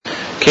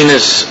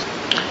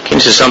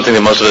Kinnis is something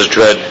that most of us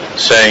dread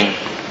saying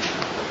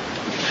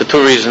for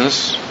two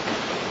reasons.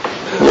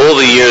 All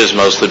the years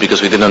mostly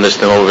because we didn't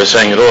understand what we were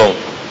saying at all.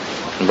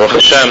 And Baruch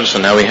Hashem, so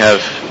now we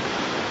have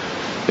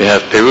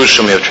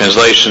Perushim, we have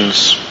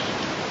translations.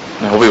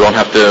 I hope we won't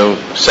have to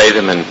say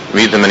them and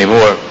read them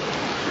anymore.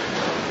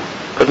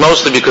 But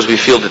mostly because we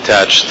feel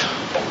detached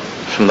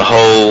from the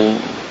whole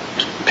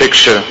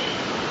picture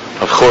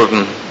of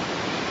Churban.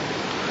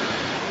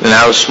 In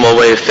our small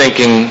way of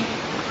thinking,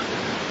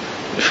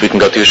 if we can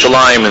go to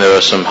Yerushalayim and there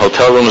are some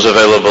hotel rooms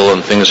available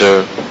and things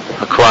are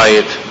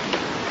quiet,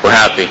 we're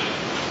happy.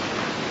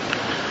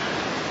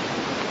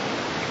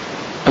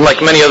 And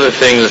like many other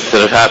things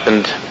that have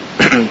happened,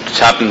 it's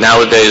happened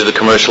nowadays, the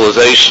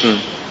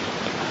commercialization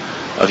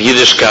of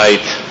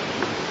Yiddishkeit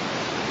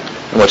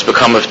and what's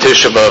become of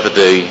Tisha B'Av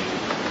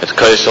at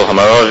Kaisel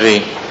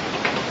Hamaravi,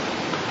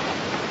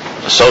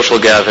 a social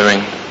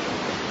gathering.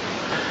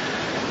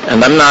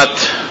 And I'm not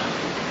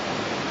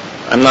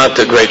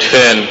a great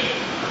fan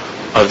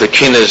of the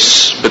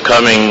kinnis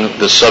becoming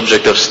the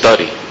subject of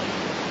study.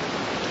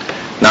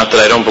 Not that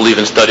I don't believe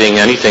in studying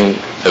anything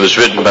that was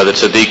written by the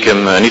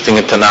tzaddikim, anything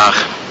in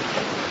Tanakh.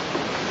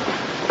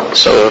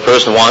 So if a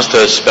person wants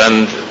to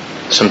spend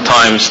some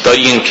time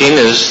studying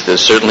kinnis,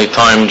 there's certainly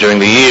time during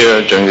the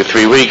year, during the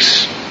 3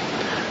 weeks,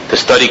 to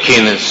study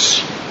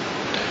kinnis.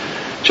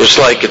 Just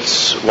like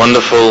it's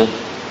wonderful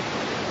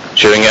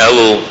during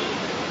Elul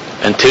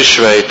and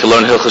Tishrei to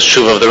learn Hilchos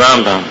Tshuva of the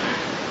Rambam.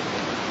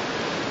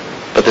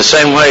 But the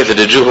same way that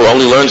a Jew who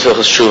only learns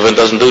Hilchos Tshuva and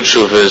doesn't do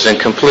Tshuva is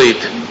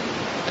incomplete.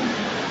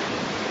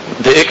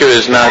 The Iker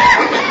is not...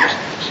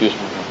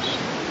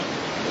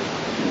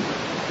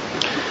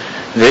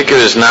 The Iker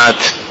is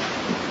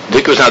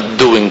not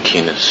doing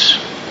kinnis,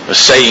 or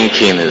saying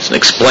kinnis, and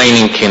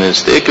explaining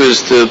kinnis. The Iker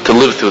is to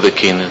live through the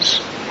kinnis.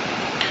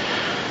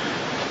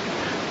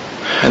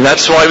 And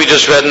that's why we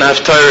just read in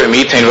Haftarah,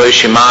 Mitein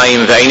Rosh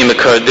Yimayim Ve'eini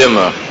Mekar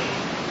Dima.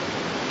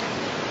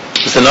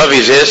 The Navi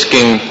is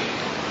asking,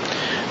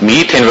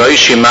 Mitein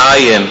Rosh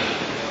Yimayim,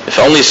 if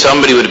only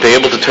somebody would be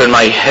able to turn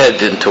my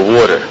head into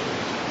water,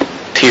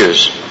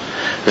 tears.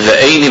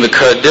 Ve'eini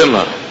Mekar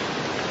Dima,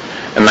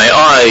 and my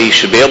eye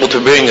should be able to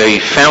bring a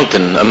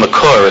fountain, a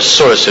makor, a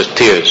source of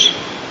tears.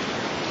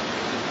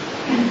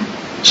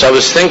 So I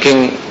was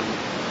thinking,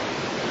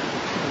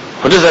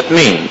 what does that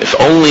mean? If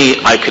only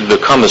I could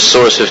become a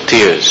source of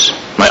tears,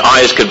 my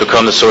eyes could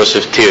become the source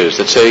of tears.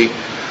 It's a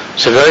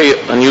very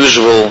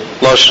unusual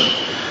lashon.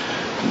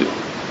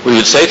 We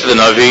would say to the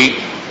Navi,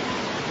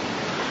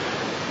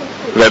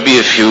 Rebbe,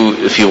 if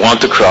you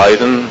want to cry,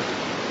 then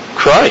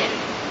cry.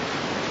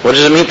 What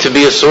does it mean to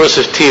be a source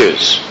of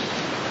tears?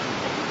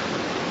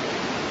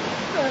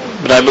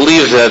 But I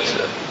believe that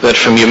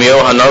from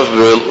Yirmiyahu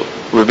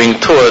Hanavi we're being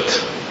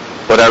taught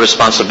what our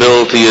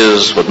responsibility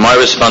is, what my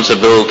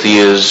responsibility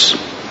is,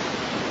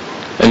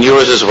 and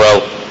yours as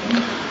well,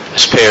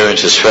 as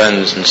parents, as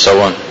friends, and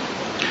so on.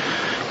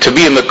 To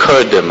be a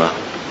Mekar Dima,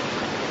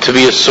 to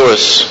be a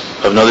source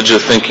of knowledge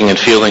of thinking and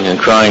feeling and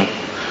crying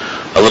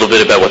a little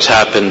bit about what's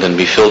happened and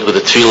be filled with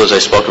the tefillas I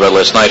spoke about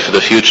last night for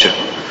the future.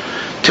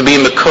 To be a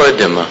Mekar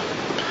Dima.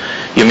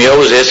 Yirmiyahu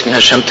was asking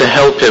Hashem to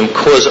help him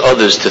cause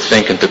others to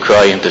think and to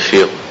cry and to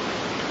feel.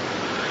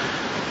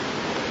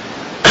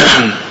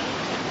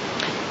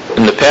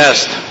 In the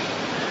past,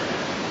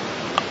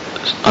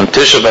 on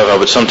Tisha B'Av, I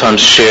would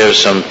sometimes share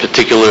some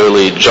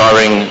particularly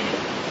jarring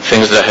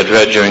things that I had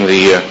read during the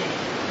year.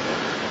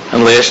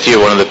 And last year,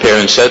 one of the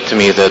parents said to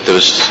me that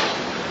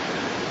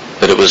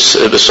it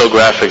was so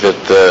graphic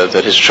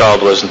that his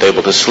child wasn't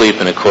able to sleep,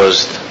 and it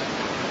caused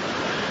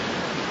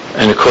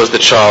the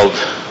child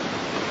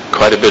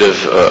quite a bit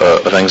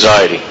of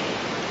anxiety.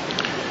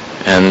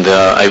 And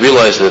I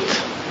realized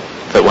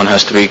that one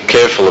has to be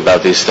careful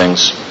about these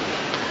things.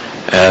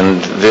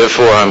 And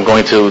therefore I'm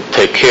going to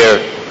take care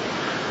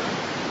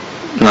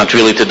not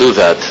really to do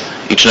that.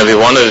 Each and every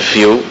one of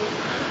you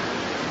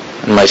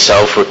and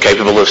myself were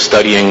capable of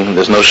studying.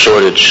 There's no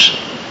shortage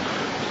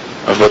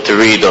of what to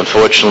read.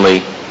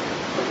 Unfortunately,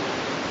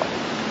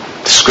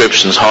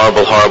 descriptions,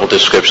 horrible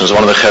descriptions.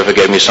 One of the Chevra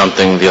gave me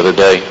something the other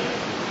day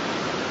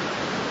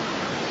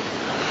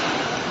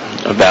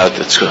about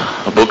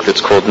a book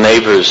that's called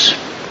Neighbors,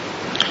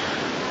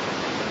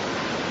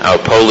 Our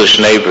Polish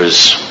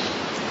Neighbors,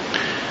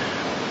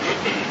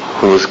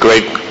 who with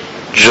great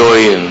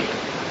joy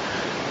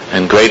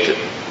and great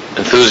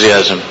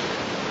enthusiasm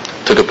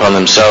took upon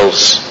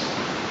themselves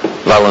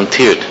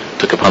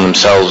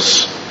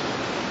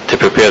to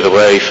prepare the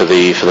way for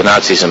the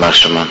Nazis in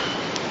Mashtaman.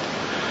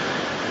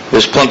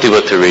 There's plenty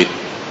what to read.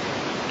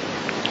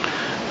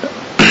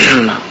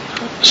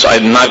 So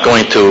I'm not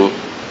going to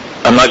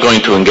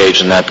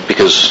engage in that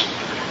because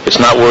it's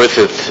not worth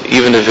it.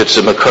 Even if it's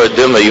a Mekar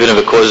Dima, even if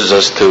it causes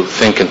us to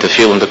think and to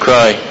feel and to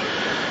cry,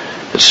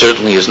 it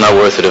certainly is not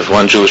worth it. If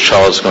one Jewish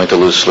child is going to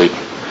lose sleep,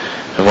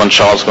 if one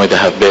child is going to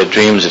have bad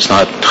dreams, it's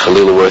not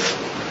Chalila worth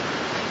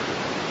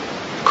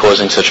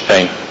causing such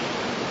pain.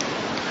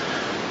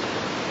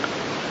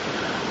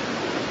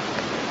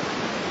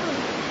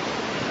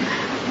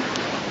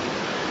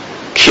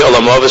 Ki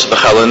olam ovis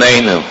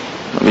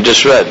b'chaloneinu. We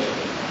just read.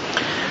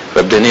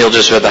 Reb Daniel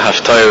just read the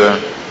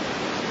Haftarah,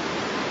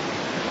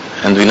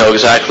 and we know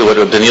exactly what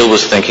Reb Daniel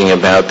was thinking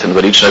about and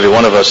what each and every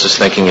one of us is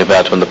thinking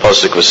about when the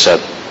pasuk was said.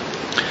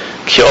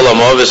 Ki olam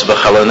ovis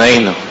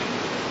b'chaloneinu.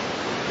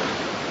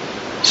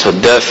 So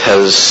death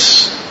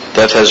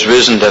has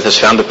risen, death has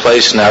found a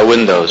place in our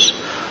windows.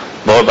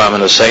 Bo'abam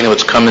and Hosseinu,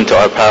 it's come into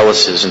our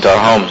palaces, into our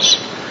homes.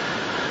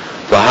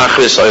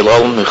 V'hachris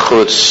oilol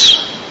mechutz,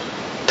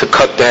 to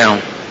cut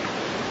down,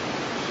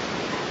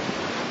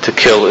 to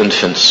kill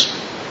infants.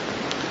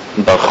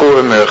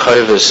 Bachur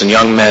merchayvis, and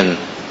young men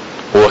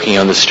walking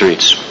on the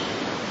streets.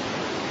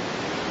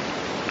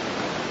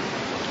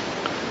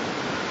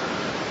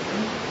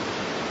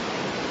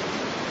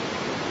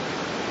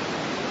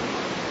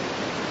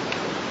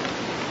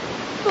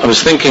 I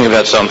was thinking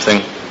about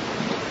something.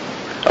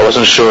 I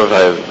wasn't sure if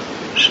I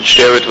should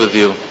share it with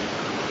you,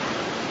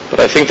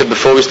 but I think that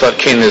before we start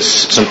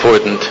Kinnis, it's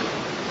important.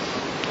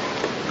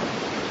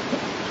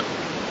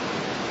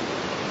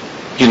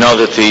 You know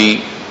that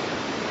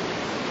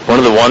one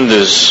of the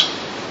wonders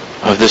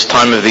of this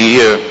time of the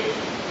year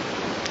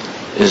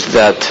is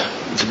that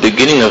the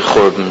beginning of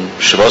Churban,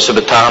 Shavuos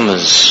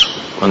B'Tammuz,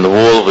 when the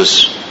wall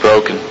was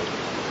broken.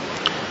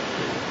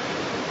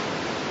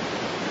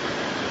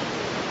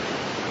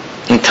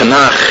 In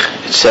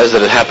Tanakh, it says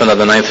that it happened on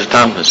the 9th of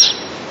Tammuz.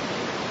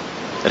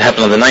 It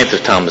happened on the 9th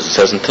of Tammuz, it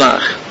says in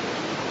Tanakh.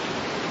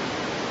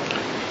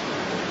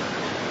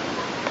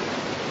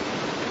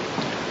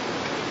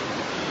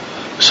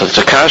 So it's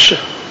a kasha.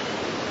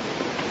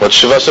 What's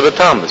Shavuos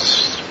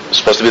B'Tammuz? It's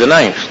supposed to be the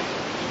 9th.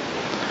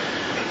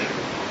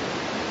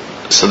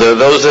 So there are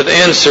those that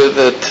answer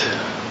that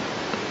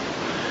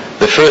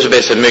the first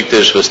Beis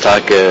HaMikdash was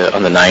Taka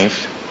on the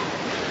 9th,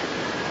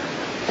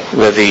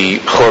 where the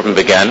Churban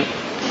began,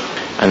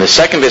 and the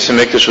second Beis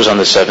HaMikdash was on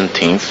the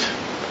 17th.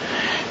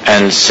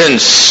 And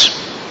since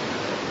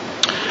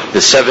the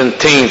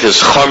 17th is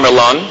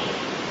Chomerlan,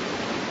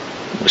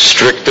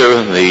 stricter,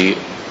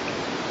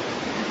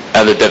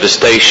 and the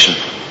devastation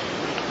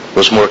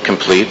was more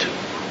complete,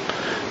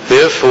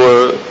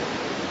 therefore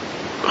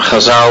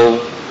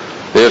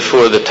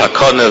the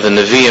takana of the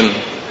Nevi'im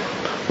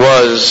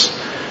was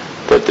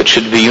that it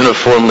should be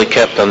uniformly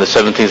kept on the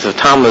 17th of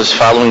Tammuz,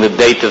 following the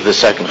date of the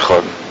second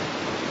Churban.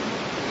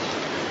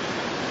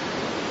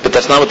 But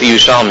that's not what the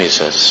Yerushalmi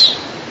says.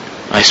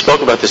 I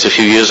spoke about this a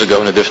few years ago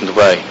in a different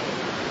way.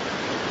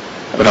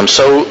 But I'm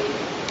so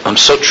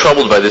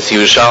troubled by this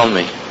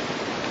Yerushalmi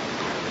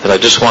that I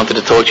just wanted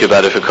to talk to you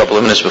about it for a couple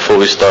of minutes before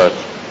we start.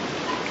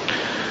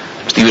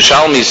 The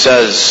Yerushalmi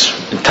says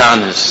in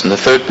Tanis, in the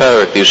third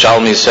parak, the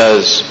Yerushalmi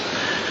says,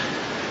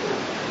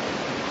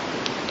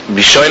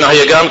 Bishoyna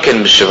hayagam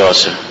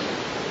b'shavasa.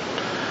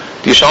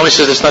 The Yerushalmi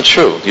says it's not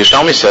true. The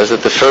Yerushalmi says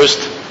that the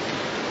first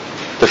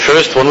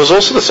one was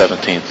also the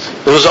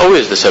 17th. It was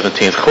always the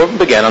 17th. Churban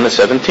began on the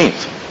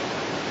 17th.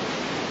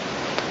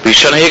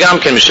 Bishoyna hayagam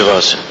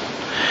b'shavasa.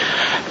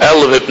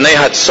 El v'pnei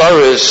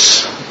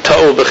hatzaris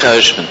ta'u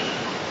b'cheshbon.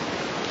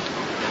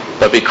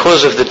 But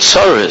because of the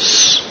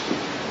tzaris,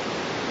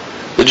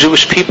 the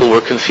Jewish people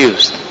were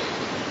confused,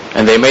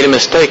 and they made a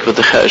mistake with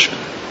the cheshbon.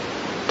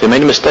 They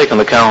made a mistake on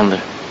the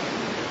calendar.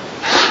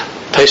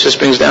 Taisus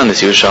brings down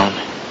this Yerushalmi.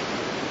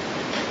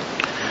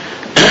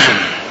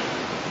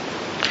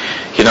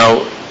 You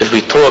know, if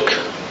we talk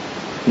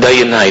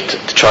day and night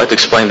to try to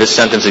explain this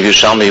sentence of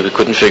Yerushalmi, we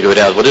couldn't figure it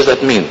out. What does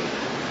that mean?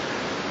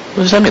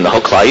 What does that mean? The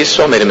whole Klal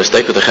Yisrael made a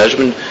mistake with the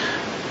cheshbon?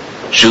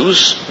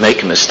 Jews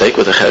make a mistake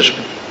with the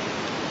cheshbon?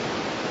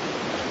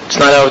 It's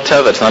not our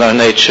teva, it's not our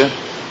nature.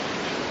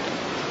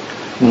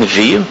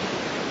 Nevi'im.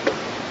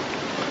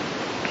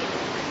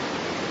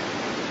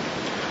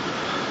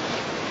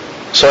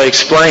 So I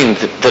explained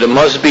that it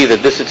must be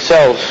that this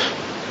itself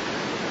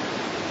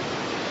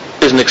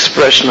is an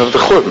expression of the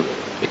Churban.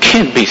 It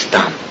can't be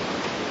stam.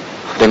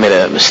 They made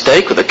a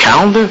mistake with the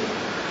calendar.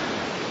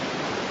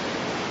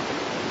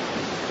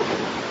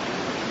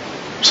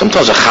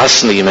 Sometimes a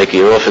chasna, you make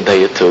you're off a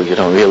day or two, you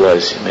don't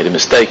realize you made a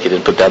mistake, you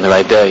didn't put down the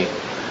right day.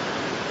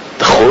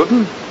 The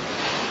Churban?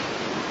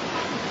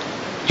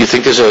 You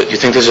think there's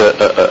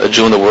a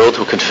Jew in the world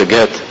who can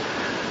forget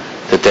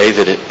the day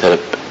that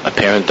a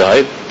parent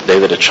died, the day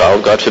that a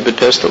child, God forbid,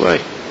 passed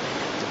away?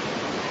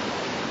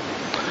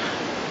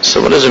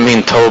 So what does it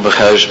mean, Tohu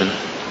b'cheshbon?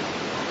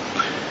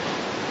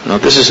 Now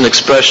this is an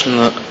expression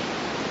of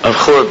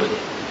Churban.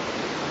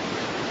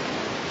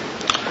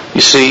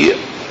 You see,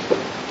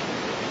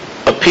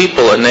 a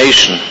people, a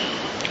nation,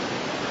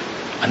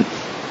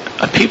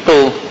 a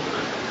people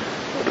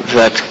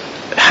that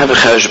have a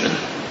cheshbon,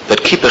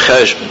 that keep a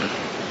cheshbon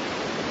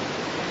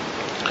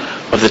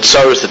of the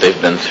tzaras that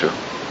they've been through,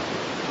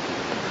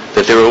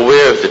 that they're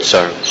aware of the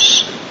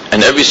tzaras,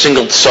 and every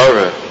single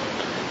tzara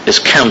is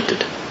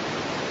counted.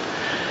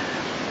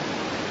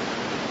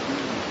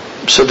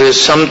 So there's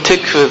some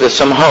tikva, there's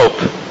some hope.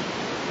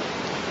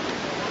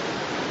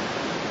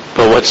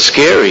 But what's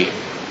scary,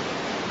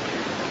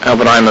 and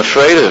what I'm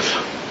afraid of,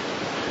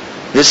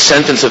 this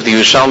sentence of the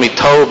Yerushalmi,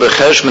 Tohu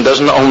b'cheshbon,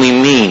 doesn't only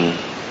mean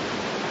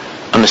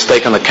a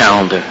mistake on the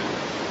calendar.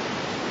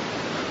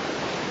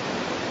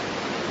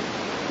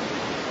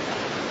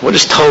 What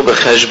does Tov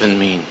B'Cheshbon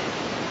mean?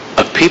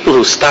 Of people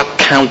who stopped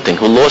counting,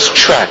 who lost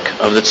track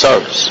of the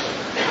tzaras.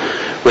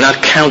 We're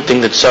not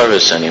counting the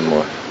tzaras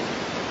anymore.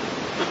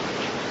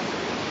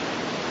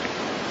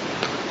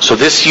 So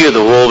this year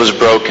the wall was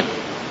broken.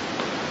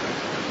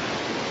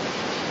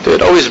 There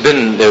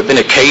have been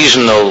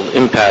occasional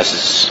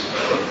impasses.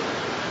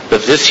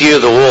 But this year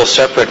the wall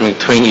separating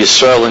between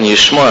Yisrael and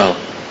Yishmael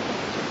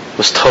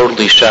was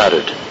totally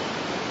shattered.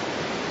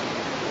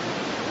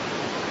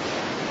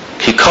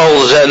 Ki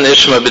kol zeh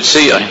nishma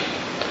b'tzion,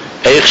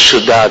 eich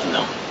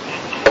shudadnu.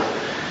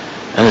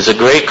 And there's a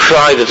great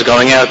cry that's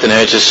going out in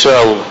Eretz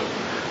Yisrael,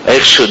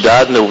 eich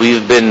shudadnu,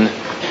 we've been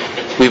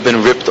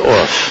ripped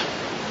off.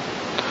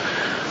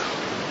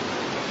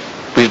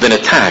 We've been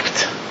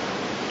attacked.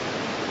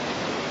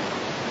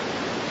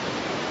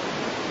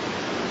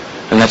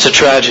 And that's a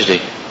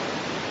tragedy.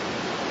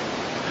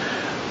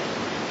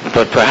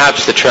 But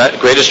perhaps the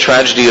greatest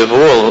tragedy of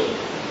all,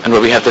 and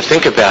what we have to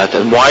think about,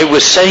 and why we're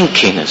saying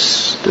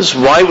Kinas. This is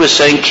why we're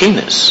saying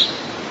Kinas.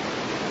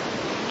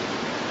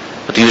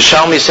 But the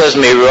Yerushalmi says,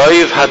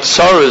 Me'roiv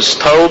hatzaras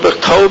tov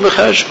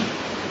b'cheshbon.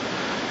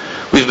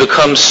 We've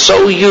become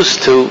so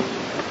used to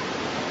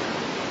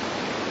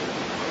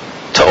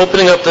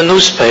opening up the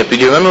newspaper. Do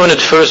you remember when it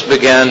first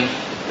began?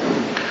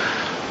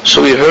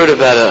 So we heard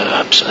about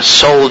a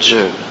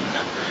soldier.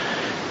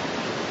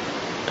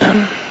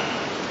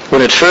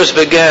 When it first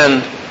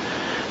began,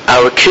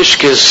 our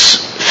kishkes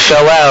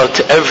fell out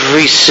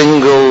every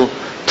single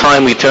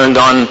time we turned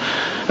on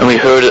and we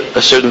heard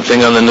a certain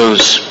thing on the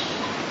news.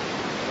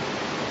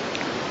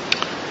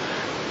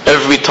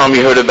 Every time we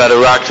heard about a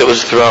rock that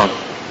was thrown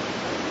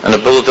and a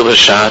bullet that was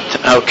shot,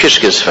 our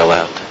kishkes fell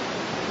out.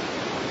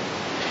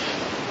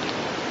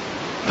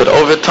 But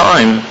over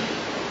time,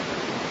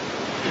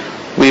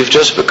 we've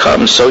just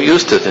become so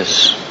used to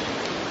this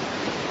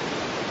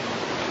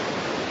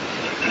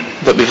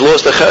that we've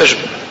lost the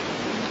cheshbon.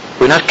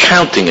 We're not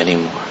counting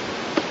anymore.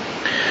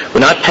 We're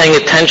not paying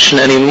attention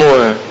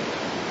anymore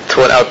to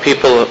what our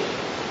people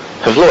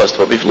have lost,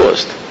 what we've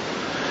lost.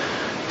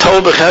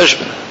 Tov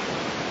b'cheshbon.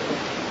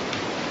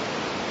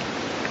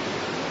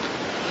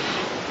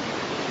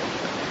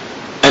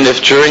 And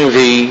if during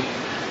the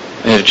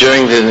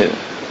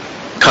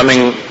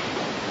coming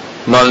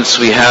months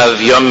we have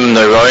Yom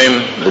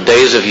Noraim, the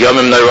days of Yom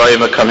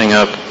Noraim are coming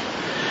up,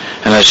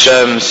 and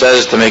Hashem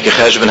says to make a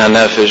cheshbon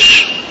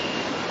hanefesh.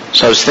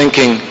 So I was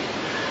thinking,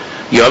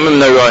 Yomim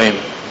Noraim.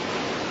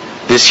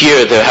 This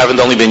year there haven't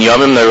only been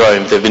Yomim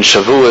Noraim, there have been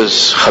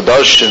Shavuos,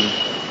 Chadashim,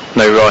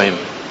 Noraim.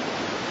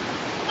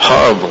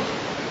 Horrible.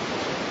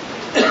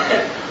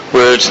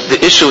 Where the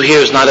issue here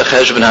is not a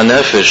cheshbon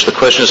hanefesh. The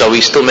question is, are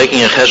we still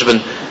making a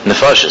cheshbon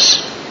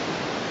nefashis?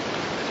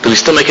 Do we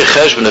still make a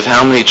cheshbon of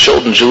how many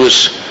children,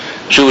 Jewish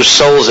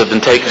souls have been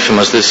taken from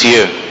us this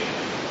year?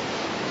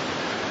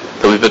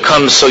 That we've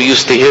become so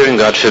used to hearing,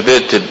 God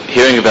forbid, to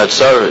hearing about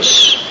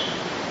sorrows.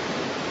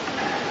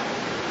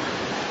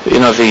 You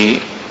know,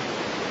 in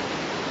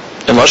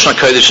Lashon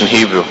HaKodesh in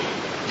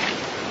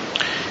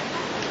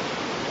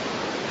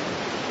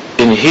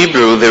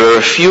Hebrew there are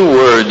a few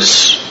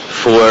words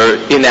for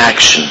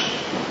inaction,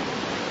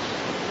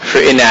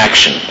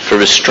 for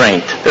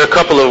restraint. There are a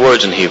couple of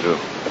words in Hebrew.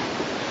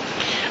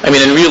 I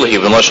mean, in real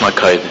Hebrew, in Lashon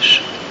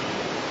HaKodesh.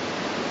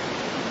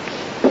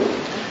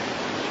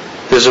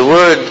 There's a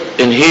word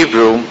in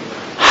Hebrew,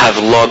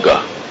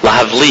 havloga,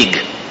 lahavlig.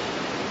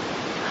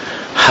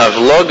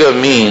 Havloga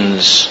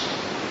means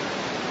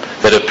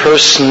that a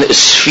person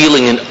is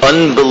feeling an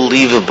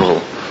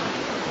unbelievable,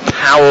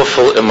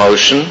 powerful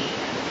emotion,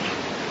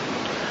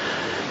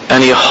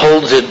 and he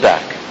holds it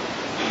back.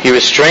 He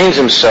restrains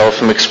himself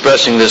from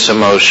expressing this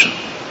emotion.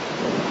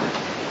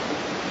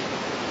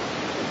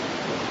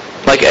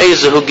 Like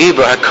Ezehu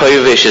Gibor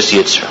HaKoyevesh es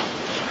Yitzra.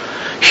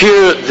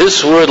 Here,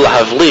 this word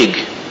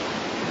lahavlig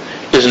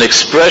is an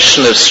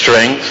expression of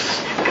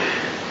strength,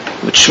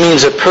 which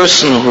means a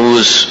person who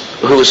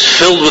is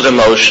filled with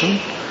emotion,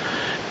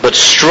 but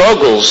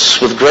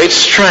struggles with great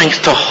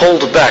strength to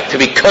hold back, to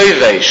be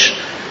kovesh,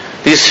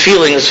 these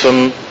feelings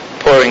from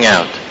pouring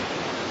out.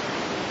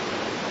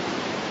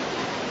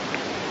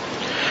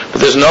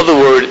 But there's another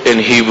word in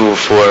Hebrew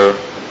for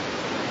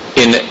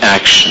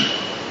inaction.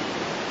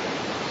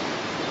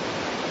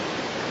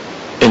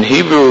 In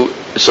Hebrew,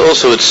 it's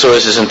also its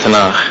sources in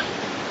Tanakh.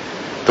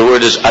 The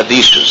word is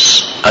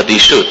adishus,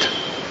 adishut.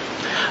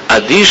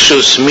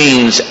 Adishus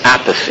means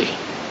apathy.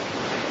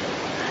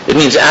 It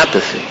means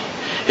apathy.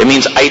 It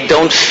means I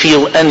don't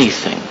feel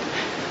anything.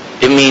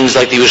 It means,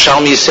 like the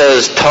Yerushalmi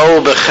says,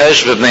 Tov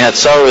b'cheshbon b'nei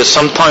hatzaros.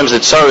 Sometimes the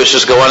tzaros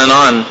just go on and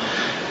on,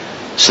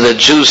 so that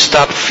Jews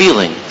stop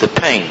feeling the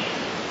pain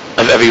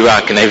of every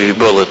rock and every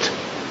bullet,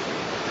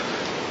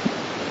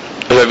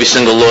 of every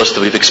single loss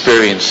that we've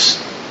experienced.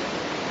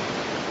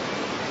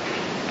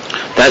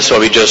 That's why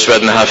we just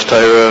read in the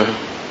Haftarah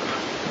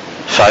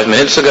 5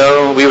 minutes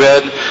ago. We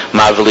read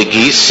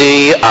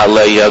Mavligisi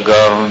alei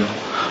yagon.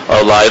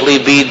 Olayli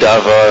bi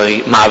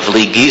davai.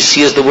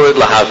 Mavligisi is the word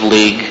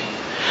lahavlig.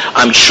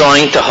 I'm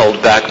trying to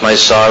hold back my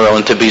sorrow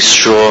and to be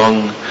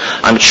strong.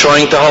 I'm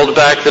trying to hold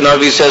back. The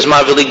Navi says,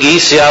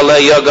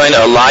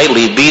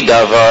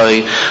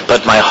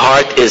 but my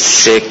heart is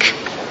sick.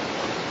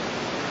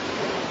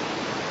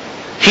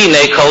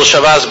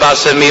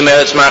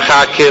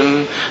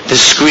 The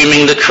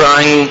screaming, the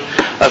crying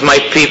of my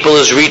people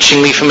is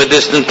reaching me from a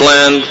distant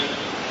land.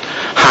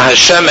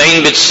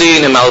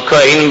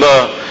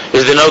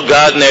 Is there no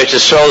God in Eretz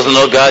Yisrael? Is there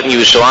no God in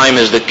Yerushalayim?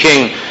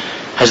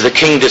 Has the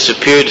king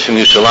disappeared from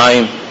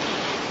Yerushalayim?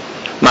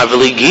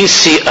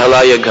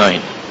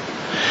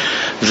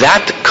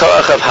 That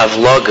koach of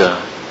havlaga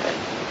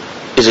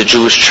is a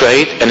Jewish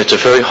trait, and it's a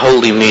very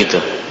holy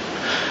midah.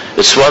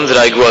 It's one that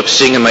I grew up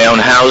seeing in my own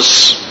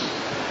house.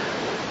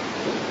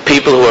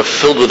 People who are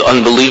filled with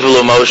unbelievable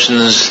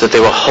emotions that they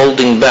were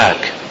holding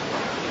back.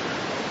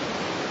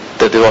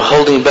 That they were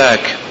holding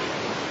back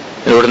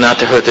in order not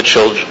to hurt the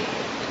children.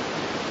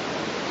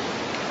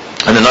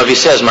 And the Navi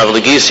says,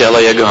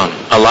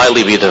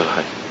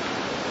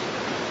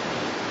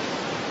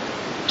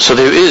 so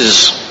there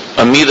is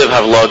a midah of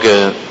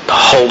havlaga, to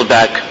hold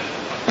back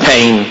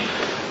pain,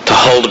 to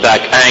hold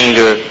back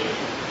anger.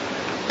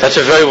 That's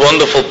a very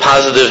wonderful,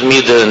 positive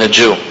midah in a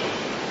Jew.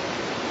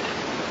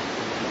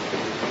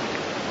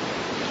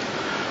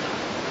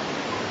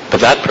 But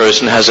that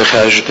person has a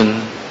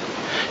cheshbon.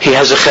 He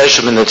has a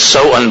cheshbon that's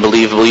so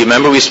unbelievable. You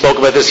remember we spoke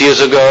about this years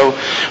ago?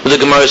 Where the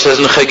Gemara says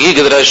in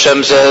Chagiga that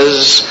Hashem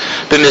says,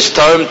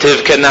 "B'mistarm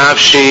tivke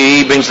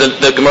nafshi."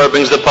 The Gemara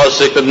brings the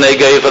pasuk of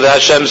Negev that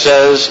Hashem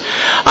says,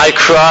 "I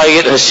cry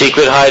it in a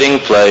secret hiding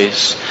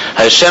place."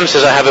 Hashem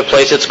says, "I have a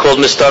place. It's called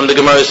Mistarm." The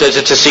Gemara says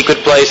it's a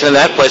secret place, and in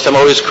that place I'm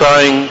always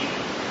crying.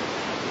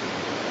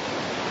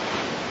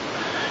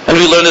 And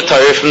we learn the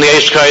Torah from the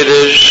Eish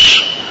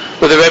Kodesh,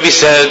 where the Rebbe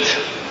said,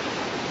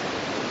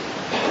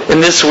 in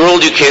this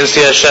world you can't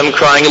see Hashem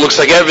crying. It looks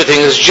like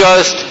everything is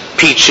just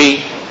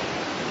peachy.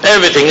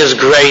 Everything is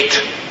great.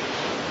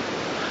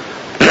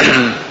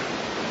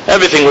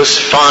 Everything was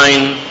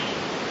fine.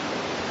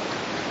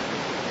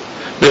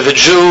 If a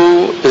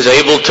Jew is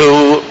able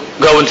to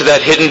go into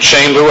that hidden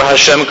chamber where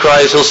Hashem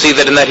cries, he'll see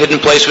that in that hidden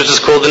place which is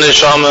called the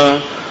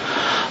Neshama,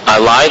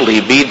 Alai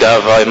libi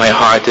davai, my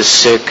heart is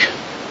sick.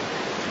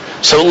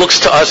 So it looks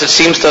to us, it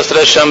seems to us that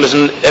Hashem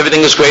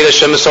everything is great,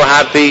 Hashem is so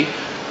happy.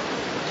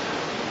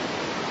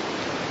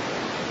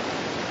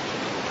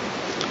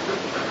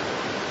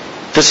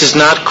 This is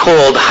not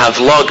called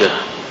havlaga.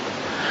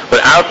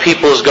 What our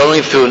people is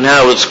going through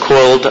now is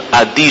called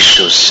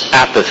adishus,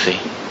 apathy.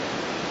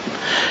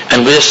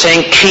 And we're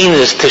saying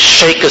keenness to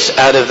shake us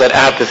out of that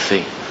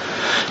apathy.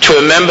 To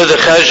remember the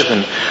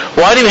cheshbon.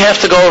 Why do we have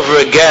to go over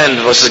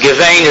again? What's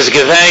gevein is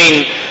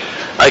gevein.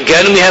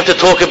 Again we have to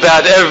talk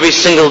about every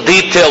single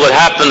detail. What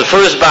happened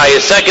first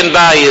bias, second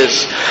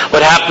bias.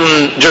 What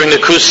happened during the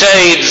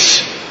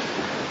Crusades.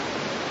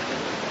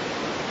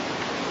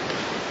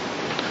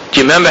 Do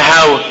you remember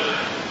how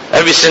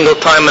every single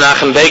time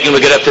Menachem Begin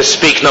would get up to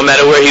speak, no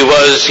matter where he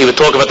was, he would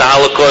talk about the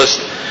Holocaust,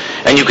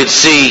 and you could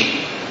see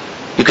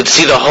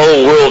the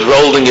whole world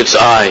rolling its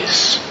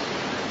eyes.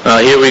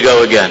 Here we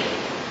go again.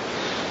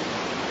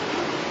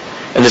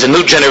 And there's a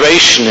new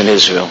generation in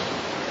Israel.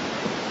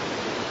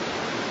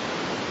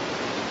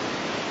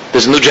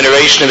 There's a new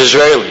generation of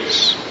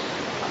Israelis,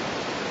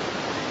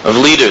 of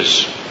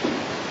leaders,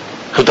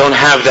 who don't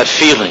have that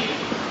feeling,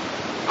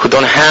 who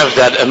don't have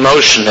that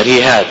emotion that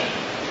he had.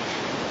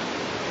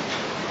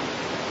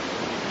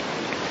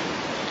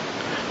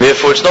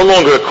 Therefore, it's no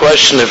longer a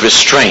question of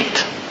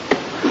restraint.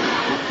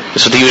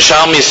 So the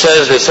Yerushalmi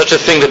says there's such a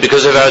thing that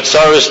because of our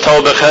tzaras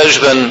tol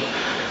b'cheshbon.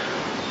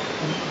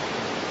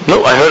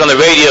 No, I heard on the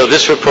radio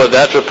this report,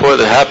 that report,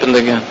 that happened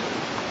again.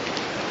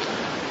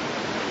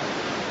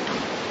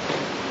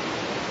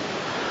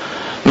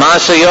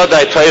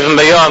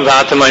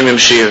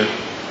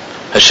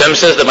 Hashem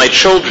says that my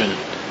children,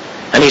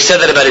 and he said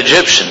that about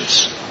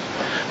Egyptians,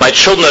 my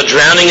children are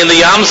drowning in the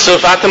Yam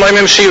Suf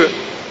Atamayim Shira.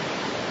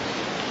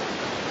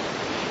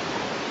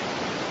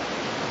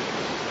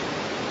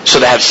 So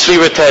they have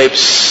Sfira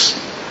tapes.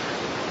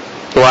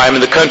 While I'm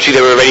in the country,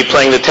 they were already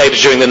playing the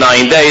tapes during the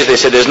 9 days. They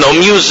said there's no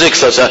music,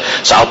 so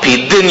Al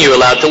Pi Din, you're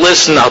allowed to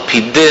listen, Al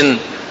Pi Din.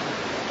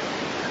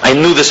 I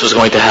knew this was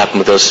going to happen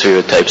with those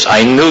Sfira tapes.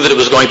 I knew that it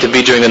was going to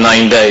be during the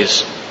 9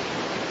 days.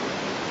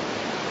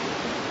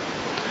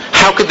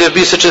 How could there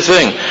be such a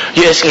thing?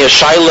 You're asking a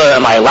shaila,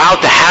 am I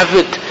allowed to have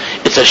it?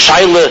 It's a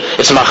shaila,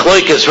 it's a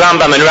machloikes,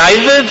 Rambam and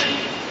Ravid?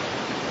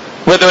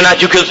 Whether or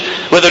not you could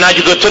put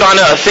on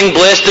a thing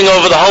blasting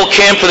over the whole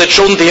camp for the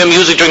children to hear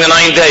music during the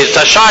 9 days. It's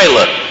a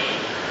shaila.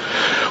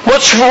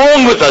 What's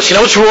wrong with us? You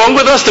know what's wrong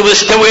with us? That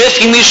we're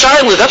asking these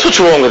shailas. That's what's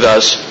wrong with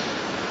us.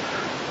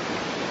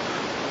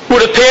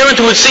 Would a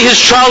parent who would see his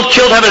child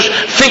killed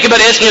think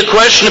about asking a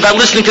question about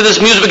listening to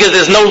this music because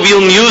there's no real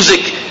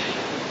music?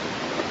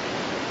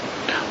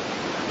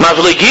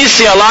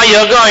 Mavligisi Allah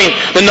Yagain.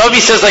 The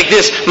Navi says like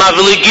this,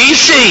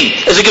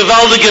 Mavligisi is a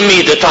gevaldige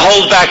midah, to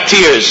hold back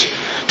tears,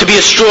 to be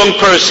a strong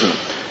person.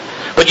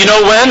 But you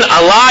know when?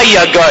 Allah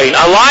Yagain.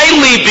 Allah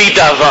libi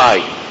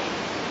davai.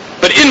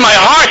 But in my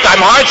heart, I'm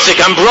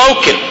heartsick, I'm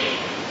broken.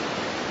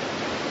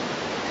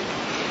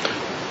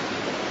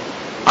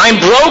 I'm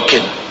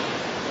broken.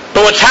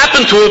 But what's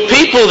happened to a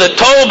people that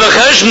told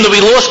Becheshbon that we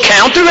lost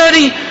count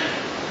already?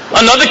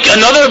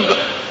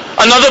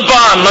 Another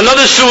bomb,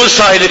 another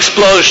suicide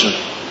explosion.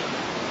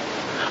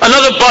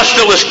 Another bus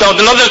that was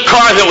stoned, another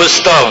car that was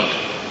stoned.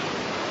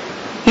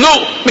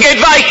 No, we get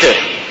weiter.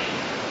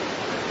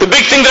 The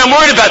big thing that I'm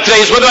worried about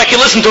today is whether I can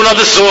listen to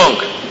another song.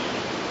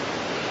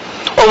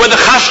 Or whether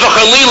chas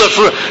v'chalila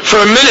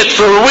for a minute,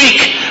 for a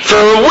week,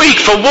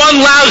 for one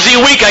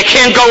lousy week, I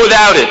can't go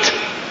without it.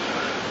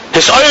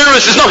 His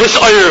oirus is not his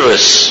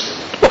oirus.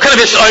 What kind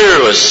of his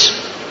oirus?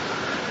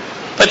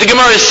 Like the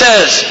Gemara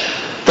says,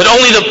 that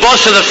only the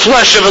bus of the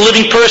flesh of a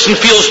living person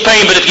feels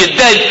pain, but if you're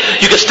dead,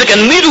 you can stick a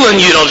needle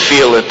and you don't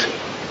feel it.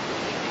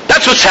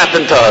 That's what's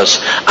happened to us.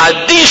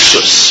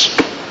 Adishus.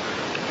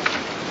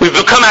 We've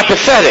become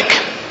apathetic.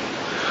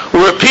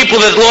 We're people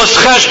that lost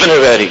cheshbon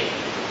already.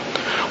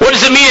 What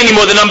does it mean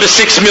anymore, the number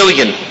 6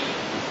 million?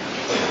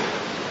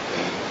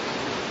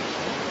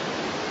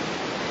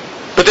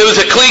 But there was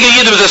a Kliga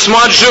Yid, there was a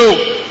smart Jew.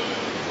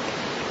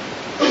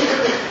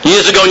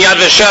 Years ago in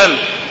Yad Vashem,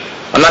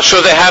 I'm not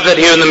sure they have that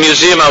here in the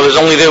museum. I was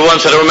only there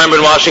once, I don't remember,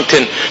 in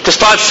Washington. To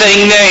start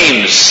saying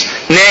names.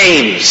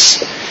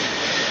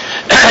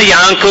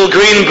 Yankel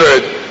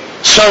Greenberg,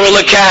 Sorrel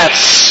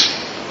Katz,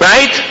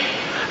 right?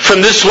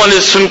 From this one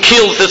is from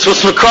Kiel, this was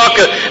from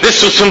Krakow,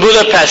 this was from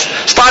Budapest.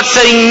 Start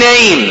saying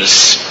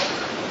names.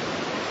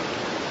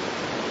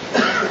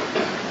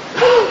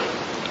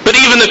 But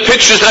even the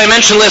pictures that I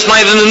mentioned last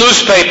night in the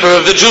newspaper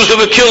of the Jews that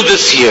were killed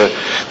this year,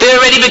 they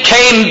already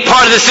became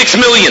part of the 6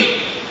 million.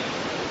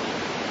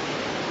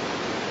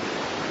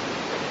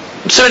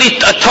 It's already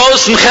a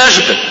tos and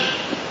cheshbon.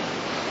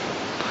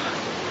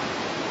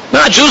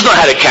 No, Jews know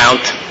how to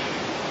count.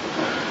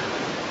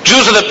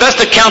 Jews are the best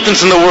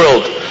accountants in the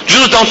world.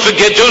 Jews don't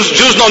forget.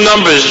 Jews know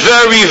numbers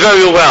very,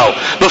 very well.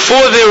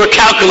 Before there were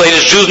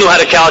calculators, Jews knew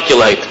how to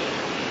calculate.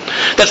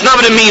 That's not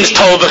what it means,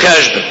 Tov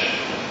b'cheshbon.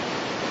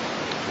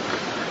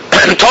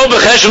 Tov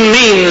b'cheshbon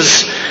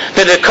means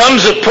that there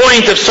comes a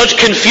point of such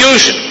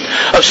confusion,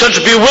 of such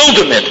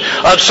bewilderment,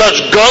 of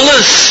such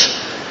gullus,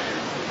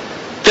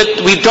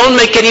 that we don't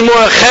make any more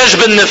a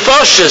cheshbon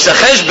nefashis, a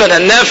cheshbon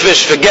and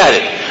nefesh, forget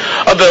it.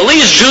 But at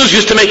least Jews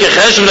used to make a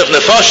cheshbon of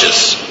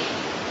nefashis,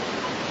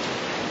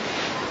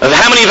 of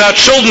how many of our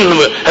children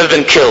have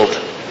been killed,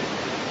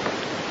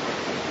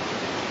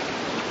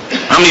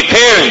 how many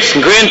parents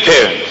and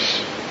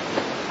grandparents.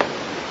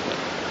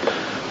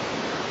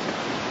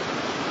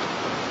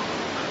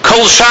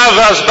 Kol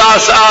shavas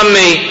bas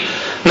ami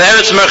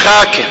ne'eretz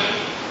merchakim.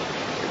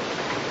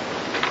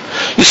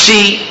 You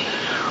see,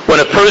 when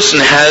a person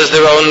has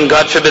their own,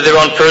 God forbid, their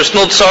own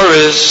personal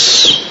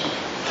tzaras,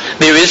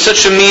 there is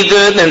such a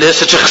midah and there's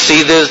such a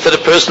chassidus that a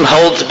person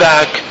holds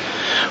back.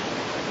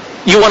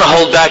 You want to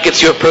hold back,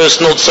 it's your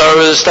personal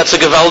tzaras, that's a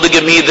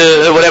gewaldige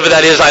midah, or whatever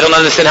that is. I don't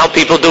understand how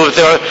people do it.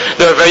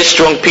 There are very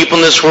strong people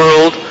in this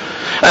world,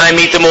 and I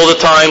meet them all the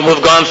time who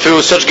have gone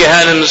through such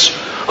gehennims,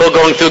 who are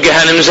going through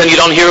gehennims, and you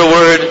don't hear a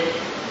word.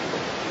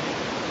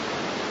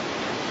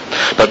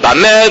 But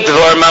bamed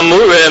var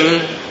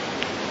mamurim,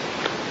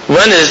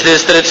 when is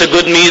this that it's a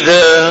good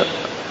midah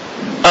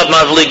of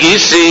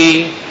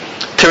mavligisi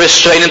to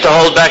restrain and to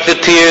hold back the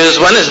tears?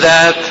 When is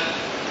that?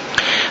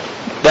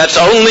 That's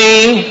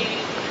only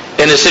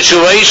in a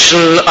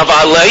situation of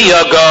alei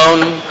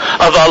yagon,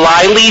 of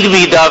alai lid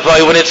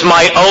midavai, when it's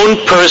my own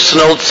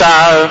personal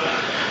tsar,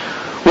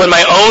 when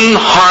my own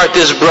heart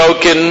is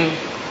broken.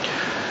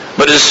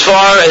 But as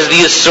far as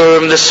the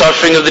isurim, the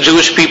suffering of the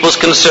Jewish people is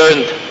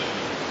concerned,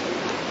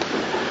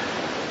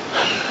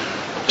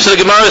 so the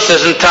Gemara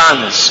says in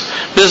Tanis,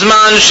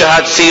 Bizman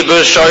shahad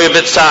tzibur shoyer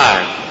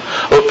b'tzar,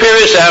 or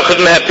pirish echad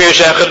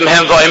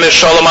mehem v'ayim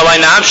shalom alay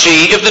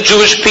nafshi. If the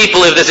Jewish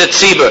people, if there's a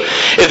tzibur,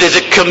 if there's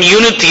a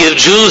community of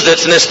Jews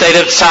that's in a state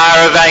of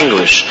tsar, of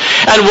anguish,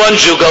 and one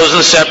Jew goes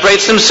and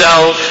separates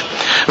himself,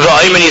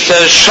 v'ayim, and he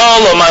says,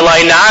 shalom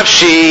alay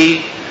nafshi,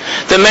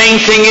 the main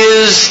thing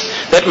is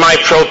that my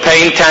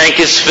propane tank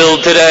is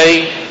filled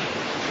today.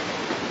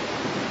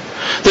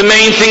 The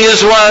main thing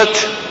is what?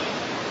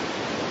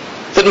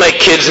 That my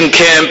kid's in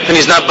camp and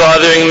he's not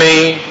bothering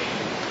me.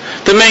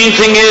 The main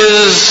thing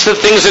is that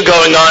things are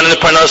going on and the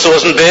parnasa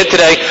wasn't bad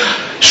today.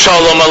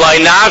 Shalom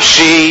alay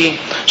nafshi.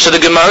 So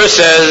the Gemara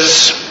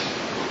says,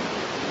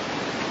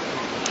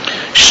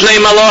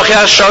 Shnei malachi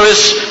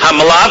asharis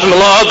hamalav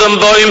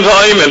malachim boim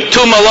v'oimim.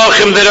 2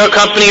 malachim that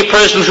accompany a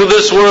person through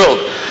this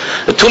world.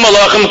 The 2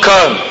 malachim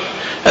come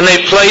and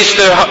they place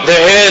their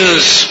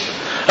hands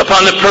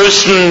upon the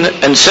person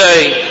and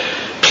say,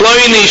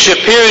 Ploini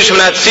shepirish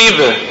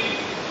v'natziva.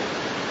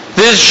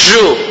 This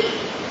Jew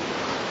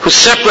who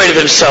separated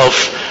himself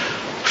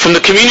from the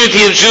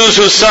community of Jews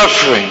who are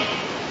suffering,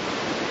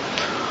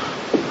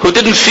 who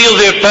didn't feel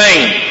their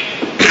pain,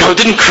 who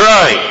didn't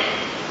cry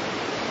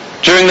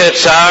during their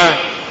tsar,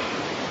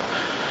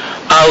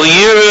 al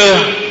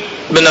yira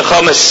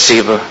b'nechamas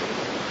tzibur.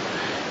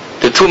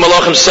 The 2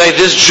 malachim say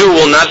this Jew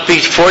will not be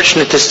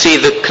fortunate to see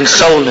the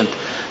consolement,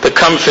 the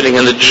comforting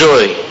and the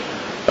joy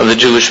of the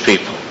Jewish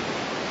people.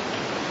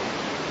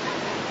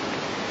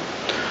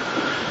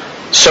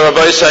 So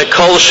Rabbi say,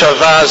 Kol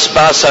Shavaz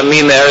Bas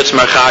Amim Eretz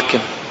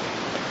Marchakim.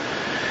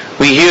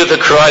 We hear the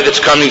cry that's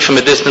coming from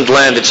a distant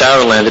land. It's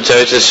our land. It's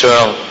Eretz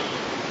Yisrael.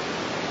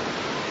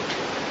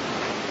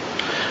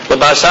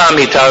 Labas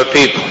Ami, to our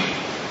people.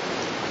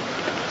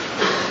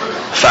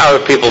 For our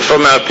people,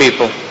 from our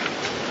people.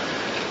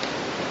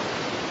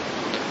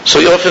 So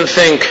we often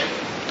think,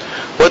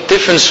 what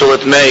difference will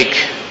it make?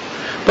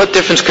 What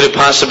difference could it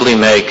possibly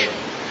make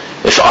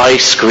if I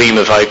scream,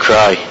 if I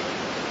cry?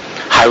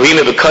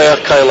 Harina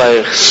b'koyach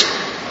kailaychs.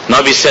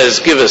 Nabi says,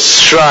 give a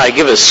shry,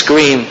 give a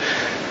scream.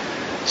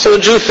 So a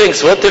Jew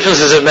thinks, what difference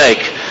does it make?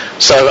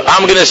 So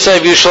I'm going to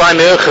save Yerushalayim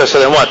Yerucha, so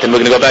then what? Then we're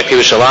going to go back to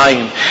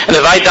Yerushalayim. And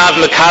if I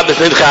daven Mekabes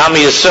Nidcha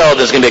Ami Yisrael,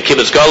 there's going to be a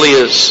Kibbutz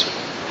Goliath.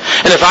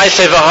 And if I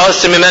say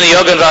V'hosim Imeni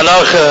Yogan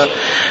V'anocha,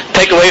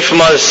 take away from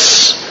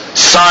us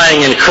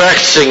sighing and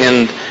crushing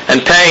and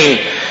pain.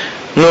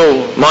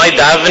 No, my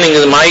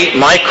davening,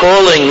 my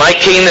calling, my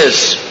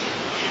keenness,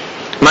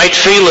 my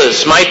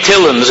tefillas, my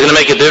tillim is going to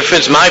make a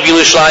difference. My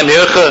Yerushalayim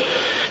Yerucha.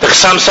 The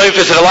Chassam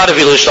Sofer said a lot of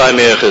Yerushalayim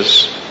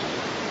Yeruchas.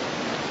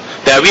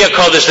 The Ariya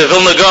Kodesh, the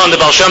Vilna Gaon, the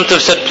Baal Shem Tov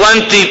said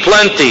plenty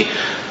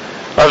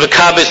of a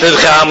Kabbalah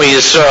Nidcha Ami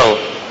Yisrael.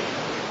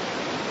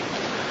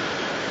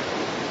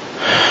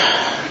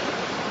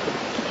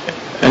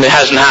 And it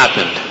hasn't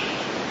happened.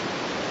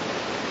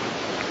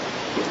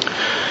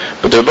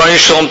 But the Rebbeinu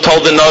Shalom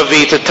told the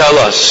Navi to tell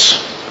us,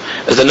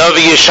 as the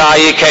Navi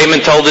Yeshaya came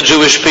and told the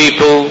Jewish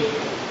people,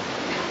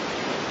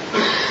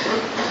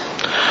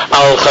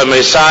 Al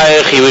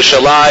Chamesayich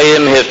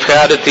Yerushalayim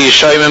Hifkadati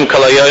Yishayim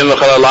Kalayim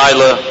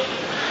Chalalayla,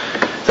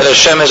 that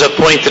Hashem has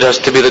appointed us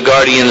to be the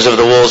guardians of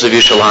the walls of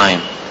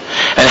Yerushalayim.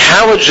 And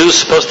how are Jews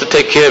supposed to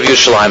take care of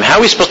Yerushalayim? How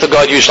are we supposed to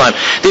guard Yerushalayim?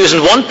 There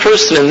isn't one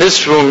person in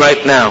this room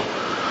right now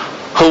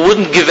who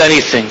wouldn't give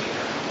anything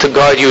to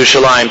guard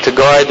Yerushalayim, to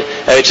guard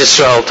Eretz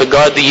Yisrael, to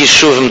guard the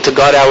Yeshuvim, to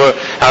guard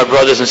our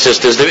brothers and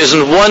sisters. There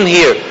isn't one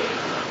here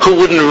who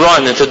wouldn't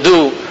run and to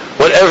do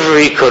whatever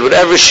he could,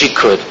 whatever she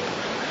could,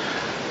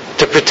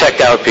 to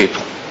protect our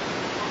people.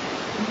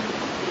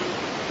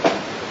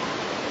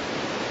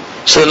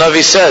 So the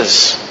Navi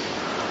says,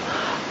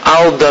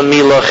 Al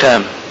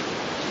damilachem.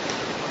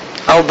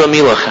 Al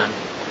damilachem.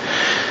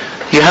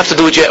 You have to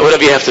do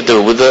whatever you have to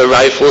do with the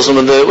rifles and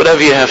with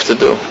whatever you have to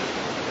do.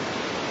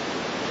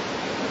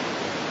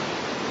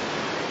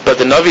 But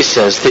the Navi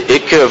says the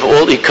ikar of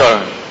all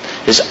ikar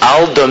is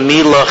al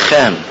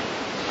damilachem.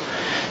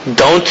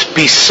 Don't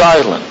be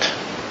silent.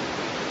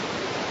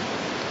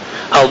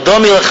 Al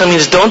damilachem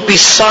means don't be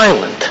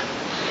silent.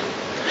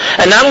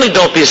 And not only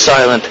don't be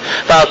silent,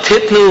 V'al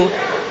titnu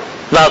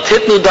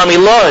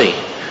damiloi.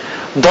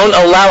 Don't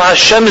allow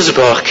Hashem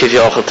Yisbarach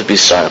Kivyochel to be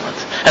silent.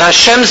 And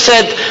Hashem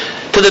said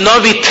to the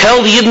Navi,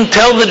 tell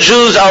the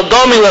Jews, Al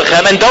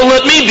damilachem, and don't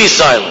let me be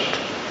silent.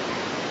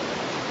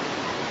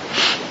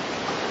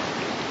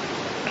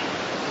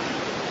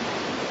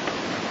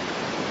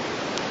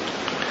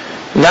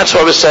 And that's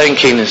why we're saying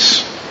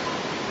Kines.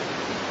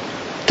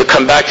 To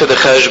come back to the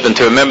Cheshbon,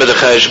 to remember the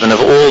Cheshbon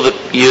of all the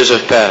years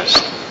have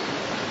passed.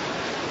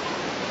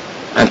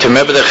 And to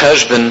remember the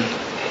Cheshbon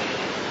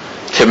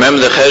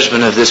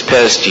of this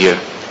past year.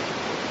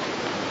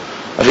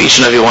 Of each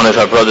and every one of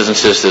our brothers and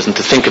sisters, and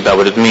to think about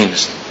what it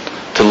means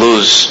to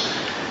lose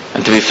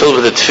and to be filled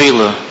with a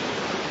tefillah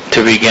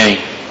to regain.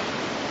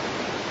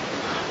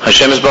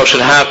 Hashem Yisbarach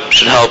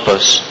should help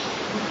us,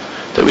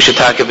 that we should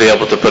be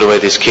able to put away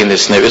these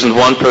kindness. And there isn't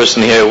one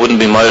person here who wouldn't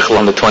be meichel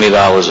on the $20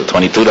 or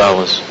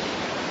 $22.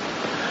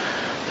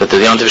 That the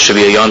yontif should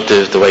be a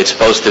yontif the way it's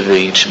supposed to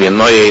be. It should be a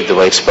moed the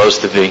way it's supposed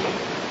to be.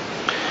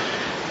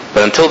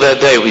 But until that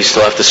day, we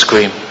still have to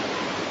scream.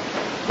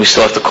 We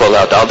still have to call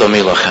out, Al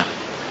damilachem.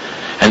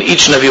 And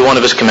each and every one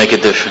of us can make a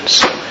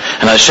difference.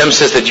 And Hashem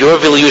says that your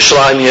Vil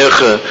Yerushalayim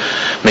Yerucha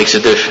makes a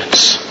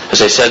difference.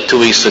 As I said 2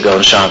 weeks ago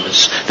on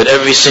Shabbos, that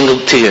every single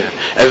tear,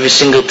 every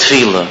single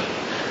tefillah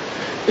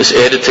is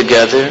added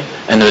together,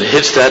 and it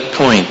hits that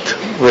point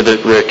where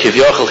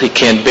Kivyochel, he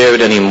can't bear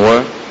it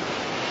anymore.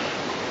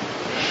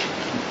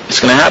 It's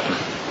going to happen.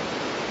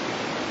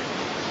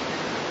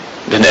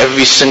 Then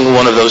every single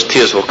one of those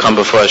tears will come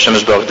before Hashem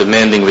Yisbarach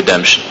demanding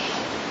redemption.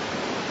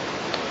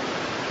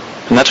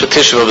 And that's what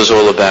Tisha B'Av is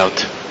all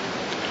about.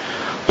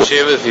 We'll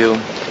share with you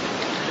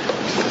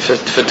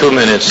for 2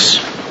 minutes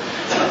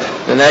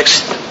the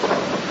next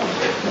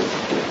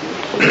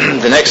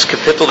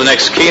kapitel, the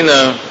next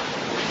kina.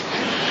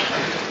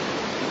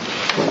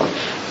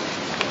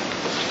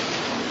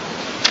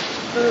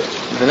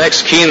 The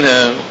next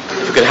kina,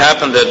 if it could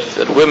happen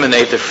that women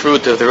ate the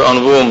fruit of their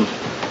own womb,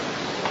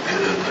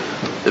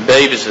 the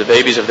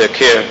babies of their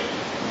care.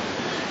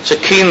 It's a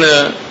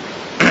kina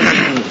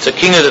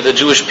that the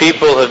Jewish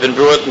people have been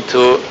brought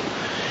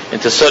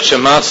into such a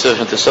matzav,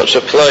 into such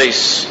a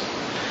place,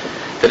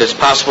 that it's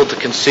possible to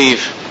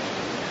conceive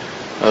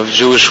of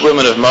Jewish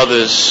women, of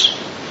mothers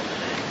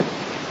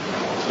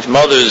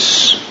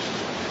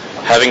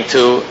having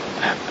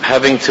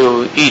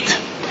to eat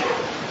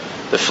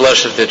the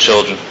flesh of their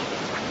children.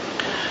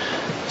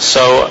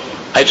 So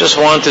I just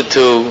wanted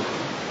to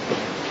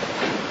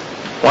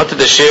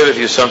share with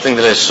you something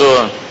that I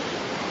saw.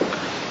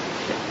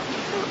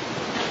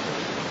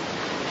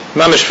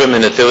 Mamish for a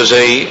minute. There was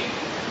a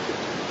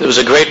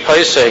great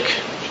Paisek,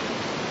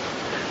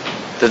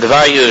 the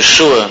Devar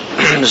Yeshua,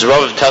 was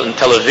Rav in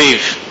Tel Aviv,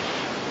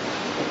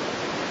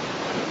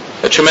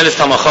 a tremendous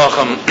Talmid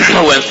Chacham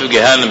who went through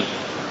Gehenim.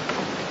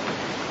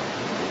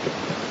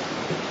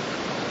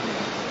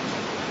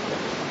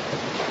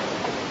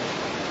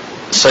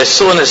 So I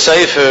saw in the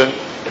Sefer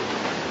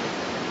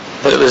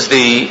that it was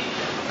the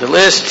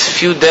last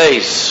few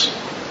days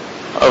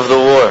of the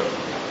war.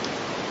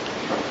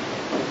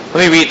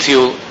 Let me read to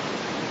you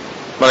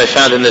what I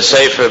found in the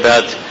Sefer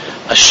about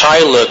a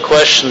shaila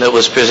question that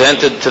was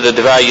presented to the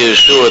Devar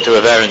Yeshua, to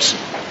Rav Aronson.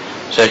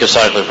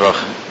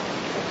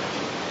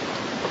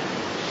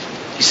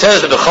 He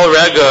says that B'chol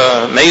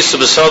Rega Meisu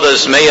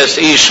B'sodas Meyas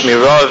Ish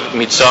Mirav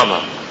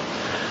Mitzama.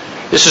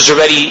 This is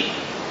already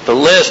the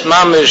last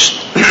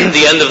mamish,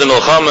 the end of the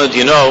Milchama.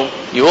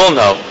 You all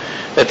know,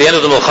 at the end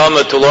of the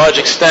Milchama, to a large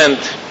extent,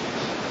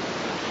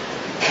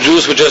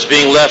 Jews were just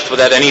being left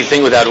without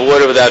anything, without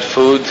water, without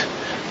food.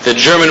 The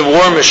German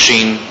war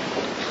machine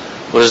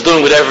was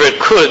doing whatever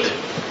it could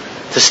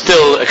to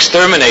still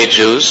exterminate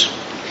Jews,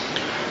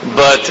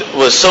 but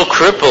was so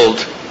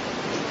crippled,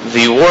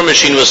 the war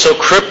machine was so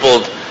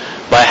crippled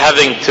by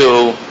having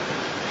to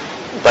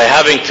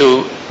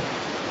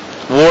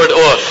ward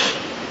off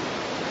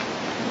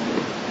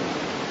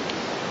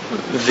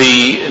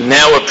the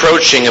now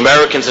approaching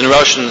Americans and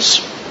Russians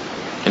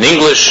and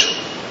English.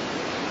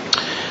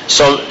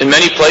 So in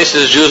many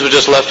places, Jews were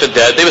just left for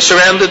dead. They were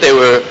surrounded. They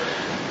were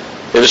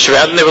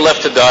surrounded and they were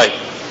left to die.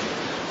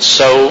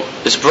 So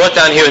it's brought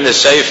down here in the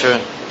Sefer.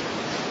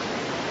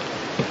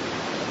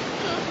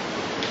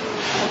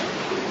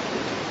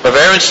 Rav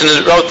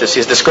Aronson wrote this.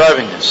 He's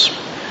describing this.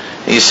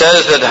 He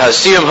says that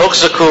Hasiyim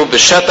Hukzaku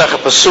b'Shetach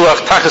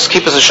Pasuach Tachas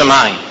Kippus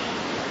Hashemayim.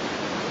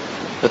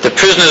 That the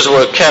prisoners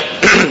were kept.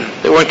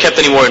 They weren't kept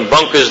anymore in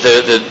bunkers.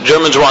 The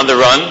Germans were on the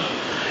run,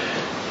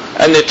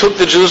 and they took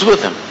the Jews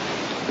with them.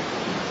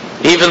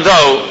 Even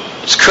though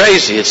it's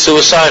crazy, it's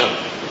suicidal.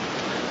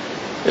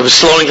 It was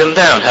slowing them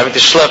down, having to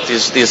schlep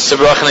these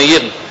Tzibrochene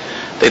Yidden.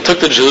 They took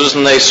the Jews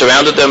and they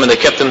surrounded them and they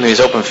kept them in these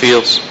open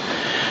fields.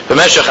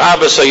 B'meshach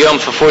Abbas Hayom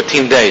for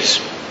 14 days.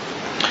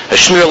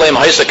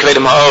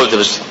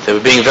 They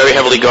were being very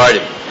heavily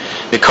guarded.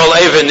 Mikol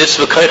Even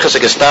Nitzvah Koiches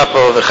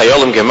Gestapo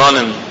v'Chayolim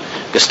Germanim.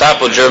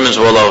 Gestapo Germans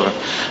were all over.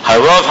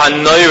 Harav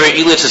Hanoyre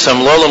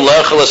Ilitzisam Lolam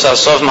Lechalas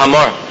Asovim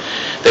Hamor.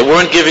 They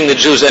weren't giving the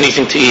Jews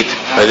anything to eat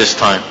by this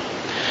time.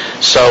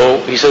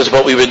 So he says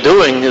what we were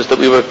doing is that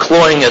we were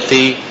clawing at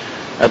the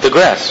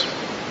grass.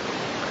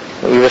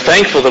 We were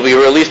thankful that we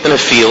were at least in a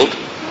field,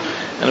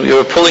 and we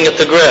were pulling at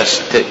the grass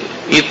to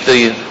eat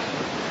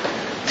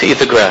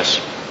the grass.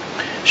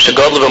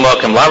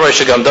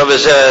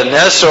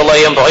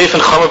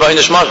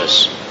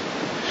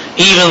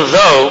 Even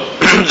though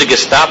the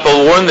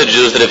Gestapo warned the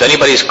Jews that if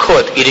anybody's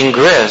caught eating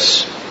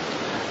grass,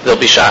 they'll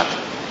be shot.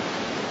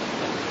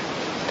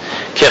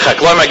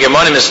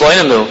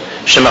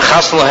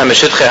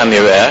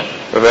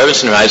 Rav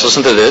Aronson writes,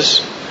 listen to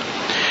this,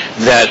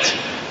 that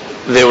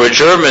there were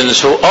Germans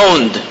who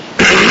owned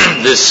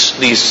this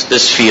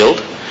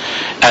field,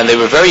 and they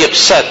were very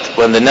upset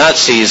when the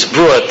Nazis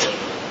brought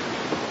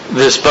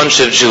this bunch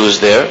of Jews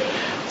there,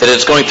 that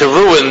it's going to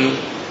ruin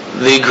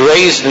the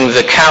grazing.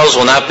 The cows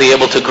will not be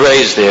able to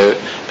graze there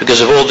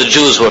because of all the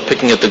Jews who are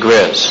picking at the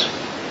grass.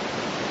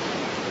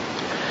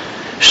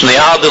 In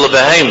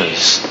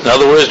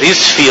other words,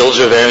 these fields,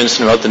 Rav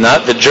Aronson wrote,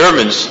 the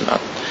Germans, not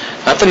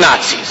the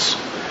Nazis,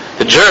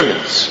 the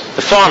Germans,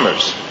 the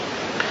farmers,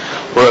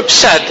 were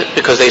upset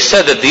because they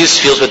said that these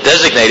fields were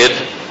designated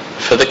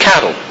for the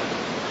cattle.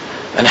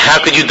 And how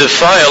could you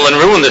defile and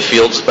ruin the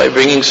fields by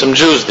bringing some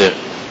Jews there?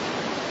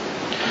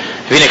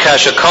 Rav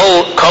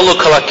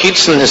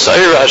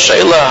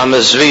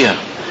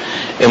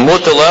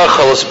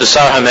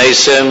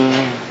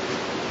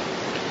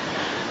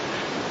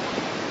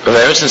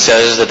Aronson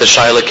says that the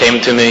Shaila came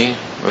to me.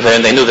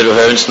 They knew that Rav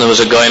Aronson was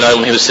a guy in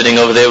Ireland. He was sitting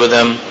over there with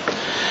them.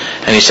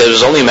 And he said it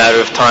was only a matter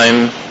of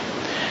time.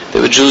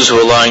 There were Jews who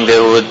were lying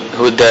there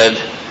who were dead.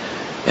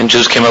 And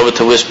Jews came over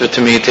to whisper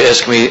to me, to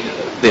ask me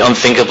the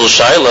unthinkable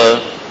Shaila,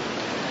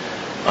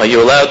 are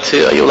you allowed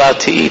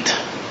to eat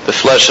the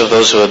flesh of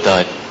those who have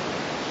died?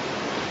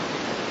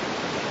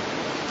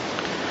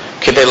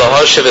 The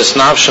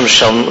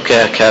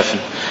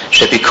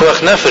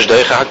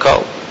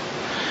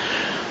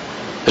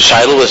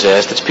Shaila was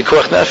asked, it's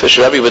Pikuach Nefesh,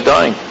 Rabbi, we're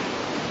dying.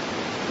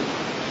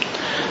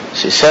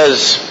 So he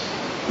says,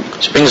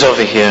 which brings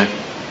over here,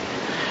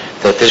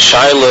 that this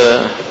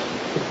Shaila,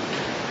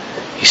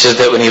 he says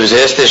that when he was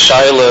asked this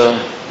Shaila,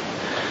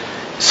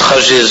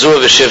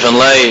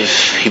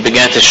 he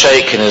began to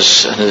shake and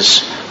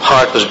his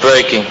heart was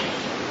breaking.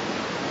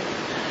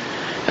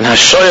 And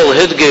Hashoyel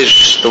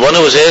Hidgish, the one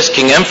who was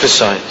asking,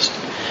 emphasized,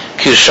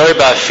 he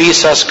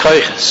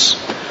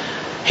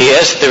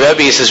asked the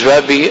Rebbe, he says,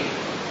 Rebbe,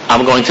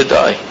 I'm going to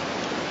die.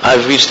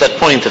 I've reached that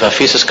point of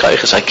afisas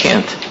kaiches. I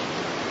can't.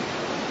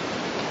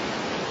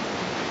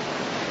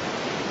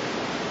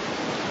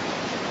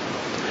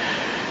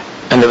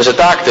 And there was a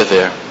doctor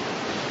there.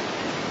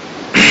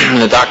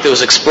 And the doctor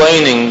was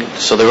explaining,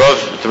 so the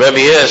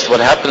Rebbe asked,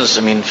 what happens,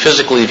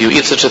 physically, if you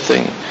eat such a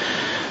thing?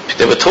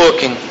 They were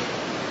talking.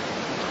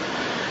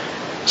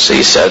 So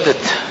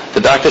the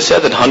doctor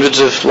said that hundreds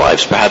of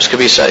lives perhaps could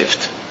be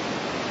saved.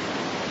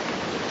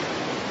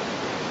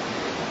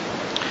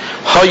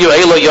 So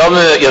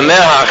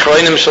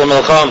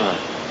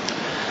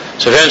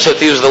Aaron said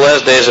these were the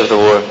last days of the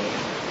war.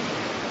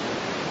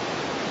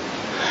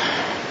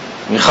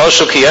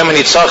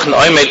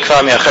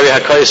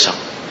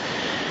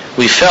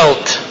 We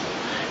felt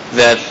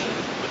that,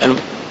 and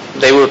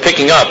they were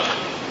picking up,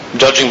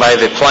 judging by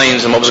the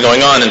planes and what was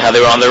going on and how they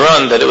were on the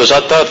run, that it was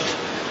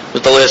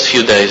the last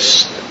few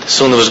days.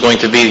 Soon it was going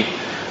to be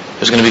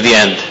the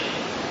end.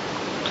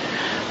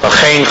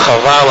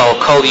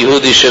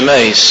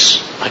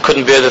 I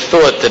couldn't bear the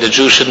thought that a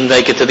Jew shouldn't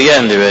make it to the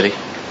end already.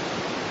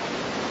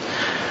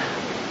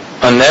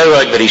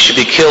 That he should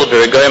be killed.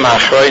 Here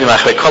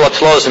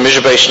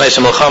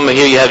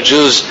you have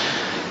Jews,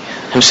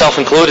 himself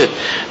included,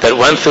 that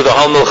went through the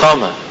whole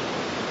milchama.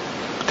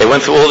 They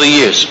went through all the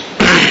years.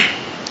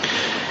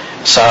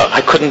 So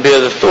I couldn't bear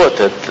the thought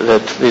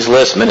that these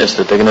last minutes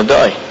that they're going to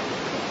die.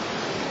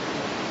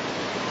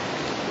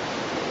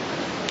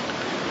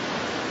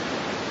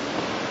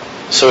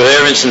 So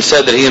Aronson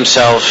said that he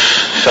himself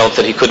felt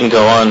that he couldn't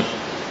go on,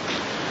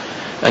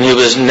 and he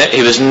was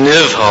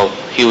nivhal.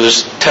 He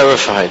was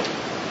terrified.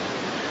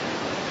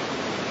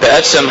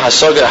 Be'etzem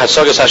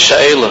hasagas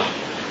hasha'ela.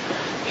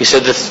 He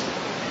said that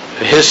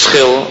his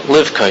schil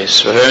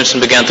livkais. Aronson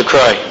began to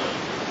cry,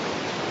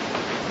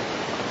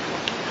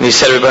 and he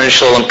said, "Rebbeinu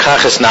Shalom,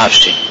 kachas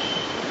nafshi."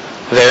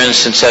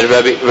 Aronson said,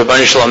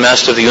 "Rebbeinu Shalom,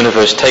 Master of the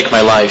universe, take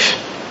my life.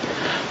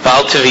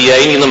 V'al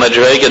tiviyeni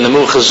l'madrega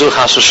nemuchazu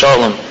chasu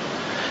shalom."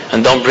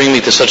 And don't bring me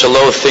to such a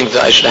low thing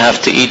that I should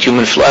have to eat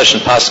human flesh,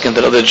 and paskin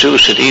that other Jews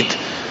should eat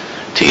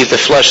the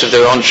flesh of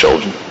their own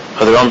children,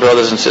 or their own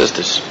brothers and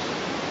sisters.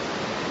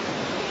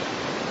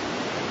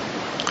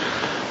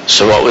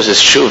 So what was his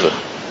tshuva?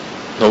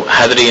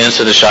 How did he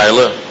answer the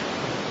shayla?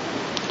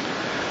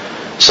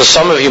 So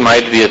some of you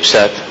might be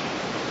upset.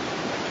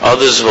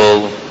 Others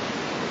will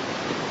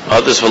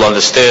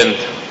understand.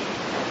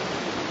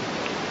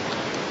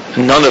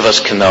 None of us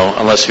can know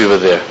unless we were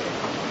there.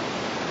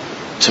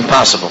 It's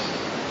impossible.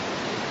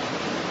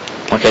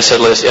 Like I said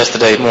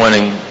yesterday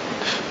morning,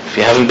 if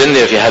you haven't been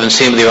there, if you haven't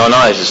seen with your own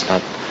eyes, it's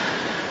not.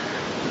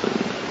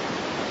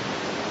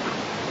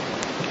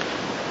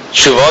 He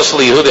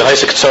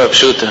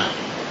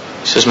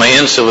says, my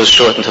answer was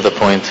short and to the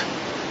point.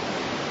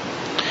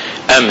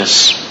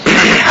 Emes,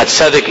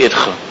 hatzadik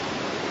idcha.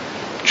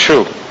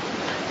 True.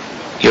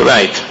 You're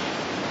right.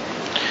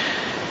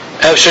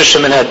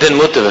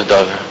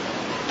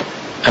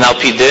 And al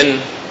pi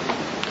din,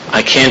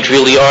 I can't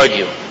really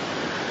argue.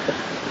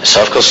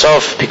 Sof kol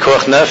sof,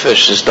 pikuach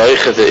nefesh is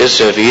doiche the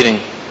isser of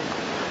eating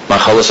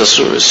machalas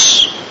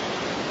asuris.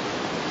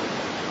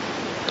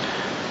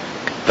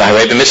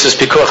 V'harei b'mitzvahs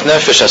pikuach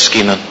nefesh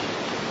askinan,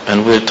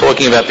 and we're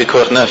talking about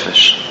pikuach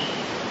nefesh.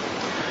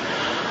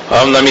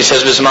 He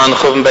says, "B'zman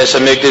chuvim beis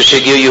hamikdash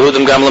yagiu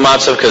Yehudim gam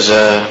l'matzav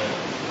kazeh."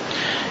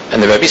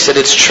 And the Rebbe said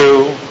it's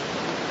true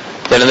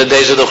that in the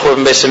days of the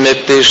chuvim beis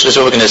hamikdash, this is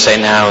what we're going to say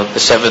now, the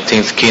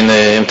 17th kina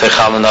im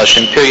techal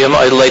nashim piryam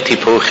oilei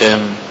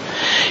tipuchim.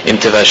 Im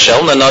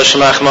tevashelna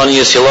nashim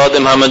achmaniyas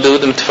yiladim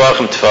hamadudim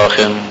tefachim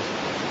tefachim.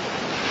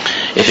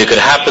 If it could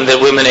happen that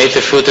women ate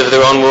the fruit of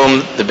their own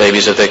womb, the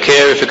babies of their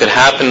care, if it could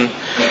happen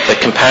that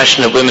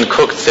compassionate women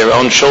cooked their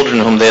own children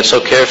whom they had so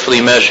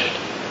carefully measured,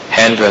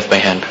 handbreadth by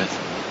handbreadth.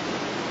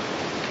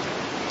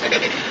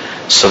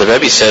 So the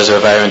Rebbe says,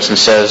 Rav Aronson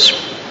says,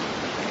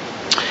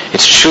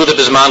 it's true that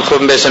B'zman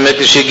Churban Beis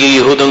HaMikdash Yigi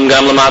Yehudim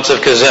Gam L'matzav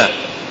Kazeh.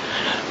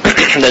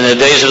 That in the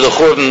days of the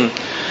Churban,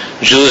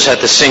 Jews had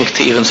to sink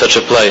to even such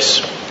a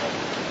place.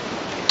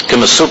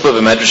 K'masupa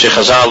b'medrash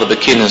Chazal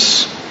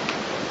b'kinas.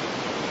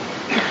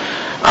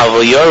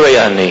 Avol yorei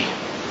ani.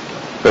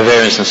 Rav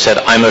Aronson said,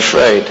 I'm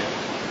afraid.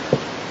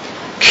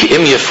 Ki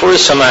im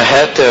yefursam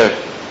haheter.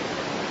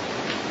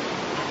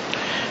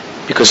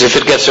 Because if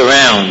it gets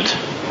around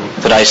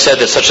that I said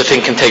that such a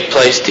thing can take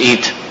place to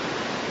eat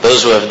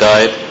those who have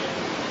died,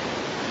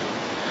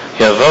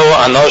 Yavo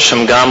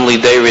anoshim gam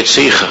lidei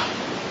ritzicha.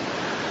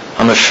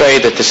 I'm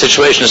afraid that the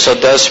situation is so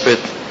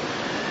desperate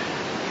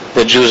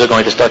that Jews are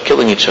going to start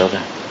killing each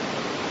other.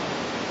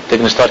 They're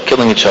going to start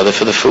killing each other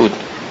for the food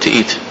to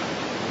eat.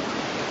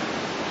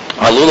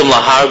 Alulim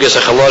laharges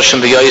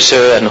achaloshim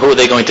v'yoser, and who are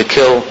they going to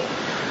kill?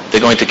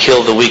 They're going to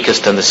kill the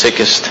weakest and the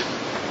sickest.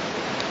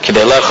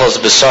 Kidei lechos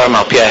b'sar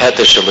mal pi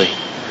haheter sheli.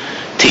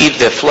 To eat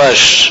their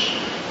flesh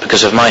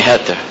because of my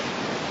heter.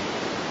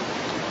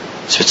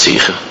 It's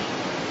ritzicha.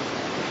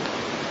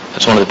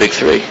 That's one of the big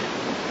three.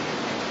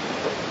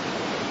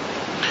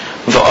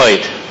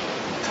 V'oid.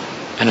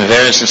 And Rav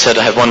Aronson said,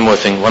 I have one more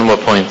thing, one more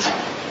point.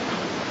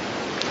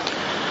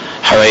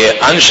 Harei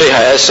Anshe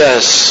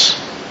HaSS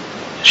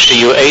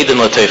Certainly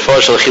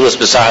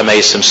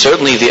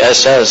the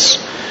SS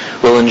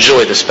will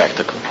enjoy the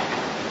spectacle,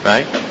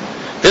 right?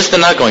 This they're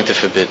not going to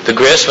forbid. The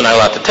grass we're not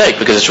allowed to take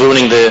because it's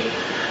ruining the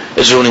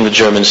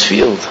Germans'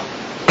 field.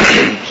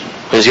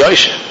 There's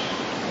Yosha.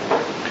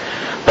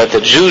 But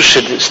the Jews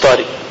should start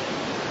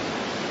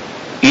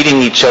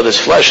eating each other's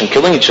flesh and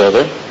killing each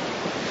other.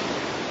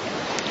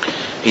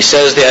 He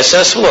says the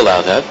SS will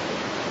allow that.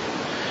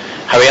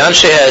 And the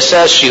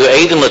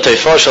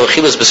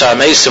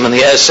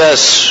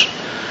SS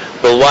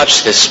will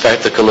watch this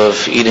spectacle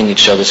of eating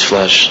each other's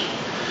flesh.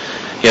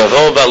 They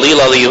will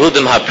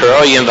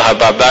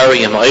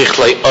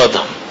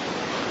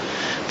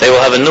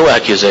have a new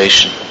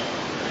accusation.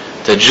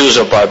 The Jews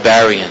are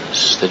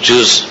barbarians. The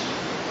Jews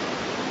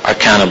are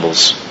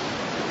cannibals.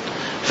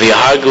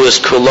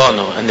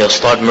 And they'll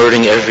start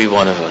murdering every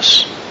one of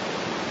us.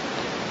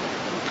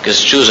 Because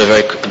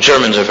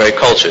Germans are very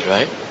cultured,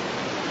 right?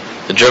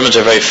 The Germans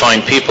are very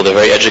fine people. They're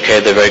very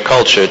educated. They're very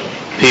cultured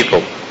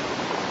people.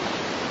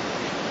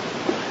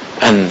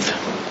 And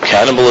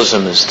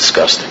cannibalism is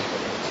disgusting.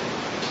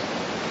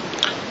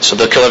 So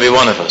they'll kill every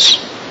one of us.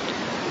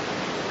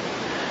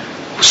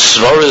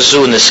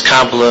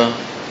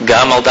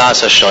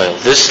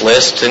 This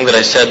last thing that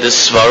I said,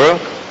 this svara,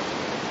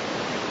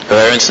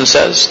 Aronson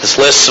says, this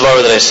last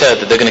svara that I said,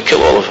 that they're going to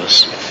kill all of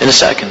us in a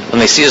second when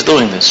they see us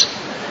doing this.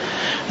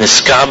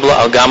 Niskabla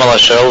al gamal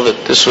hashel,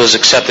 that this was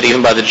accepted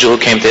even by the Jew who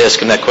came to ask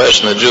him that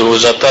question. The Jew who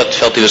was atat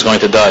felt he was going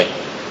to die.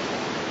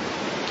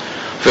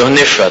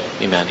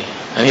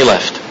 And he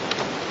left.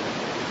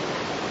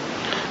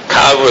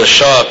 Kavra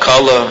Shah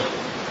Kala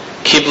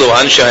Kiblu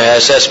Ansha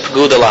SS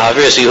Paguda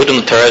Lahavir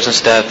Yehudim Terez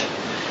instead.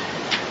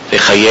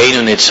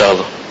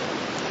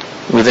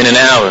 Within an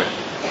hour,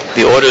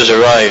 the orders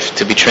arrived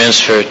to be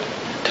transferred,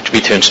 to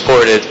be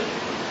transported,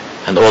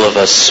 and all of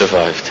us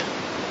survived.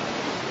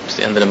 It's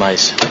the end of the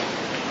mice.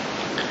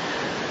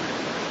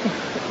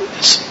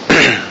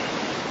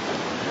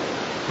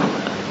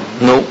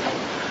 No.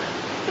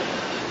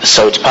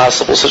 So it's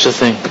possible such a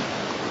thing.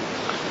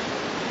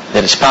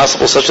 That it's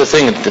possible such a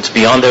thing that's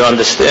beyond their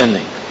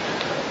understanding.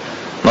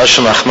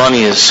 Moshe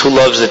Nachmani is who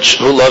loves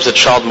a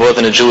child more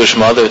than a Jewish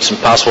mother. It's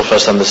impossible for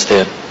us to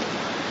understand.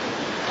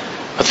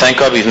 But thank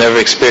God we've never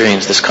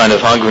experienced this kind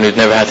of hunger and we've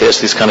never had to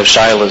ask these kind of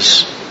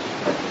shilas.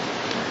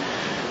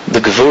 The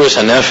Gevurus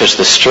HaNefesh,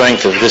 the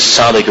strength of this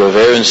tzaddik of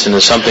Aronson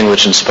is something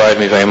which inspired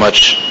me very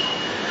much.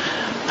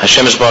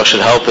 Hashem Yisbarach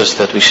should help us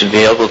that we should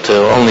be able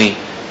to only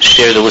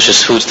share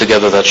delicious foods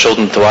together with our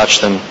children, to watch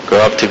them grow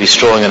up to be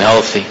strong and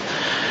healthy.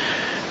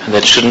 And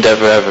that shouldn't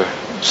ever,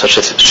 such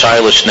a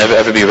child should never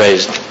ever be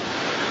raised.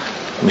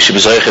 We should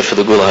be zeicher for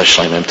the Gula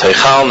HaShleim.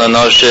 Teichal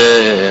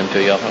Nanoshe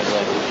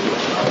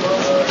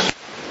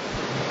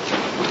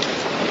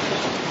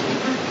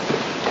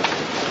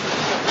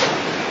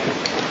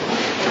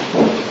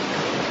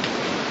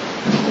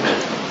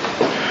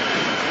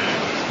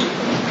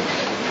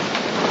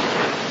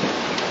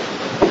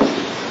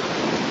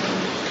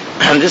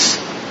And this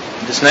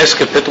next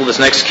kapitel, this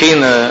next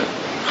kina,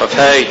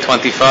 Chafei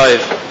 25,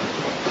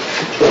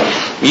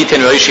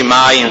 Yitin Roishi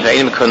Mayim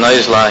Ve'im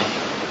Konoizlai.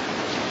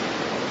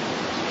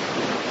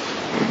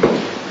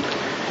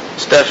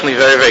 It's definitely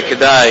very, very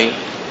kedai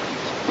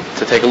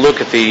to take a look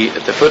at the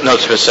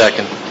footnotes for a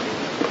second,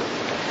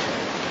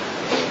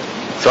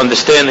 to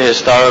understand the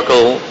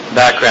historical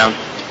background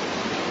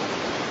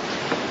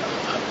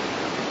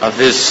of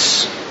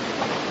this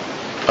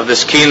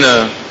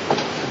kina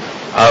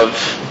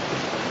of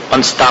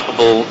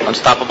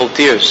unstoppable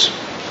tears,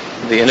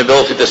 the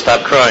inability to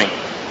stop crying.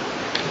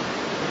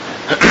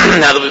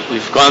 Now that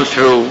we've gone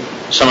through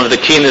some of the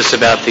kinas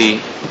about the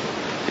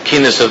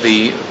kinas of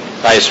the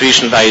Bayis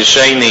Rishon, Bayis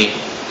Sheni,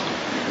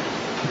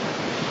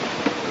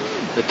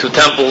 the two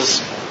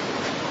temples,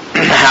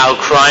 how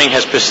crying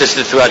has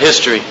persisted throughout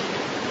history,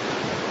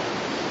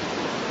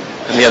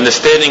 and the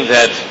understanding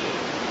that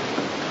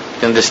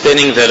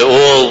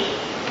all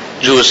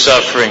Jewish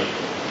suffering,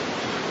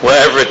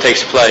 wherever it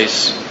takes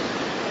place,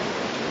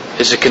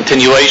 is a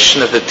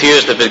continuation of the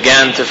tears that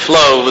began to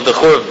flow with the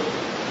Churban.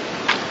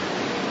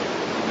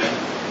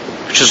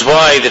 Which is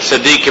why the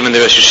tzaddikim and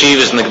the Rosh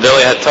Yeshivas and the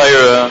Gedolei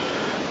HaTorah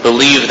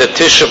believe that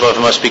Tisha B'Av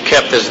must be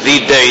kept as the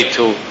day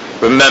to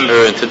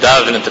remember and to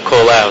daven and to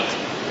call out.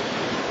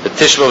 The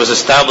Tisha B'Av was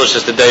established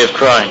as the day of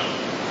crying.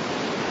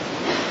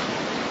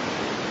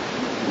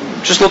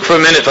 Just look for a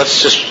minute,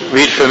 let's just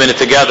read for a minute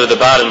together the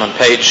bottom on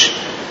page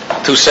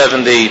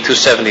 270,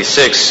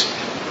 276.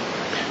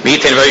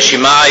 Mitin Roishi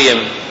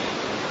Mayim,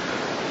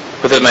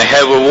 whether my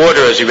head were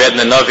water, as you read in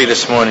the Navi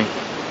this morning.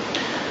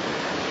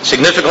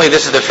 Significantly,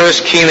 this is the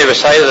first kina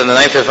recited on the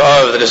 9th of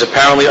Av that is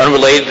apparently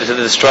unrelated to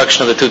the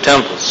destruction of the two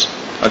temples.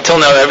 Until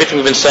now, everything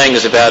we've been saying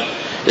is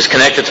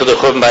connected to the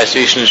Churban Bayis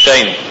Rishon and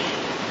Sheni.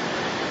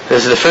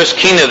 This is the first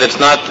kina that's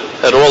not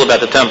at all about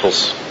the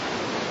temples.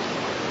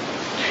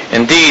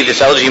 Indeed,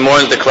 this elegy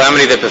mourns the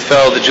calamity that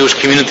befell the Jewish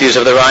communities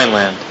of the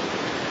Rhineland.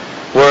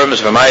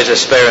 Worms, Vermeiza,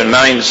 Speyer, and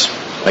Mainz,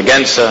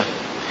 Magenza,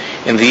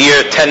 in the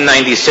year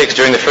 1096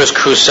 during the First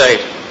Crusade.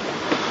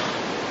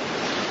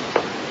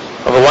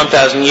 Over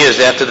 1,000 years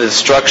after the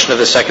destruction of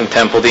the Second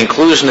Temple, the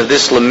inclusion of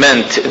this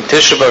lament in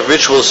Tisha B'Av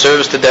ritual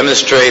serves to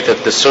demonstrate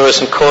that the source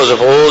and cause of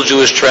all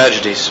Jewish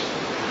tragedies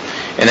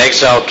in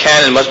exile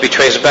can and must be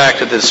traced back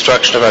to the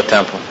destruction of our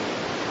temple.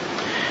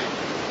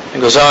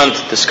 It goes on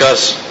to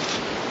discuss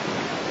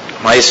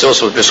Ma'aseh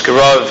also with Brisker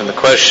Rov and the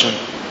question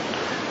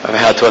of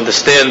how to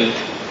understand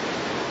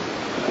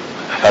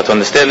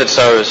the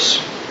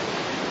tzaros.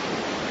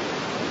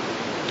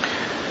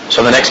 So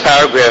in the next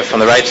paragraph on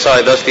the right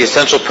side, thus the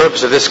essential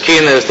purpose of this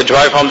kina is to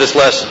drive home this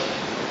lesson.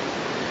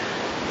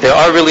 There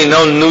are really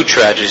no new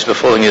tragedies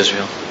befalling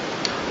Israel.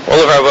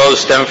 All of our woes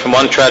stem from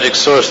one tragic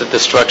source, the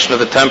destruction of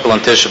the temple on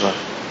Tisha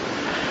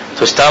B'Av.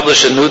 To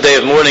establish a new day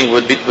of mourning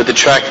would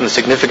detract from the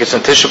significance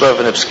of Tisha B'Av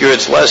and obscure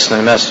its lesson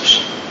and message.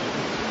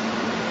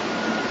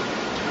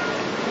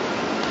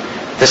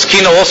 This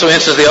kina also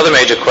answers the other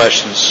major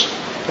questions.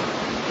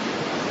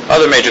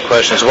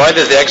 Why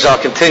does the exile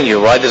continue?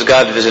 Why does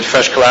God visit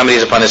fresh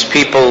calamities upon His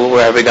people?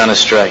 Where have we gone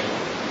astray?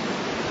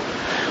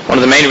 One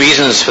of the main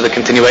reasons for the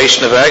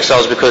continuation of our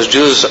exile is because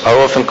Jews are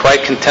often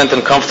quite content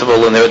and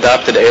comfortable in their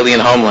adopted alien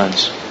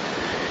homelands,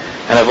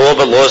 and have all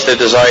but lost their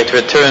desire to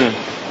return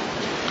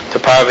to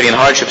poverty and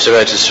hardships of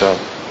Eretz Yisrael.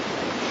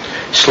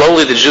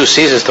 Slowly the Jew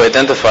ceases to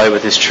identify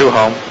with his true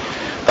home,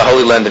 the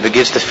Holy Land, and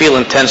begins to feel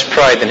intense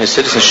pride in his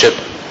citizenship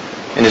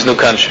in his new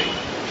country.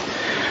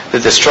 The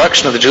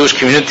destruction of the Jewish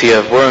community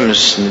of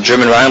Worms in the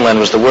German Rhineland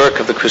was the work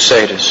of the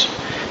Crusaders.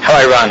 How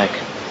ironic.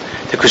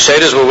 The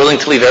Crusaders were willing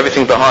to leave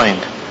everything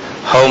behind.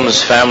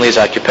 Homes, families,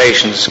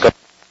 occupations.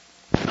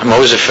 I'm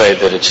always afraid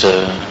that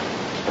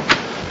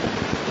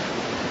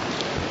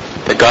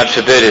that God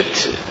forbid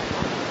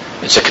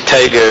it's a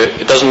kateger.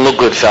 It doesn't look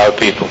good for our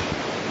people.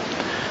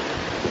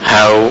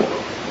 How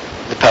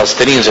the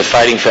Palestinians are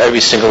fighting for every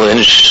single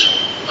inch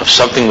of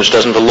something which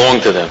doesn't belong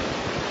to them,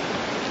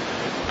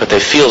 but they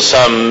feel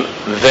some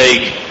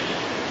vague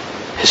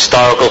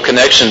historical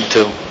connection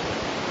to.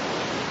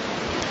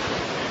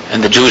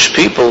 And the Jewish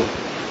people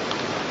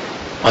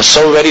are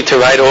so ready to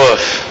write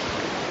off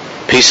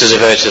pieces of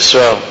Eretz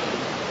Yisrael.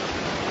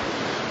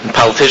 And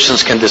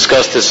politicians can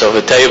discuss this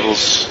over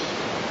tables.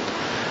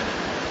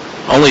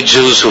 Only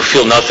Jews who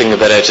feel nothing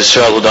about Eretz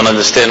Yisrael, who don't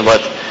understand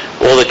what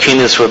all the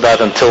kinas were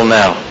about until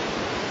now.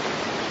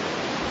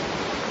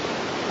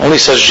 Only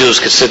such Jews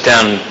could sit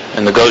down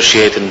and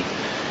negotiate and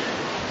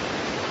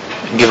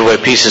give away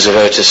pieces of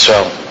Eretz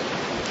Yisrael.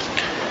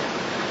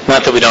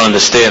 Not that we don't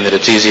understand that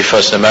it's easy for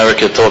us in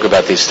America to talk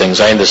about these things.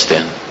 I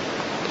understand.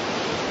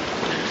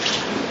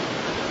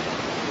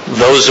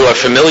 Those who are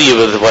familiar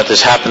with what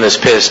has happened this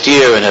past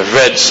year and have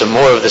read some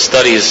more of the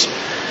studies,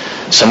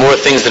 some more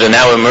things that are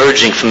now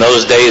emerging from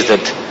those days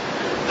that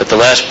the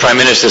last Prime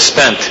Minister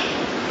spent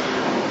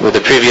with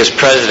the previous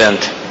President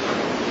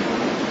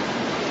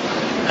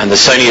and the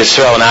Sunni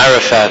Yisrael and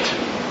Arafat,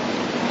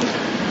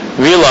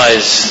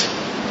 realize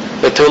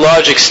that to a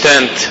large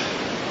extent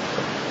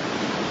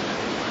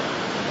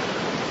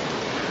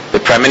the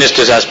Prime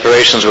Minister's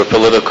aspirations were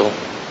political,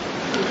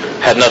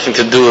 had nothing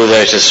to do with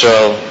Eretz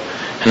Yisrael,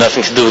 had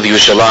nothing to do with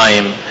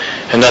Yerushalayim,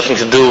 had nothing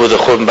to do with the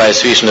Churban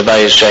Bayis Rishon and the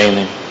Bayis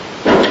Sheni.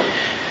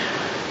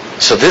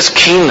 So this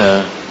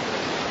kina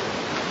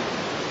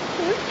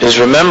is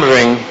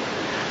remembering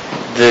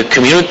the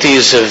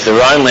communities of the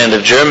Rhineland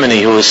of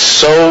Germany who was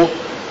so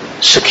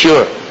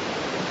secure.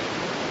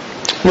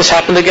 And this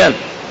happened again.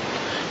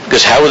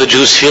 Because how were the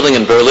Jews feeling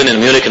in Berlin and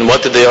Munich, and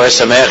what did the Or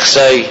Sameach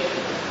say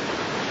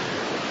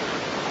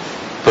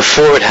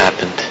before it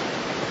happened?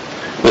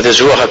 With his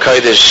Ruach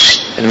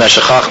HaKodesh in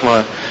Meshech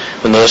Chochmah,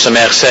 when the Or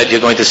Sameach said, you're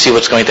going to see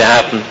what's going to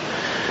happen.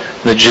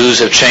 The Jews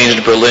have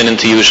changed Berlin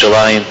into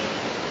Yerushalayim.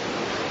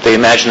 They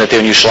imagine that they're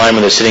in Yerushalayim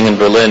when they're sitting in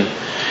Berlin.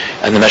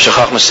 And the Meshech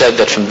Chochmah said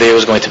that from there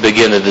is going to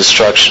begin the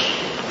destruction.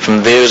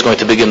 From there is going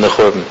to begin the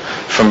Churban.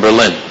 From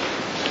Berlin.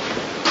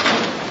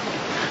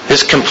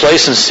 This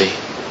complacency,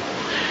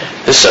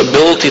 this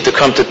ability to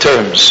come to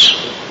terms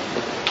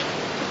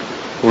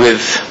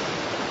with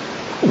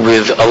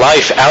a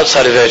life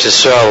outside of Eretz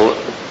Yisrael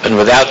and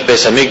without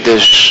Beis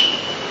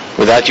HaMikdash,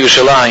 without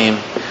Yerushalayim,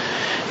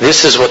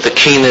 this is what the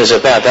kina is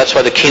about. That's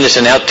why the kinas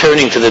are now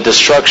turning to the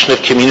destruction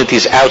of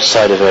communities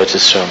outside of Eretz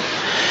Yisrael,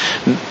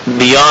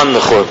 beyond the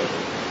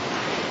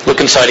Churban. Look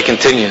inside, it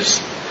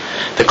continues.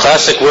 The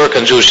classic work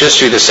on Jewish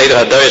history, the Seder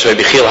HaDaros by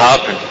Bichil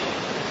Halpern,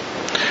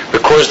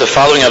 records the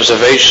following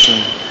observation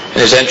in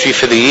his entry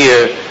for the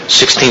year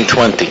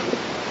 1620.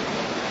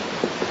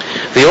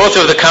 The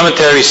author of the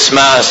commentary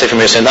Sma, Sefer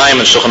Mirsanayim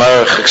and Shulchan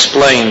Aruch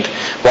explained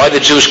why the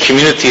Jewish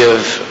community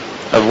of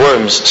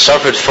Worms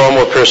suffered far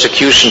more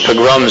persecution,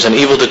 pogroms, and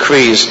evil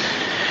decrees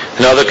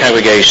than other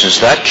congregations.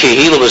 That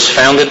Kehillah was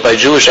founded by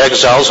Jewish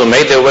exiles who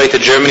made their way to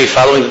Germany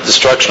following the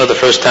destruction of the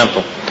First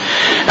Temple.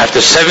 After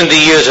 70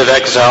 years of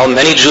exile,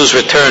 many Jews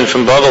returned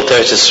from Bavel to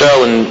Eretz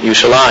Yisrael and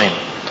Yerushalayim,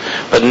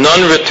 but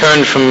none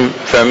returned from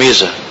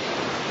Vermiza,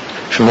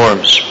 from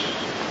Worms.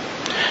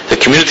 The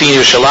community in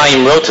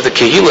Yerushalayim wrote to the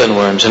Kehillah in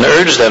Worms and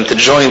urged them to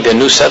join their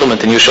new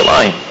settlement in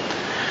Yerushalayim.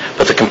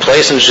 But the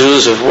complacent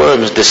Jews of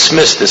Worms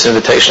dismissed this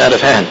invitation out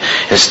of hand.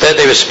 Instead,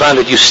 they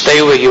responded, "You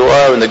stay where you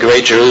are in the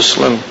great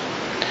Jerusalem,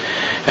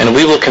 and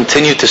we will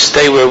continue to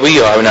stay where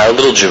we are in our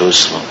little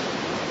Jerusalem."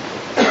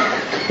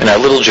 In our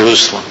little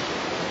Jerusalem.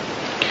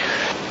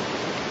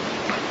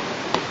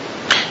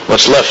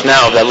 What's left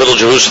now of that little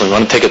Jerusalem? You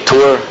want to take a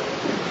tour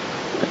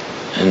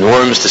in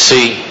Worms to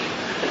see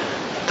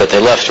that they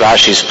left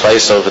Rashi's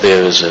place over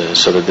there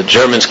so that the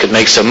Germans could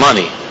make some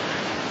money.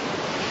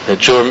 The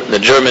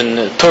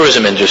German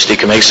tourism industry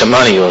could make some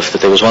money off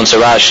that there was once a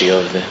Rashi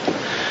over there.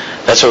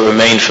 That's what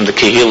remained from the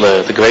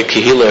Kehillah, the great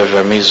Kehillah of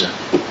Vermiza.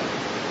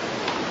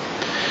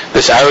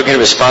 This arrogant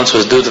response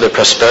was due to the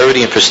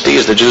prosperity and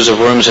prestige the Jews of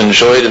Worms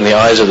enjoyed in the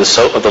eyes of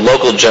the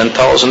local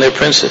Gentiles and their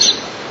princes.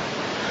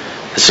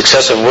 The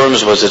success of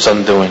Worms was its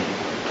undoing.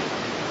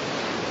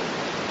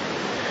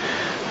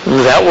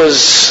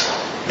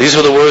 These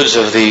were the words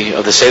of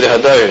the Seder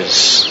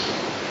Hadayrs.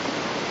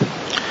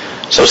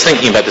 So I was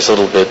thinking about this a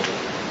little bit.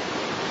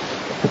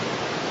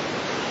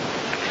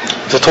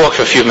 To talk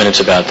for a few minutes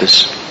about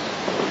this.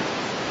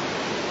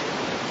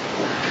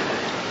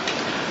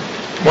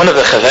 One of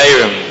the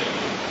Chaveirim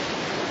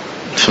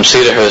from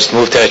Cedarhurst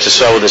moved to Eretz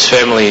Yisrael with his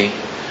family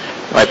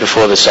right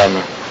before the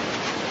summer.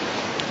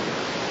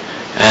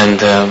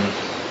 And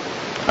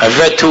I've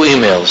read 2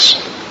 emails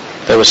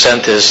that were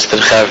sent to the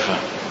Chavra.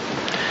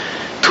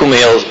 2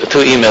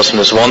 emails from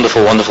this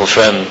wonderful, wonderful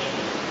friend.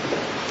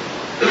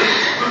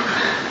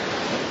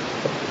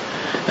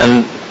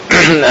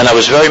 And I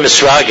was very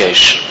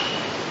misragesh.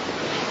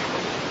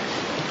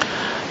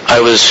 I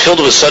was filled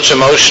with such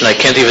emotion I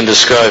can't even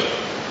describe.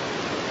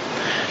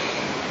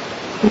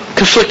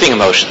 Conflicting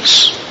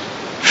emotions.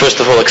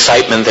 First of all,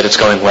 excitement that it's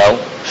going well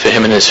for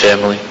him and his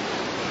family.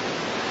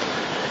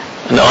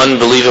 An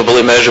unbelievable,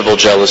 immeasurable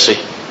jealousy.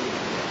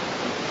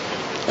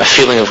 A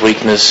feeling of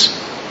weakness.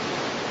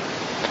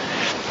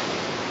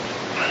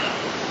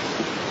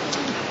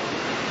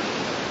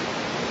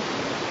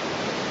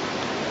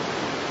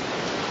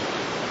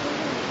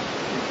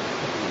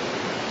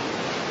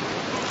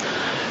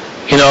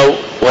 You know,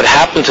 what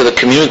happened to the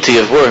community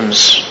of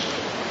Worms,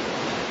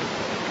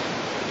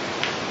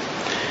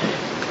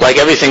 like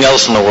everything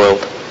else in the world,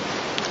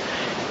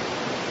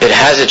 it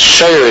has its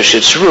shayrish,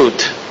 its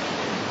root.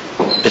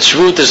 Its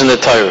root is in the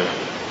Torah.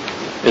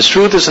 Its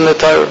root is in the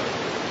Torah.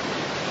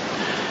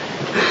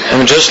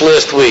 And just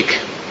last week,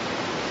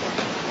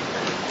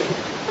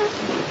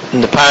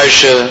 in the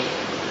parasha,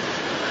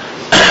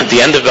 at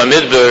the end of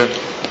Bamidbar,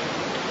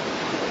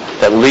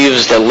 that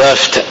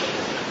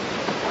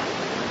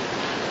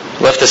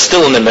left us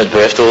still in the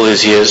Midbar after all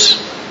these years.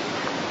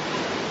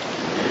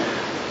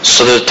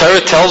 So the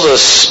Torah tells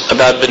us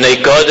about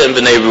Bnei Gad and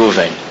Bnei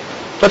Ruvain.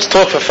 Let's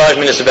talk for 5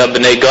 minutes about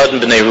Bnei Gad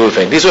and Bnei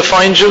Ruvain. These were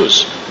fine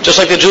Jews, just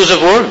like the Jews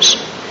of Worms.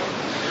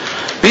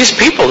 These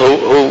people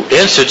who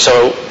answered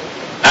so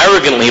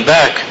arrogantly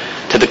back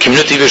to the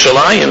community of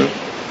Yerushalayim,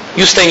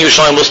 you stay in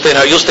Yerushalayim, we'll stay in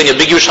you'll stay in a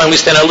big Yerushalayim, we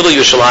stay in our little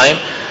Yerushalayim.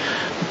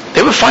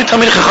 They were fine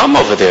Talmidei Chacham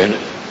over there.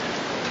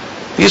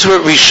 These were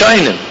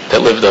Rishayim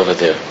that lived over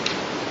there.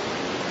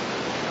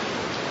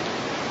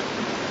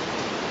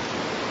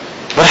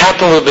 What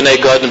happened with Bnei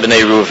Gad and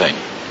Bnei Ruvain?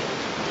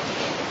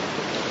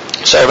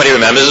 So everybody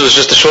remembers it was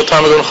just a short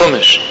time ago in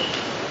Chumash.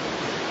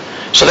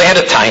 So they had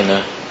a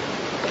taina.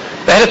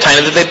 They had a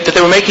taina that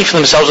they were making for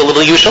themselves a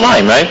little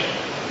Yerushalayim, right?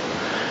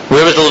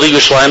 Where was the little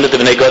Yerushalayim that the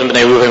Bnei Gad and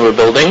Bnei Ruvain were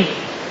building?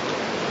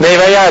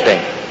 Neva Yarden,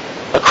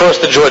 across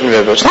the Jordan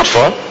River. It's not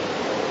far.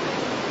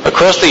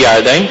 Across the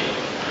Yarden.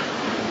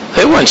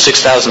 They weren't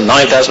 6,000,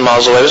 9,000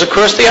 miles away. It was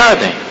across the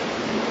Yarden.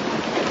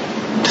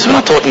 This we're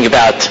not talking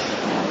about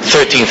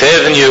 13th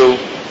Avenue.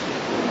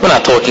 We're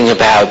not talking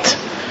about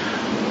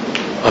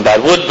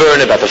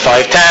Woodburn, about the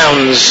 5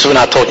 towns. We're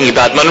not talking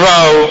about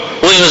Monroe,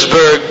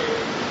 Williamsburg,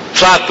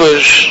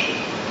 Flatbush,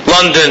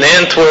 London,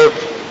 Antwerp.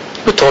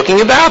 We're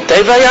talking about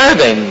Neva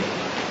Yarden.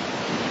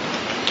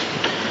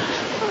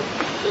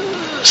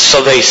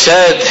 So they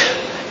said,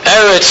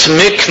 Eretz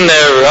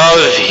Mikne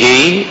Rav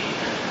Hi,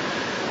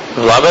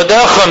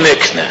 Labadecha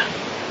Mikne.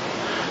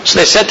 So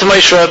they said to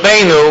Moshe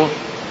Rabbeinu,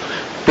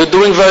 we're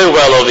doing very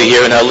well over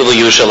here in our little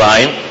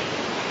Yerushalayim.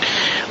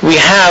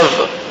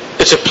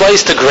 It's a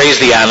place to graze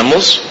the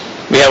animals.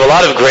 We have a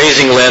lot of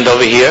grazing land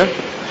over here.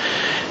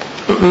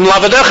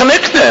 Labadecha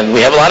Mikne. We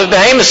have a lot of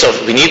behemoths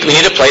over. We need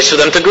a place for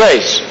them to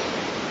graze.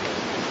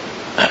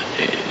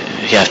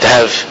 If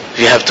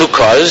you have 2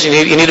 cars, you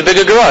need a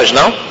bigger garage,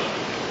 no?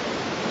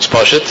 It's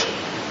Pashut.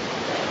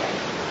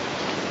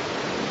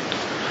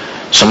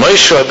 So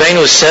Moshe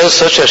Rabbeinu says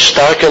such a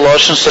stark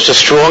lashon, such a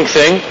strong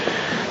thing,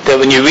 that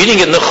when you're reading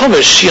it in the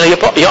Chumash,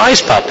 your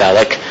eyes pop out.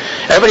 Like,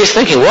 everybody's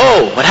thinking,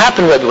 whoa, what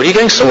happened, Rebbe? What are you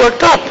getting so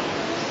worked up?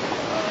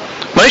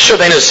 Moshe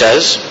Rabbeinu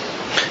says,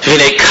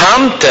 V'nei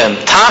kamtem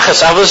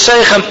tachas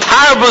avoseichem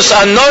tarbus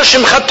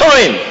anoshim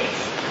chatoim.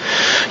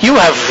 You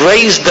have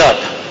raised up,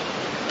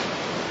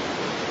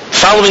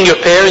 following your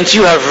parents,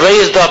 you have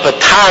raised up a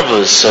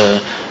tarbus,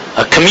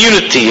 a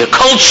community, a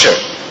culture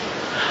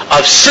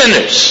of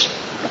sinners.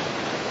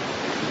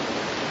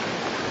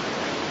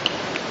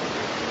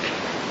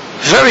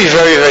 Very,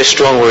 very, very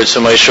strong words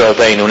from Moshe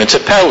Rabbeinu, and it's a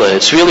pella.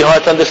 It's really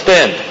hard to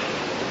understand.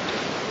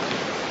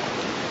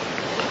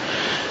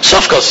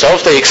 Sof kol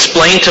sof, they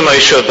explained to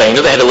Moshe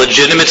Rabbeinu, they had a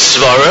legitimate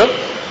svara.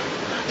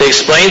 They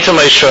explained to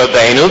Moshe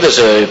Rabbeinu, there's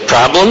a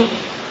problem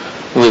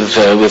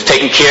with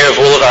taking care of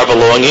all of our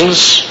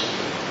belongings.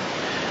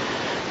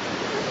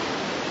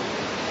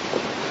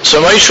 So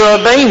Moshe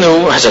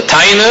Rabbeinu has a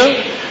taina,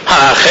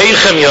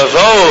 ha'achichem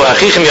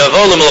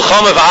yavo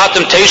l'milchama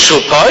v'atem teishu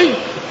pai.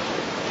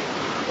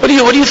 What do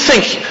you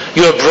think?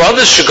 Your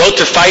brothers should go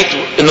to fight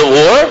in the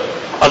war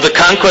of the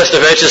conquest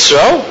of Eretz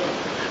Yisrael?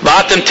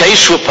 V'atem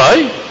teishu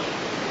pai?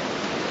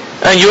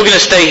 And you're going to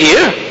stay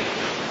here?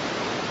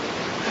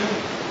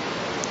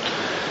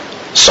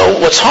 So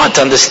what's hard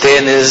to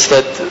understand is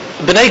that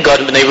Bnei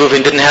Gad and Bnei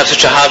Reuven didn't have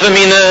such a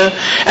havamina,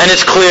 and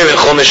it's clear in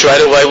Chumash right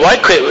away.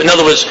 In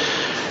other words,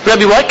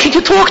 Rabbi, why can't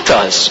you talk to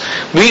us?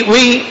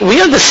 We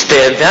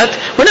understand that.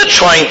 We're not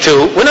trying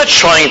to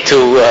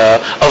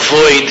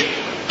avoid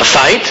a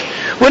fight.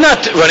 We're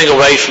not running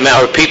away from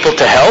our people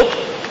to help.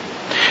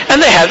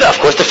 And they have, of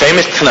course, the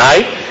famous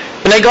Tanai,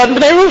 Bnei Gad and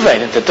Bnei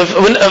Reuven.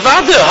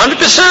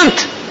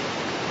 100%.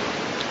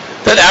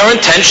 That our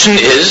intention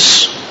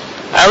is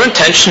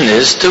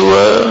to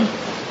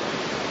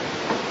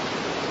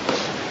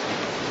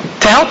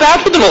help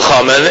out with the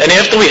Milchama, and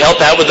after we help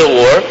out with the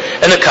war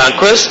and the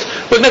conquest,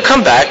 we're going to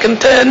come back and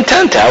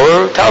tend to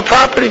our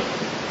property.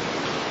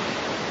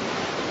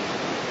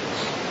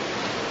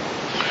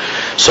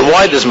 So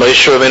why does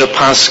Moshe Rabbeinu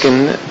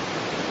paskin?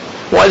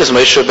 Why does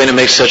Moshe Rabbeinu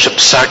make such a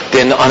psak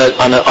din on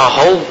a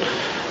whole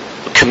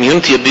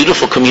community, a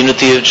beautiful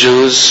community of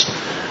Jews,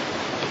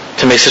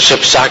 to make such a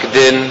psak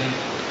din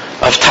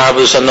of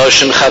tarbus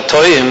anoshim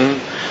chatoim,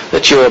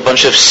 that you're a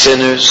bunch of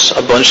sinners?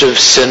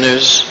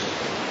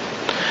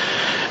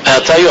 And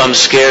I'll tell you, I'm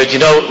scared. You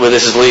know where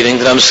this is leading,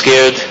 that I'm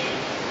scared.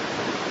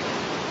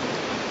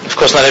 Of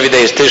course, not every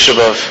day is Tisha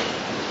B'Av.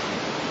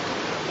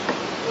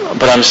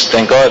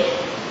 Thank God.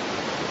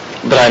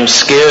 But I'm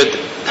scared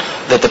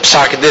that the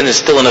Psak Din is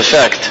still in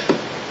effect.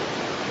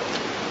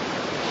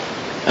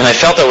 And I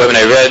felt that way when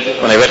I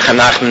read Chaim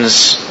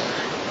Nachman's,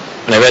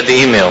 when I read the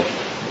email.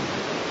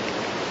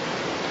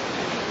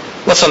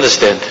 Let's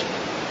understand.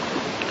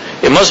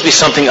 It must be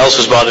something else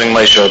was bothering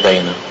Moshe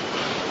Rabbeinu.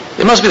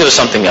 It must be there was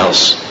something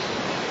else.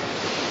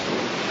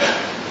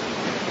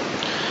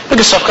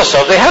 Because Sof Kol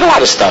Sof, they had a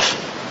lot of stuff.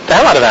 They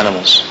had a lot of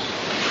animals.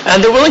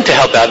 And they're willing to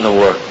help out in the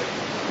war.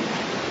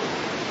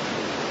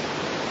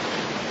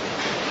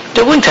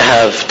 They're willing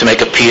to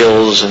make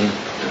appeals and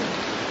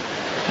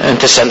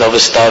to send over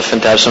stuff and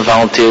to have some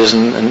volunteers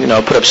and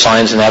put up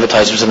signs and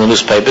advertisements in the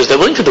newspapers. They're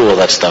willing to do all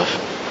that stuff.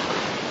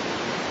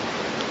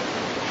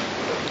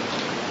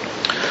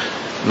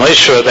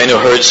 Moshe Rabbeinu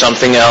heard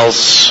something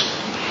else.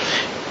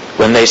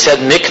 When they said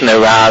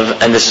Mikne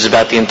Rav, and this is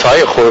about the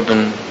entire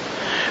Churban,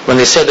 when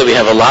they said that we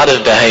have a lot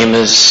of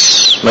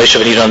behemoths, Moshe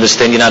Rabbeinu, you don't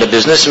understand, you're not a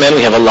businessman,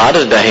 we have a lot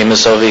of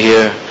behemoths over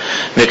here,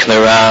 Mikne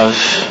Rav.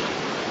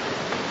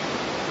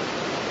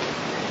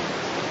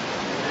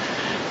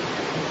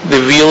 The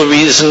real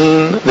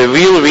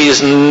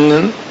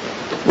reason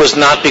was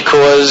not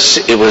because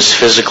it was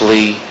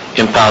physically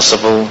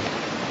impossible.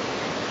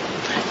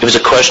 It was a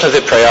question of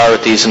their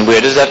priorities, and where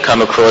does that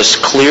come across?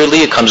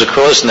 Clearly, it comes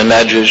across in the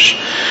Medrash.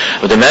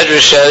 Where the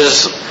Medrash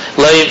says,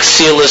 Leik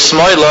Sila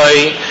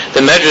Smoiloi,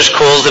 the Medrash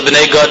calls the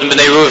Bnei Gad and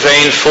Bnei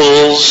Reuven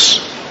fools.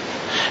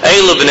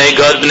 Eilu Bnei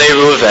Gad, Bnei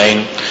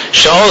Reuven,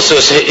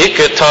 Sha'osus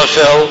He'ikar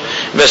Tafel,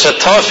 Vesa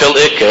Tafel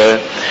Ikar.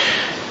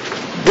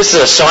 This is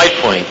a side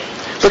point.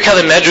 Look how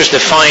the Medrash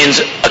defines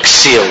a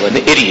ksil, an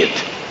idiot.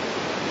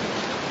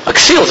 A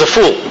ksil is a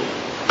fool.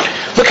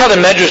 Look how the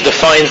Medrash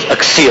defines a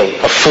ksil,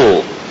 a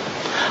fool.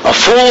 A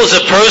fool is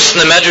a person,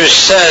 the Medrash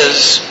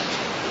says,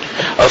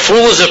 a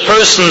fool is a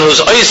person whose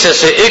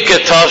oises ikar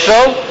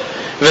tafel,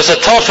 v'sa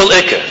tafel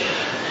ikar.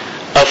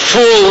 A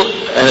fool,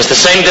 and it's the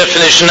same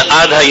definition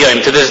ad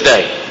hayom, to this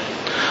day.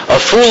 A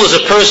fool is a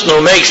person who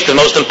makes the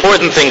most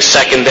important things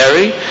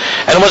secondary,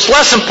 and what's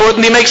less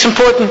important he makes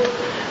important.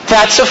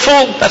 That's a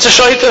fool. That's a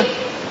shaita.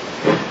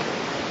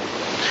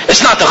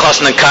 It's not the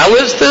chassan and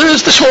kala, it's the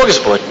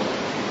smorgasbord.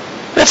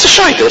 That's a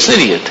shaita, it's an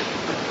idiot.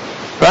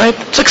 Right?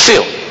 It's a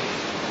ksil.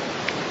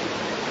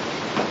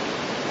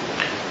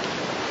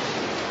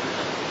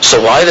 So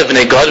why the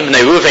Bnei Gad and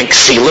Bnei Reuven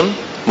ksilim?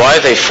 Why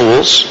are they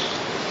fools?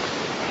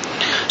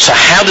 So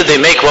how did they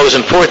make what was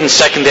important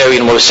secondary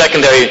and what was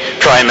secondary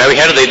primary?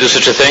 How did they do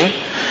such a thing?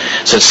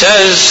 So it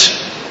says,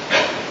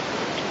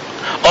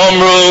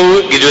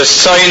 Omru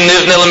Gidusay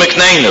Nivne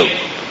Lemekneinu.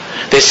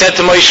 They said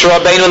to Moshe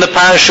Rabbeinu in the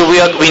parasha,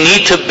 we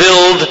need to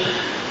build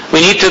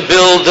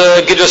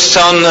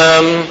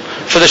Gidusay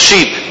for the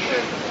sheep.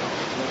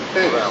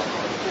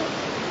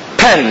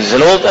 Pens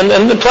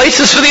and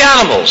places for the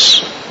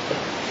animals.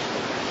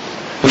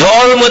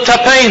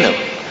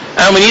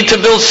 And we need to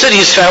build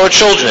cities for our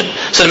children.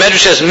 So the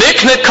Medrash says,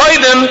 Mikne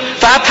koidem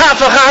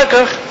v'ataf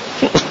acharkach.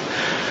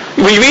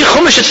 When you read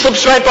Chumash, it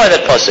slips right by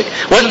that pasuk.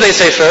 What did they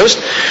say first?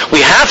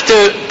 We have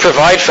to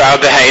provide for our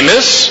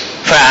behemoths,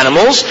 for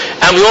animals,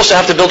 and we also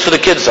have to build for the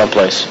kids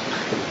someplace.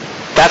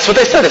 That's what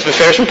they said. It's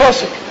Beferish and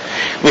Pasuk.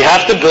 We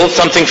have to build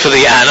something for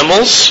the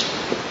animals,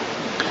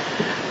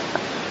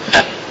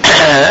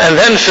 and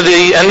then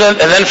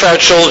for our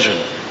children.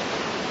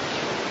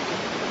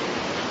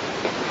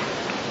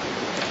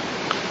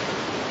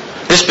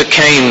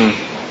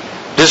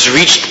 This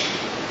reached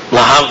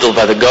Lahavdil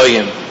by the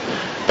Goyim,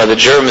 by the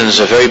Germans,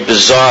 a very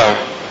bizarre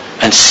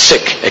and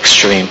sick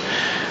extreme,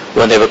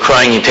 when they were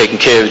crying and taking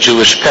care of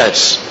Jewish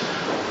pets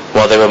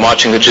while they were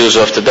marching the Jews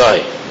off to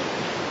die.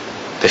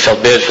 They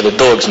felt bad for the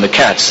dogs and the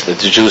cats that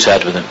the Jews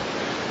had with them.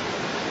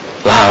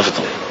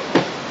 Lahavdil.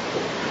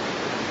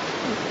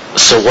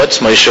 So what is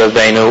Moshe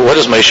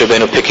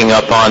Rabbeinu picking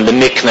up on? The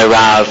Mikna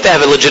Rav. They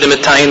have a legitimate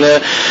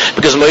taina,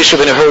 because Moshe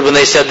Rabbeinu heard when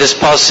they said this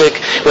pasuk,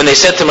 when they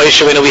said to Moshe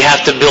Rabbeinu, we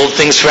have to build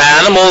things for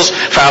animals,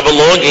 for our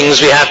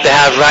belongings, we have to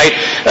have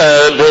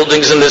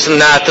buildings and this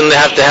and that, and they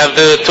have to have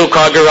the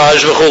two-car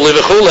garage,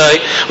 v'chulei.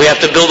 We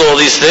have to build all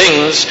these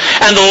things,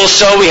 and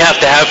also we have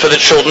to have for the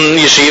children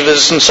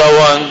yeshivas and so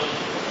on.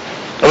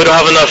 And we don't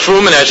have enough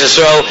room in Eretz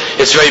Yisrael.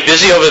 It's very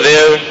busy over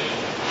there.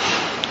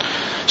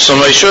 So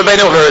Moshe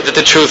Rabbeinu heard that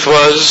the truth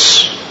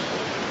was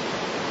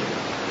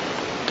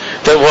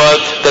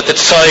that the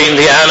tzayin,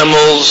 the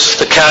animals,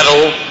 the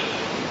cattle,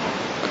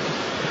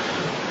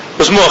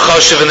 was more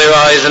chashuv in their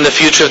eyes than the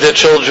future of their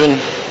children,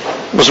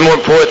 was more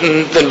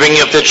important than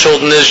bringing up their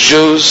children as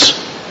Jews.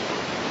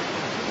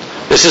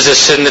 This is a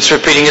sin that's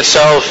repeating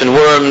itself in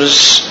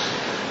Worms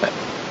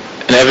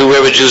and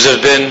everywhere where Jews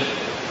have been.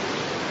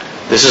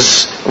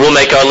 We'll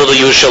make our little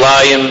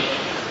Yerushalayim,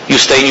 you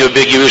stay in your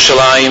big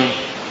Yerushalayim.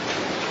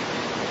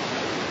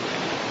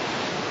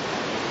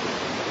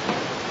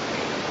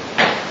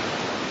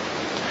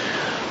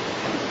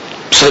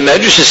 So the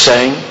Medrash is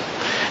saying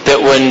that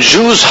when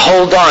Jews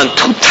hold on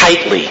too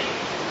tightly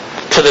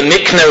to the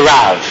Mikna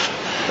Rav,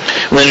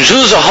 when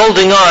Jews are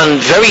holding on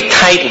very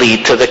tightly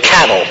to the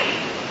cattle,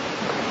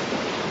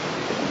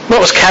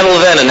 what was cattle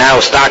then and now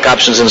stock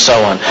options and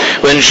so on,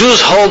 when Jews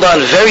hold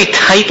on very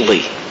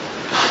tightly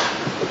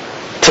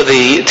to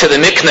the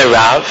Mikna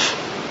Rav,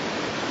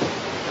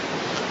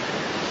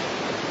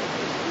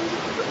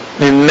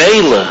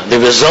 the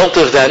result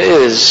of that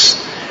is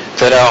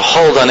that our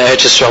hold on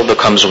Eretz Yisrael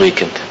becomes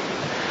weakened.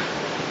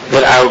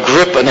 That our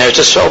grip on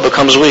Eretz Yisrael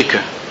becomes weaker.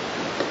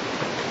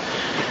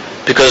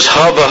 Because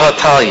Haba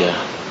Hatalia,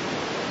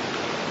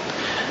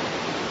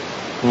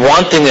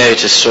 wanting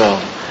Eretz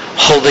Yisrael,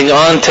 holding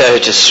on to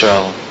Eretz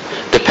Yisrael,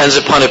 depends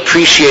upon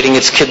appreciating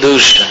its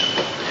Kedusha,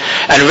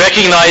 and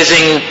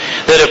recognizing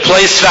that a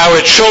place for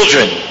our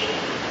children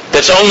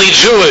that's only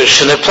Jewish,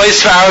 and a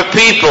place for our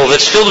people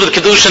that's filled with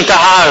Kedusha and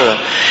Tahara,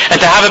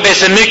 and to have a Beis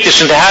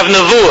HaMikdash and to have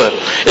Nevuah,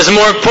 is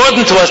more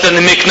important to us than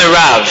the Mikna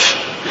Rav.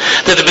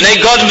 That the Bnei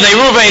Gad and Bnei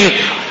Ruvain,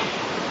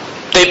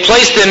 they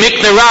placed their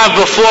Mikna Rav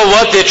before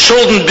what? Their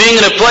children being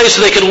in a place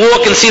where they could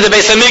walk and see the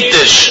Beis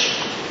HaMikdash.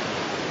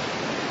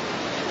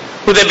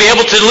 Would they be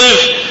able to live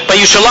by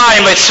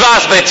Yerushalayim, by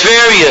Tzfas, by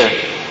Tveria?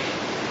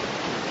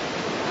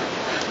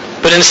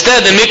 But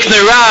instead, the Mikna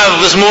Rav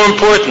was more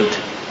important.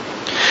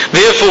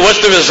 Therefore,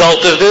 what's the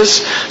result of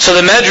this? So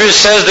the Medrash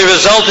says the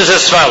result is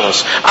as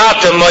follows.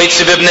 Ata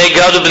moitzi b'Bnei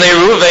Gad u'Bnei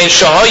Ruvain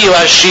shahayu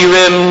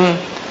ashirim.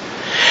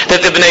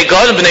 That the Bnei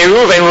Gad and Bnei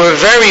Ruvain were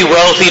very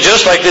wealthy,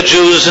 just like the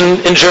Jews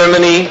in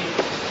Germany.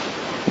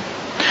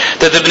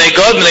 That the Bnei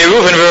Gad and Bnei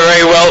Ruvain were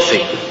very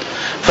wealthy.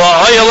 The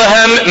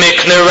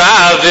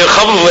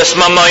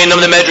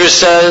Medrash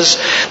says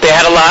they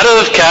had a lot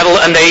of cattle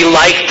and they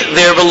liked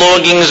their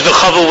belongings. They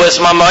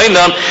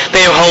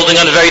were holding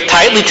on very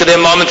tightly to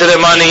their mom and to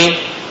their money.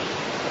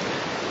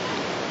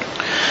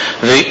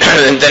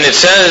 And then it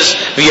says,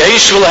 so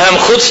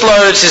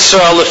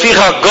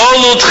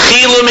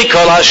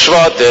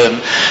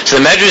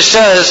the Medrash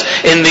says,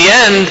 in the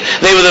end,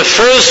 they were the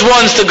first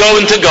ones to go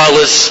into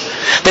Galus.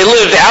 They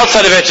lived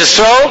outside of Eretz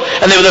Yisrael,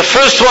 and they were the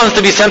first ones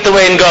to be sent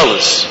away in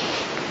Galus,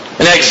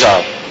 in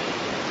exile.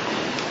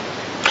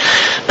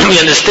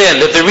 We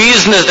understand that the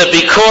reason is that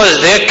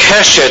because their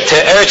kesher to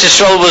Eretz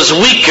Yisrael was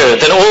weaker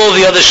than all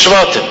the other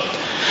Shvatim,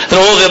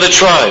 than all the other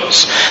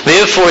tribes.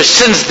 Therefore,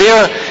 since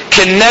their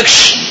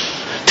connection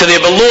to their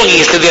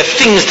belongings, to their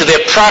things, to their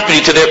property,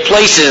 to their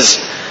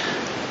places,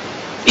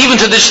 even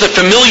to this, the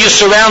familiar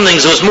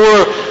surroundings, was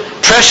more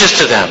precious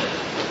to them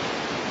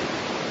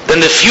than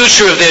the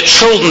future of their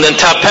children, than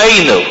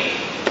Tapeinu.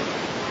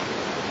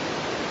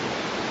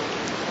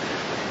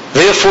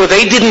 Therefore,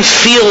 they didn't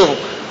feel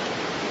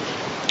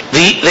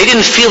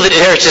that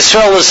Eretz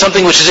Yisrael was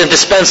something which is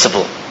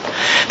indispensable.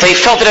 They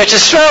felt that Eretz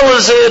Yisrael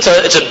is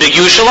it's a big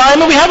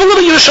Yerushalayim, and we have a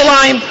little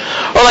Yerushalayim.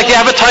 Or like the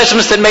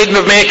advertisements that made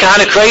Meir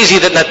Kahane crazy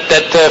that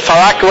Far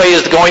Rockaway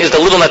is the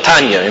little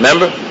Netanya.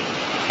 Remember?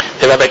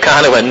 The Rabbi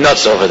Kahane went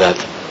nuts over that.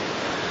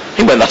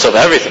 He went nuts over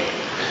everything,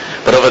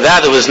 but over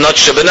that it was nuts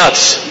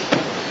shabanuts.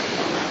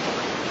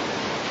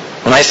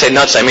 When I say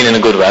nuts, I mean in a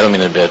good way. I don't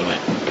mean in a bad way.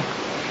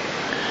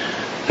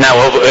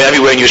 Now,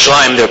 everywhere in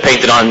Yerushalayim, they're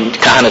painted on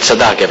Kahanat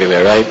Sadak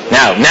everywhere, right?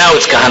 Now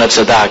it's Kahanat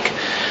Sadak.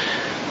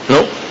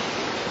 No.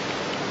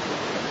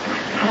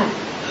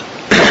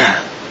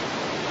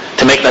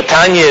 To make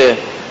Netanya,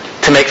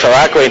 to make Far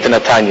Rockaway into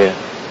Netanya,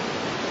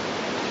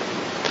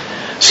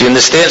 So you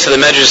understand, so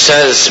the Medrash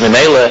says,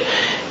 Memela,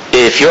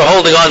 if you're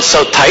holding on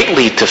so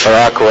tightly to Far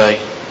Rockaway,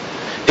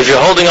 if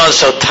you're holding on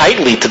so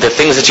tightly to the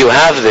things that you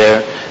have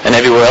there and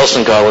everywhere else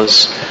in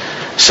Galus,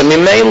 so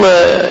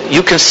Memela,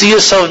 you can see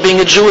yourself being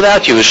a Jew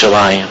without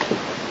Yerushalayim.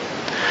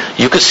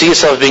 You could see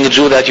yourself being a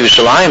Jew without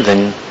Yerushalayim,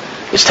 then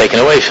it's taken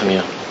away from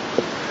you.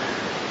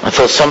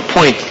 Until at some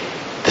point,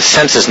 the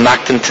sense is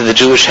knocked into the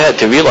Jewish head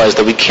to realize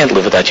that we can't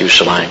live without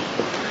Yerushalayim.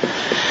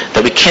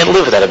 That we can't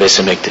live without a Beis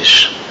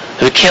HaMikdash.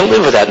 That we can't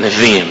live without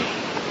Nevi'im.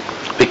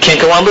 We can't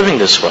go on living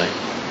this way.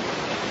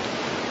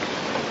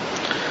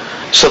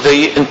 So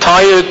the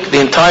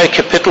entire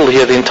capital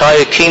here, the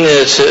entire Kina,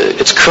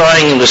 it's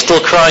crying, and we're still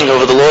crying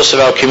over the loss of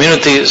our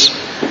communities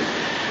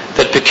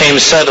that became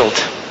settled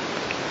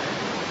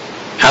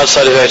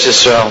outside of Eretz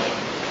Yisrael.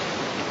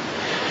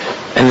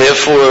 And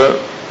therefore,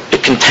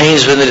 it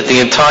contains within it the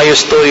entire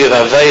story of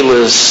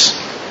Avelis.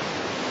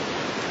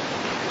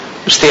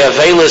 Which the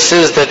Avelis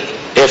is that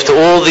after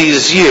all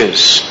these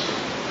years,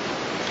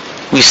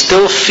 we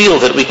still feel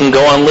that we can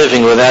go on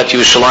living without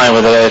Yerushalayim,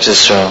 without Eretz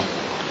Yisrael.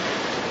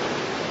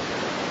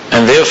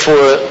 And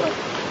therefore,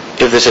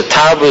 if there's a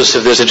tabus,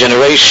 if there's a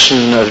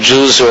generation of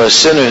Jews who are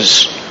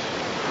sinners,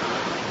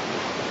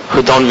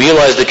 who don't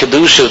realize the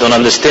Kedusha, don't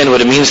understand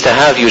what it means to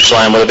have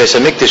Yerushalayim, what a Beis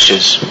HaMikdash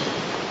is,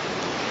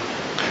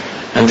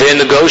 and they're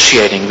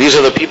negotiating. These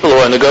are the people who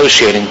are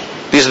negotiating.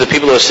 These are the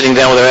people who are sitting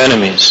down with their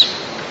enemies.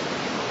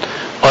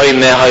 Oy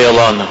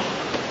mehayalana.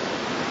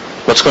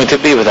 What's going to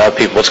be with our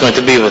people? What's going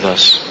to be with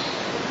us?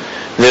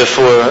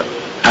 Therefore,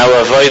 our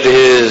avodah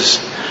is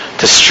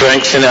to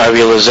strengthen our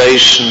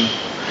realization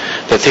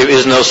that there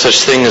is no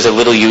such thing as a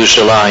little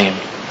Yerushalayim.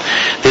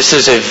 This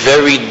is a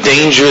very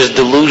dangerous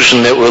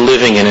delusion that we're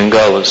living in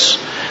Galus.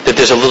 That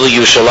there's a little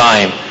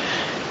Yerushalayim.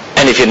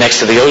 And if you're next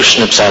to the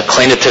ocean, it's a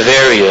kleine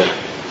Tveria.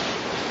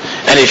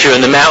 And if you're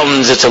in the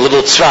mountains, it's a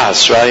little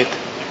Tzvas, right?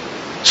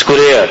 It's good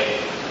air.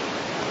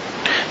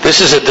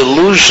 This is a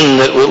delusion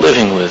that we're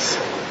living with.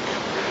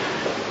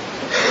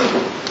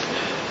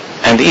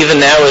 And even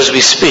now as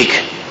we speak,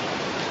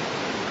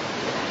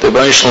 the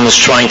Rebbeinu Shalom is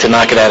trying to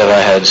knock it out of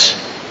our heads.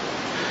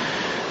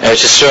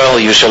 Eretz Yisrael,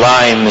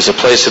 Yerushalayim is a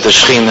place of the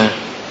Shekhinah.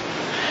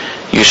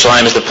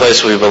 Yerushalayim is the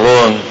place where we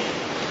belong.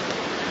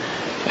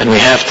 And we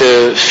have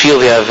to feel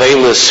the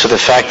Avelis for the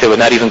fact that we're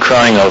not even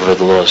crying over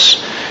the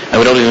loss. And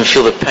we don't even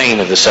feel the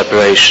pain of the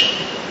separation.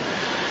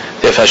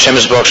 Therefore Hashem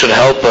Yisborach should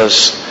help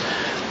us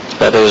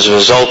that as a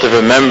result of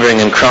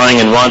remembering and crying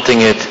and wanting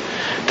it,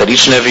 that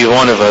each and every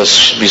one of us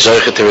should be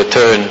zocheh to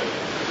return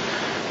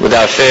with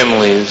our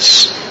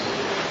families,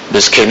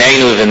 with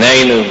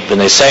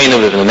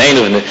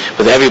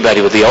everybody,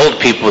 with the old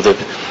people, with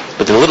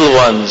the little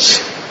ones,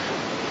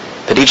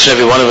 that each and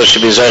every one of us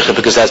should be zocheh,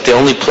 because that's the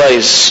only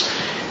place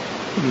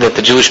that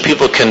the Jewish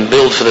people can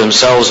build for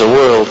themselves a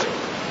world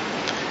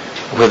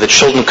where the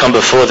children come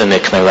before the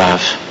Mikneh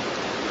Rav.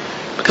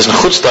 Because in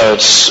Chutz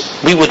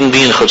La'aretz, we wouldn't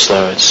be in Chutz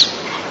La'aretz.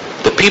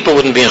 The people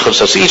wouldn't be in Chutz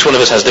La'aretz. So each one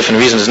of us has different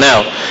reasons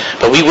now,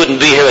 but we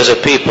wouldn't be here as a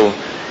people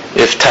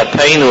if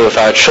Tapeinu, if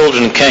our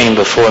children came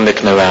before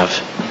Mikneh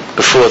Rav,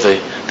 before the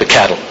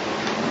cattle.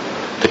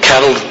 The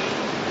cattle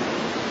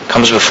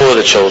comes before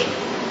the children.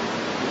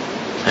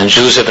 And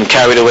Jews have been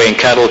carried away in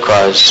cattle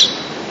cars.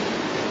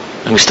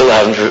 And we still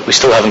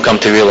haven't come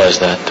to realize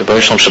that. The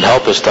Rebbeinu Shalom should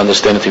help us to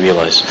understand and to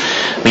realize.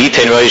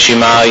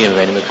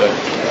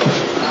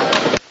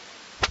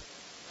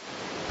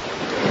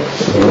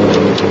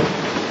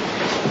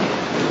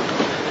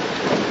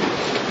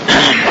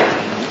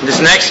 This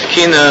next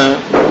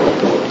Kina,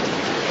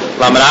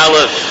 Lamed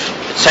Aleph,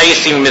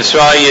 Tzeisim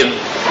Mitzrayim,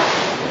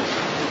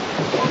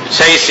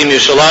 Tzeisim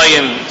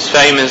Yerushalayim, it's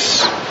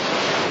famous.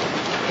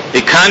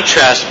 The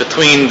contrast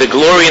between the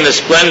glory and the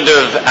splendor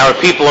of our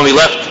people when we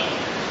left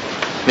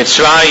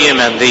Mitzrayim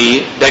and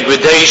the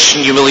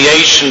degradation,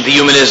 humiliation,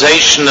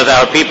 dehumanization of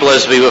our people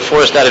as we were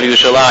forced out of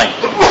Yerushalayim.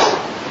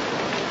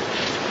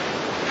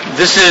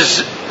 This is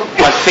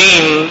a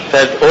theme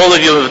that all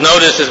of you have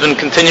noticed has been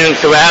continuing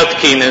throughout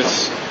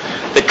Kinas.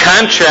 The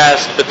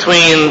contrast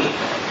between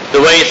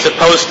the way it's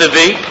supposed to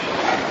be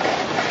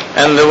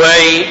and the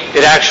way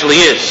it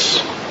actually is.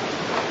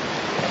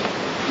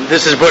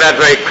 This is brought out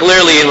very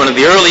clearly in one of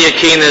the earlier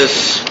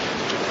Kinas,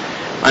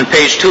 on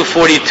page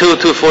 242,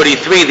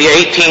 243, the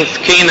 18th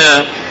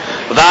Kina.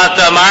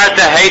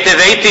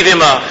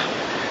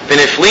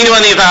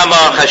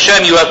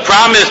 Hashem, you have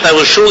promised I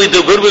will surely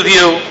do good with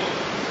you.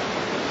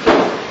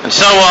 And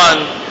so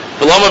on.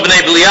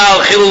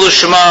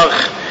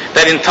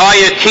 That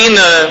entire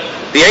Kina,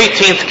 the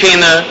 18th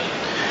Kina,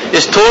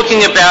 is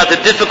talking about the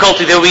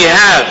difficulty that we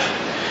have.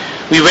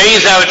 We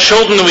raise our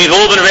children, and we've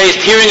all been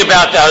raised hearing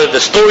about the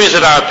stories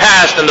of our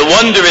past and the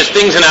wondrous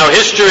things in our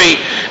history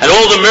and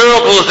all the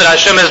miracles that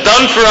Hashem has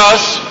done for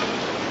us.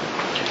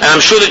 And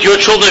I'm sure that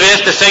your children have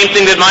asked the same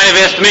thing that mine have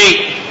asked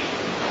me.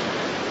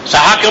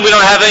 So how come we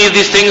don't have any of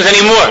these things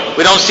anymore?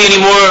 We don't see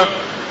any more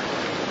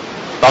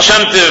Baal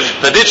Shem Tov,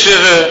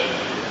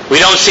 Baditchev.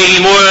 We don't see any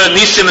more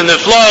Nisim and the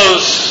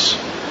flows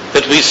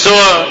that we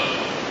saw.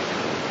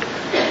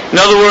 In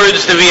other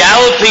words, the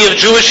reality of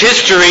Jewish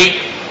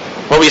history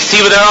what we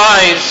see with our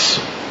eyes,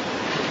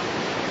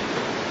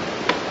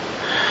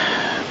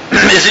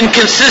 is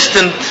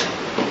inconsistent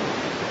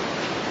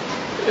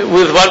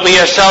with what we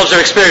ourselves are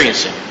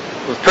experiencing.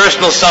 With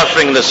personal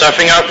suffering, the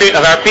suffering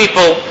of our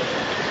people,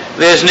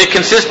 there's an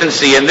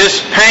inconsistency, and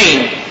this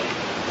pain,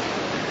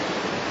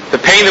 the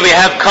pain that we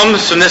have,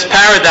 comes from this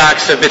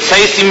paradox of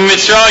Mitzaysim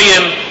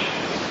Mitzrayim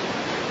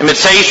and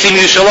Mitzaysim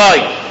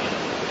Yushalayim.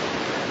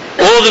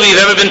 All that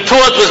we've ever been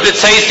taught was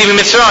Mitzaysim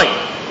Mitzrayim.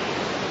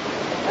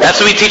 That's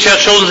what we teach our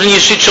children in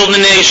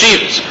the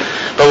yeshivas.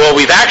 But what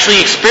we've actually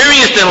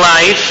experienced in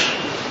life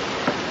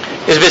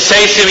is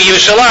Mitzaysim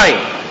Yushalayim.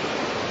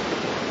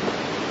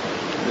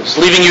 It's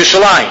leaving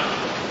Yushalayim.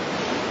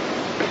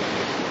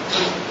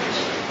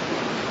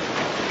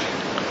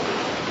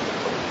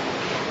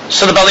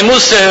 So the Bali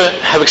Musa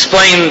have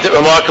explained a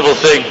remarkable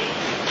thing.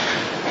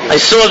 I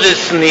saw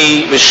this in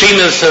the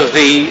Rishinas of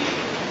the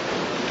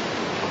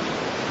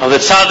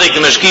Tzaddik,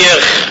 the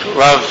Meshgiach,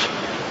 Rav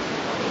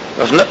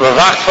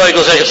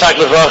Wachtfeigel, Zechat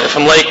Levracha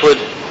from Lakewood,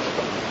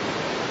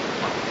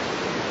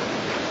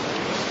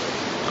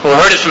 who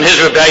heard it from his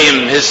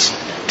Rebbeim, his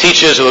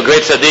teachers who were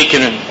great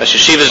tzaddikim and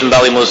yeshivas in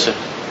Bali Musa.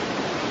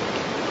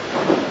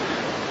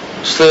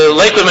 So the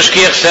Lakewood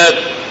Meshgiach said,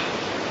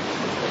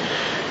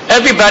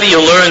 everybody who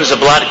learns a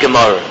Blat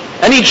Gemara,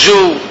 any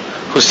Jew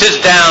who sits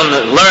down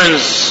and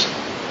learns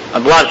a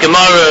Blat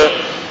Gemara,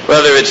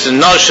 whether it's in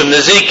Noshim,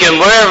 Nezikim,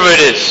 wherever it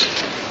is,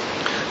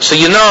 so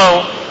you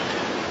know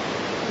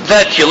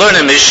that you learn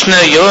a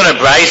Mishnah, you learn a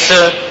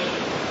Braisa,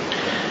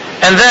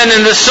 and then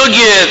in the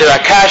Sugya there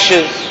are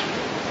kashas,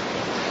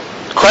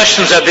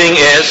 questions are being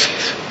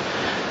asked.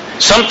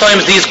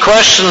 Sometimes these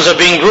questions are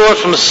being brought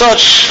from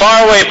such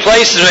faraway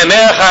places,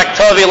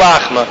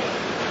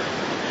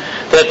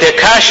 that their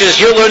kashas,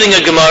 you're learning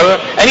a Gemara.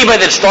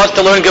 Anybody that starts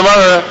to learn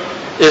Gemara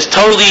is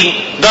totally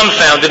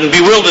dumbfounded and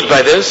bewildered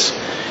by this.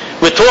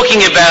 We're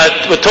talking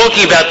about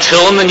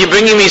Tefillin, and you're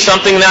bringing me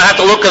something, now I have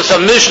to look at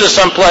some Mishnah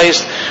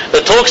someplace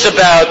that talks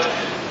about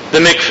the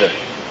mikveh.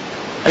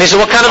 And he said,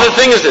 what kind of a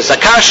thing is this? A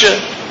kasha?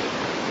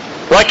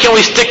 Why can't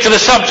we stick to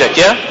the subject,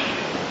 yeah?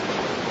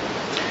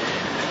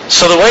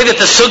 So the way that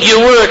the sugya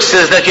works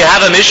is that you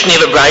have a Mishnah, you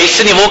have a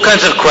Braisa, and you have all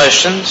kinds of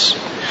questions.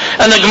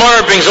 And the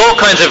Gemara brings all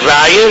kinds of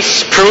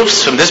rayas,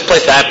 proofs from this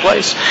place, that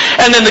place.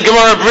 And then the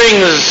Gemara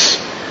brings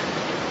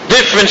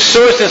different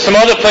sources from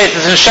other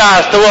places in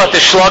Shas to what? To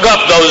slug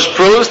up those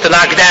proofs, to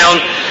knock down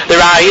the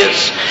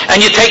rayas. And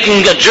you're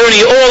taking a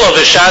journey all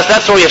over Shas.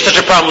 That's why we have such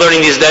a problem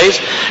learning these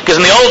days. Because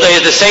in the old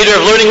days, the seder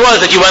of learning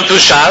was that you went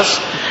through Shas,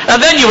 and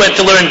then you went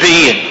to learn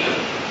Be'in.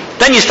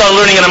 Then you started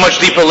learning on a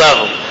much deeper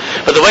level.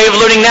 But the way of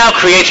learning now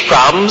creates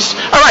problems.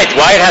 All right,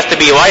 why it has to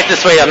be, why it's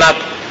this way, I'm not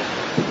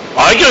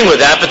arguing with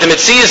that, but the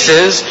Metzias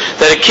is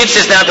that a kid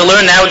sits down to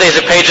learn nowadays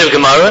a page of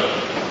Gemara.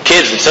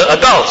 Kids, it's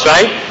adults,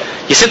 right?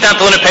 You sit down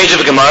to learn a page of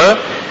Gemara,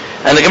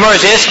 and the Gemara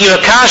is asking you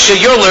a kasha,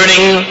 you're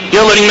learning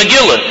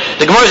Megillah.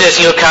 The Gemara is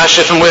asking you a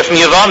kasha from where from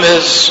Yavam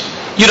is.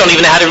 You don't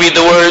even know how to read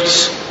the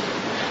words.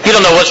 You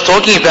don't know what's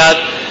talking about.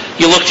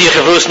 You look to your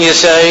chavrus and you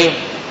say,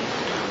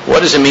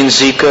 what does it mean,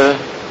 Zika?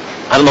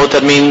 I don't know what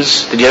that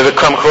means. Did you ever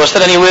come across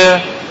that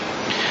anywhere?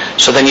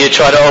 So then you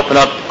try to open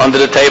up under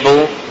the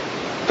table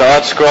the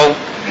art scroll.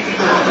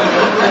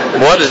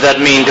 What does that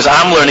mean? Because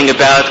I'm learning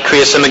about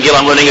Kriyas Megillah,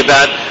 I'm learning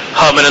about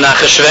Haman and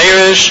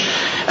Achashverosh,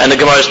 and the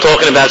Gemara is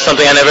talking about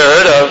something I never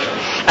heard of.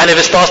 And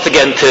if it starts to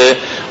get into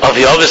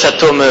Avyavis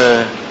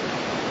Atumah,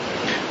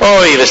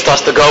 or if it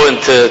starts to go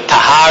into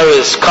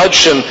Taharas,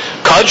 Kodshim,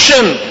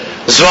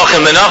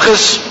 Zvachim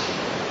Menachas,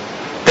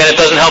 then it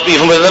doesn't help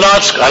even with an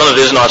art scroll. I don't know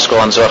if there's an art scroll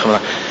on Zvachim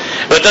Menachas.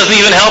 But it doesn't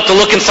even help to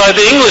look inside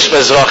the English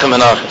by Zvachim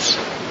Menachas.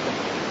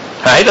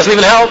 Right? It doesn't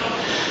even help.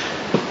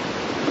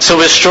 So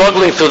we're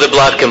struggling through the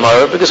Blat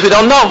Gemara because we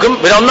don't know.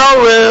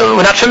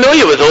 We're not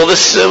familiar with all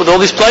this, with all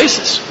these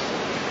places.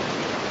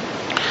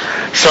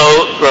 So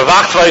Rav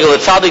Wachtfeigel,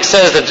 the Tzaddik,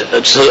 says that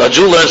a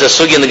Jew learns a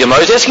sugi in the Gemara.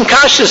 He's asking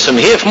kashas from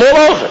here, from all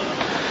over,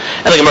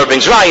 and the Gemara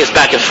brings rayas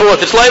back and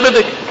forth. It's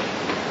leibendig.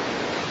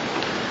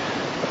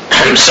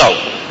 So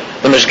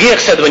the Meshgiach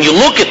said, when you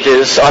look at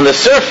this on the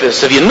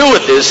surface, if you're new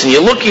at this and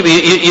you're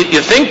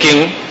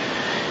thinking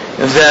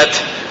that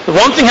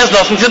one thing has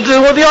nothing to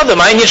do with the other.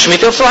 What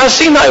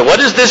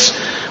is this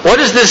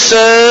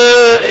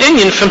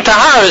Inyan from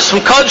Taharas,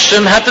 from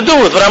Kodshim, have to do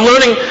with what I'm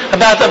learning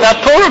about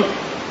Purim?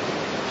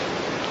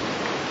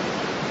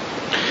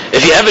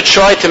 If you ever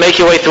try to make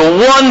your way through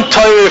one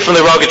Torah from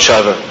the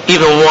Rogatchover,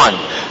 even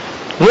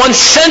one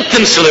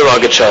sentence from the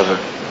Rogatchover,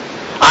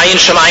 Ayin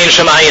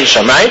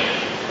Sham, right?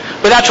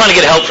 Without trying to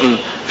get help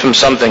from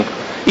something.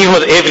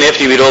 Even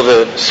after you read all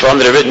the Sfarim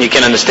that are written, you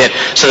can't understand.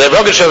 So the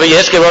Rogatchover, you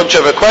ask a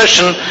Rogatchover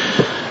question,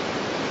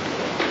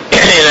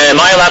 am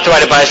I allowed to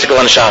ride a bicycle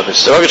on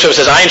Shabbos? The Rogatchover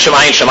says, Ayin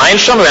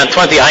Sham, around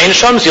 20 Ayin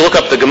Shams. You look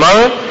up the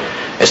Gemara,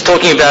 it's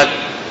talking about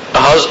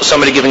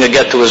somebody giving a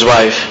get to his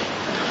wife.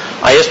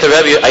 I asked the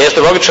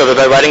Rogatchover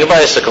about riding a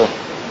bicycle.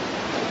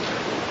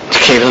 You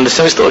can't even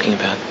understand what he's talking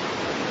about.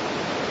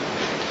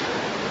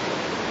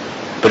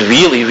 But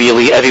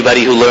really,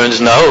 everybody who learns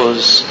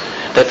knows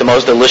that the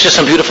most delicious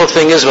and beautiful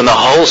thing is when the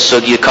whole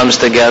sugya comes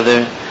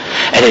together.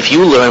 And if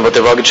you learn what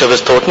the Rogatchover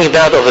is talking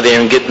about over there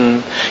in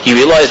Gittin, you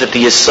realize that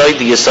the Yesod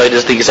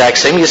is the exact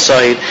same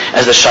Yesod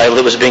as the Shaila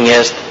that was being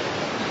asked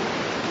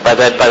by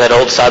that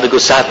old Tzaddik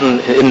Usatin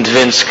in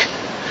Dvinsk.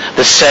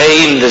 The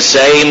same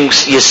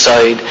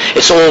Yesod.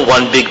 It's all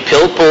one big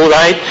pilpul,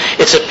 right?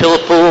 It's a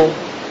pilpul.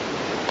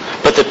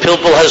 But the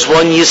pilpul has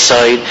one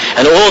Yesod,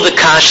 and all the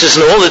kashas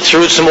and all the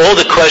truths and all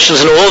the questions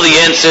and all the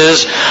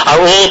answers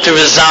are all to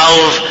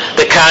resolve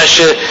the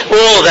kasha.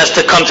 All that's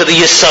to come to the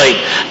Yesod,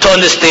 to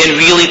understand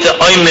really the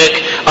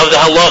oimik of the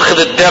halacha,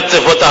 the depth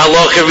of what the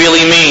halacha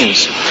really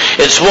means.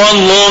 It's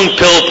one long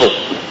pilpul.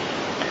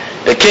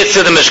 The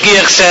Kitzur, the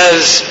Mashgiach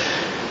says,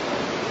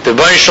 the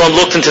Baruch Shalom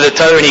looked into the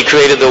Torah and he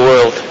created the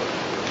world.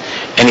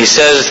 And he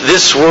says,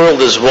 this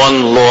world is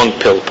one long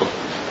pilpul.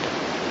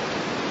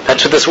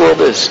 That's what this world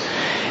is.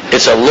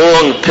 It's a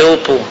long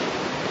pilpul.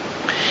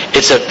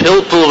 It's a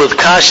pilpul with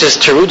kashas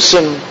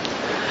terutzim.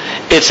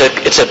 It's a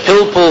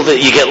pilpul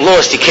that you get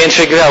lost. You can't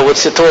figure out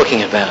what's it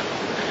talking about.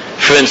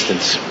 For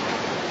instance,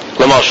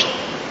 Lamosh.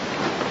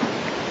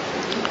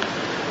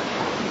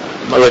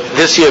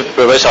 This year,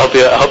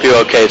 I hope you're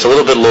okay. It's a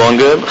little bit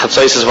longer.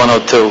 Chatzais is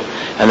 102.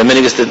 And the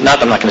minig is I'm not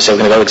going to say we're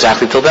going to go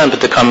exactly till then, but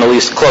to come at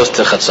least close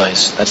to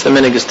Chatzais. That's the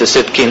minig, is to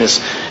sit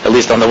kinis, at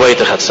least on the way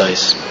to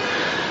Chatzais.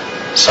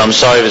 So I'm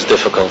sorry if it's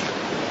difficult.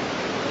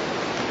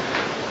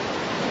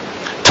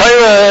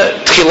 Torah,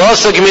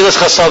 Tchilasa Gemilas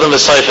Chasadim,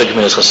 V'Seifa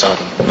Gemilas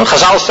Chasadim.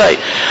 Chazal say,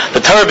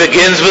 the Torah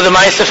begins with the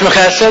Ma'aseh from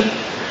Chesed.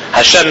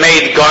 Hashem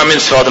made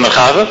garments for Adam and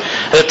Chava.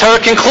 And the Torah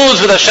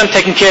concludes with Hashem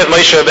taking care of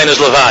Moshe Rabbeinu's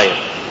Levaya,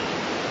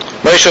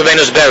 Moshe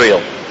Rabbeinu's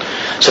burial.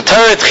 So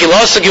Torah,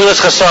 Tchilasa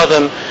Gemilas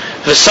Chasadim,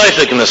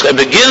 V'Seifa Gemilas Chasadim.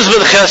 It begins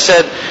with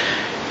Chesed,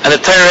 and the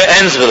Torah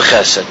ends with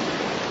Chesed.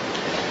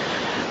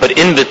 But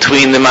in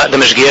between, the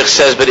Mashgiach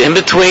says, but in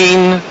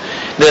between,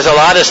 there's a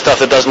lot of stuff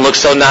that doesn't look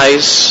so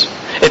nice.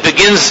 It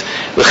begins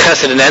with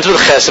chesed and ends with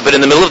chesed, but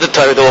in the middle of the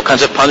Torah there are all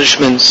kinds of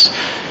punishments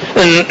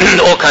and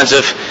all kinds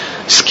of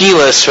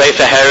skilas, right,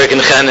 for herek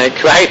and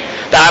chenek, right?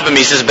 The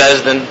Abamis is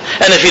Bezdin,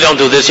 and if you don't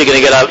do this, you're going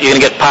to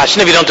get patched,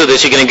 and if you don't do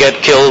this, you're going to get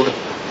killed.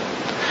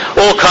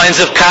 All kinds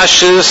of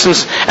kashas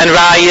and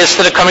rayas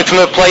that are coming from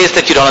a place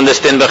that you don't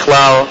understand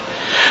b'chlal.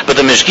 But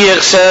the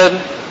Mishgiach said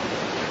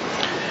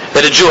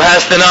that a Jew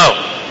has to know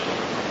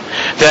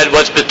that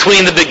what's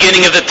between the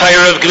beginning of the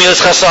Torah of Gemilas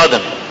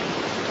Chasadim,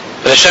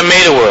 that Hashem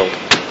made a world,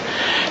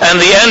 and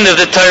the end of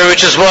the Torah,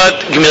 which is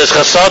what? Gemilas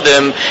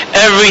Chasadim,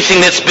 everything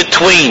that's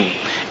between,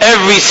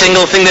 every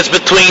single thing that's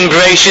between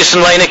Bereshis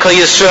and Leina Kol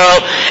Yisrael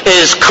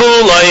is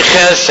Kuloi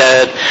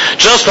Chesed.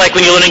 Just like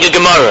when you're learning a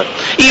Gemara.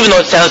 Even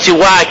though it sounds to you,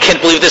 wow, I can't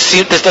believe this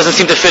doesn't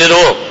seem to fit at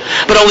all.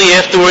 But only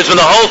afterwards, when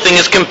the whole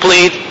thing is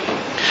complete,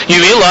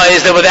 you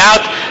realize that without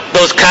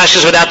those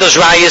kashas, without those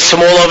rayas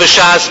from all over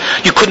Shas,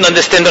 you couldn't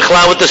understand the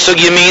Chalal, what the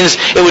Sugya means.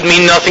 It would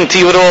mean nothing to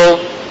you at all.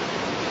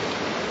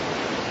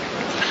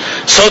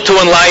 So too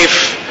in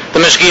life, the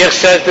Mashgiach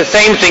says the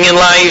same thing in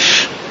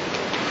life.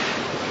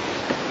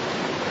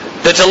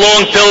 That's a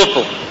long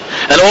pilpul.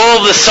 And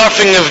all the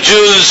suffering of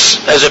Jews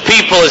as a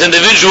people, as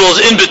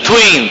individuals, in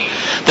between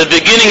the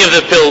beginning of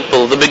the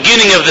pilpul, the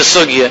beginning of the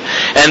Sugya,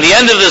 and the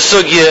end of the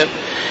Sugya,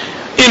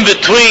 in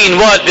between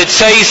what?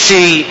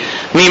 B'tzeisi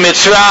mi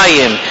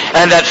Mitzrayim.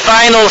 And that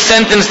final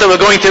sentence that we're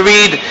going to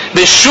read,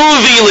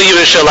 B'shuvi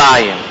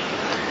liYerushalayim.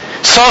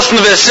 Sosn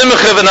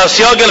v'simcha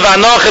v'nasyagan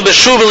v'anocha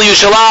b'shuvi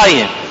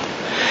liYerushalayim.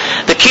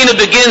 The kina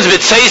begins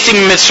with B'tzeisi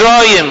mi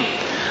Mitzrayim.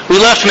 We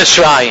left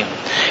Mitzrayim.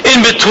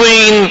 In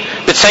between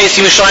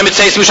B'tzeisi Mishalayim,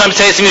 B'tzeisi Mishalayim,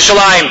 B'tzeisi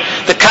Mishalayim,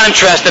 the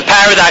contrast, the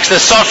paradox, the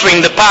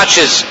suffering, the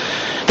patches,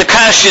 the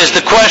kashas,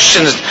 the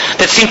questions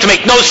that seem to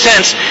make no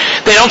sense.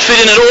 They don't fit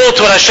in at all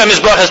to what Hashem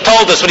Yisbarach has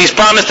told us, what He's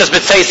promised us,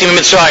 B'tzeisi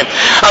Mitzrayim.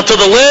 Until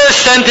the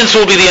last sentence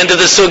will be the end of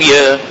the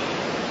Sugya.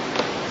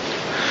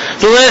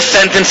 The last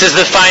sentence is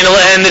the final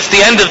end. It's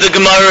the end of the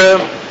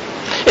Gemara.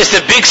 It's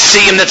the big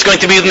siyum that's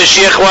going to be with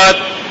Mashiach what?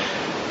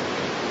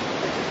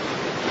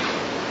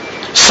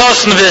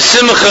 Sosn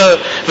v'simcha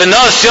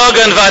v'nas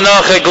yoga and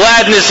v'anacha,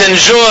 gladness and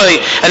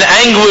joy and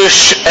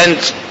anguish and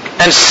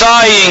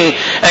sighing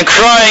and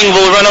crying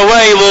will run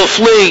away, will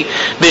flee.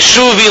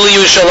 B'shuvi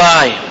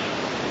liYerushalayim.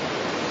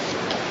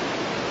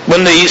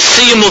 When the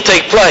siyum will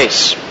take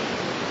place.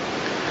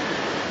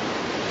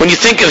 When you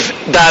think of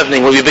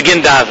davening, when you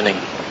begin davening,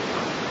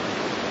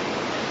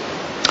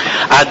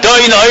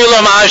 Adoin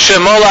oilam asher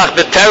molach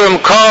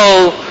b'terem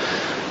kol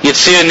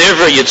Yitzir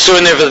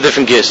Nivra, the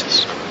different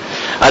gifts.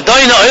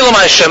 Adayna Olam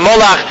Hashem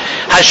Molach,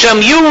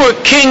 Hashem, you were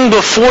king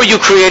before you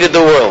created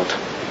the world.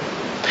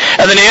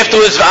 And then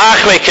afterwards,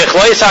 V'achmei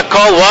kechleis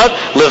hakol, what?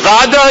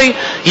 Levadai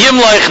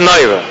yimlaich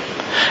noira.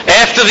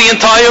 After the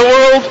entire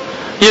world,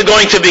 you're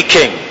going to be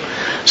king.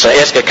 So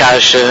I ask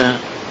Akasha,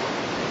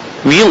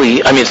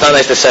 really? I mean, it's not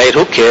nice to say it,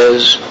 who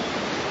cares?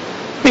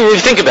 I mean, if you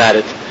think about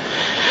it.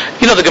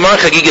 You know, the Gemara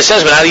Chagiga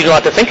says, but how do you know how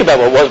to think about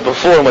what was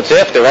before and what's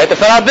after, right? That's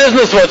not our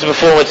business what's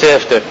before and what's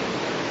after.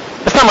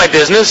 That's not my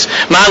business.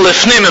 Ma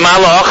lifnim and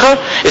ma la'acha.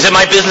 Is it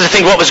my business to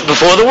think what was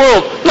before the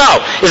world? No.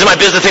 Is it my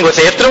business to think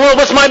what's after the world?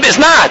 What's my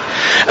business? Not.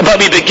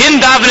 But we begin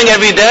davening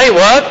every day.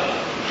 What?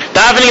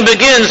 Davening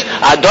begins.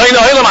 Adon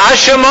olam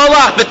asher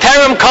molach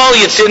b'terem kol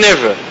yitzir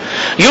nivra.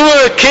 You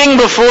were a king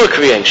before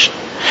creation.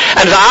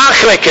 And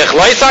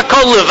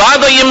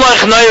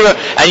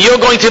you're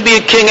going to be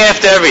a king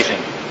after everything.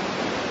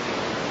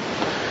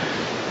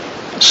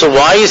 So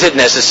why is it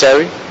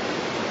necessary?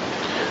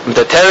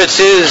 The teretz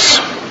is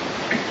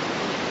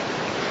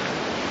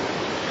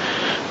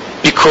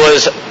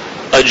because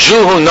a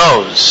Jew who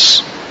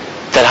knows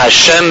that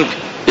Hashem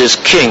is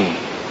king,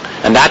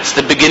 and that's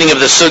the beginning of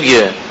the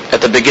sugya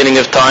at the beginning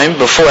of time,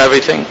 before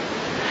everything,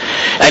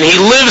 and he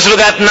lives with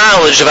that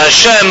knowledge of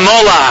Hashem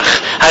Molach,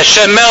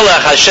 Hashem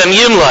Melech, Hashem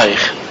Yimlech.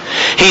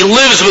 He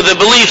lives with the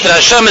belief that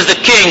Hashem is the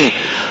king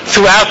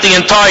throughout the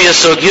entire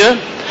sugya.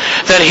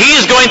 That he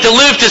is going to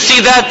live to see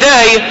that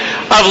day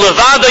of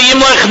Levada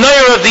Yimlech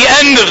Neir, of the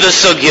end of the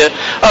sugya,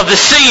 of the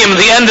siyum,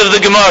 the end of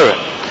the Gemara,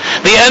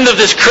 the end of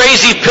this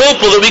crazy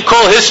pilpul that we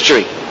call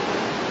history.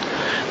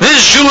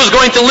 This Jew is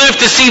going to live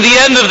to see the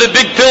end of the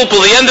big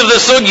pilpul, the end of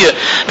the sugya,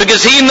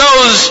 because he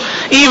knows,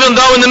 even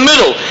though in the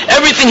middle,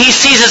 everything he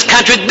sees is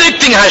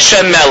contradicting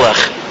Hashem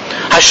Melech.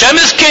 Hashem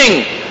is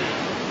king.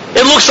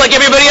 It looks like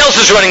everybody else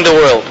is running the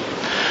world.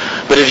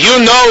 But if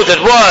you know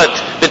that what?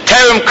 The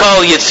terem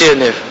kol yitzir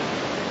niv.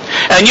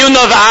 And you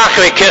know that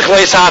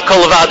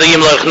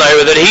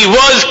he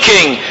was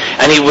king,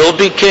 and he will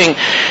be king,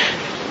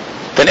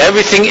 then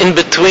everything in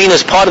between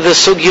is part of the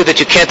sugya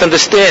that you can't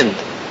understand.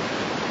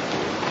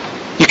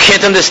 You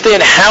can't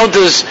understand how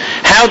does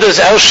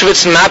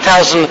Auschwitz and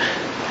Mauthausen,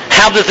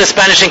 how does the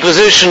Spanish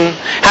Inquisition,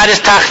 how does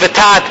Tach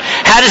V'Tat,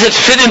 how does it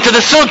fit into the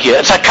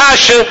sugya? It's a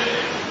kasha.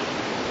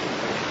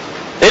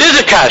 It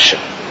is a kasha.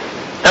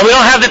 And we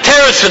don't have the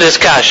teretz for this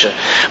kasha.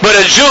 But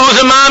a Jew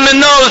who's a mammon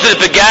knows that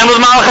it began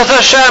with Malchus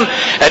Hashem,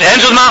 it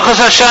ends with Malchus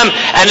Hashem,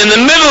 and in the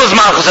middle is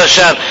Malchus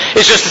Hashem.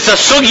 It's a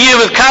sugya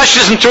with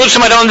kashas and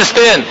terutzim I don't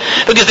understand,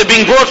 because they're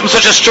being brought from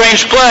such a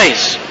strange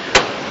place.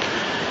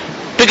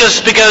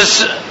 Because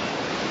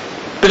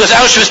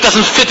Auschwitz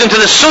doesn't fit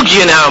into the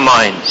sugya in our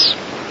minds.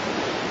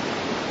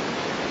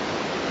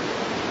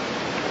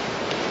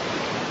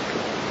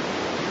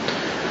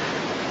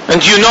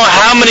 And do you know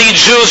how many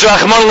Jews,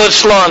 Rahman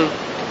al-Islam,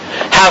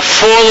 have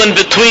fallen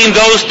between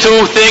those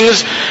two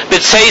things,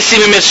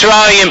 B'tzeisim and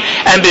Mitzrayim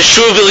and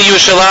B'shuvil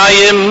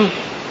Yerushalayim?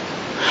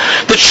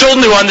 The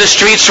children who are on the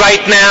streets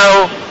right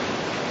now,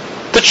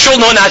 the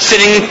children who are not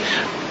sitting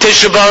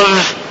Tisha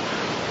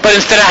B'Av, but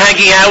instead of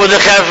hanging out with the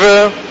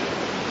Chevra,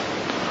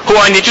 who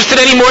aren't interested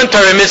anymore in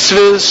Torah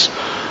mitzvahs.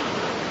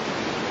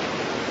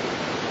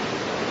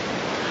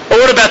 Or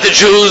what about the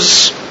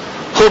Jews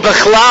who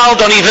Bechlal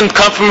don't even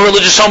come from a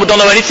religious home, who don't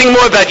know anything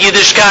more about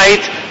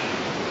Yiddishkeit,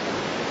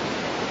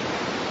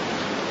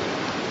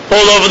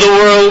 all over the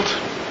world?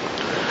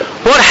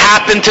 What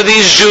happened to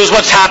these Jews?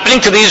 What's happening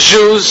to these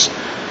Jews?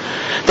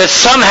 That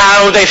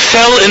somehow they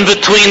fell in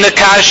between the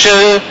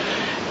kasha,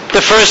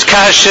 the first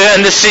kasha,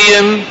 and the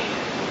siyum.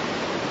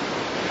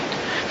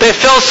 They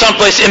fell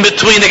someplace in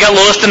between. They got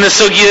lost in the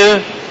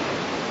sugya.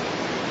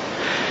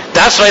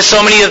 That's why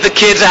so many of the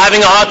kids are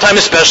having a hard time,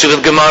 especially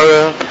with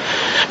Gemara,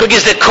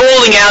 because they're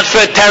calling out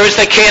for a terrorist.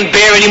 They can't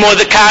bear any more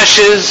of the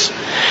kashas.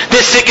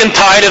 They're sick and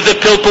tired of the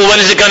pilpul. When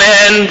is it going to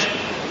end?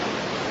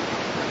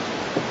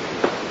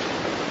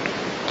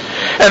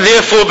 And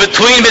therefore,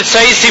 between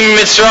B'tzeisim and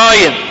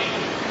Mitzrayim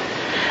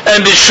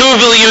and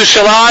B'shuvil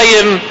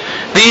Yerushalayim,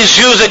 these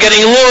Jews are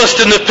getting lost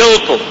in the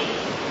pilpul.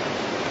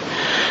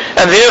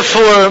 And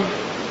therefore,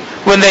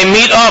 when they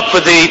meet up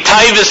with the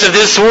taivas of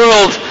this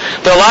world,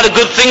 there are a lot of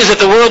good things that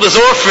the world is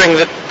offering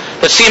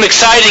that seem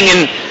exciting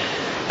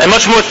and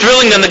much more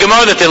thrilling than the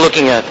Gemara that they're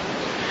looking at,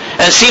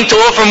 and seem to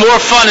offer more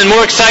fun and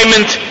more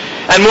excitement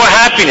and more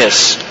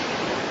happiness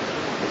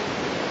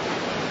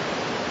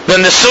than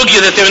the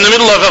sugya that they're in the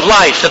middle of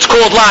life, that's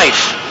called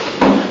life.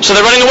 So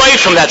they're running away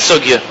from that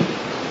sugya.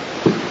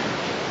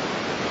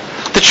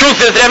 The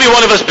truth is that every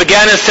one of us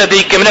began as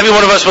tzaddikim, and every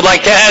one of us would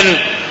like to end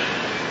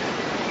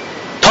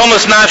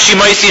Thomas Nafshi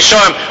Maisi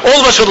Sharm. All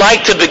of us would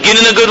like to begin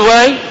in a good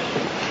way,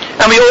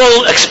 and we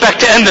all expect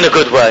to end in a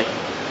good way.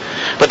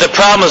 But the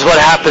problem is what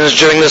happens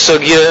during the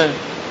sugya.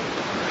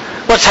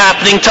 What's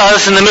happening to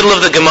us in the middle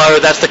of the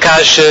Gemara, that's the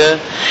kasha,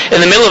 in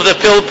the middle of the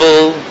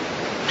pilpul.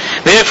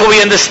 Therefore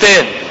we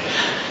understand.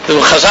 The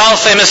Chazal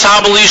say,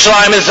 Mesabel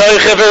Yishalayim is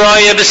Zoiche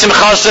V'Raya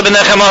B'Simchasa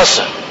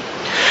B'Nechamasa.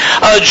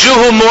 A Jew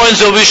who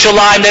mourns over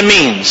Yerushalayim, that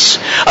means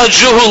a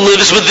Jew who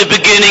lives with the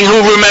beginning, who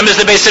remembers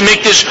the Beis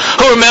HaMikdash,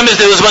 who remembers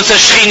there was once a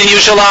Shechin in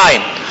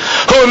Yerushalayim,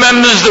 who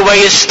remembers the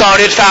way it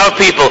started for our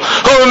people,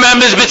 who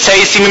remembers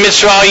B'tzeisim and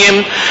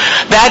Mitzrayim.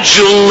 That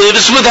Jew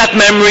lives with that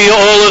memory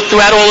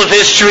throughout all of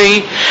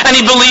history, and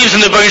he believes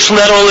in the Baruch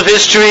throughout all of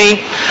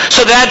history.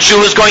 So that Jew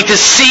is going to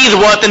see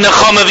what in the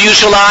Chum of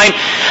Yerushalayim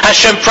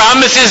Hashem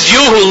promises you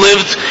who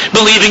lived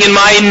believing in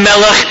my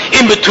Melech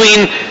in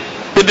between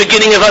the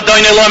beginning of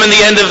Adon Olam and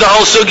the end of the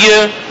whole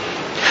sugya.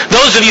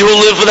 Those of you who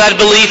live with that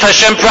belief,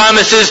 Hashem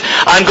promises,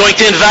 I'm going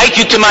to invite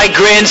you to my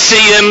grand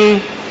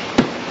siyum.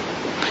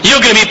 You're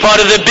going to be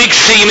part of the big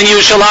siyum in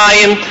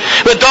Yerushalayim,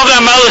 where David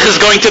HaMelech is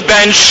going to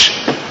bench.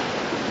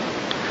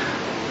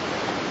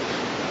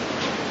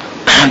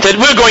 That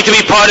we're going to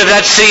be part of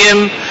that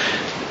siyum,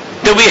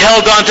 that we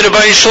held on to the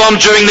Baruch Shalom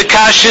during the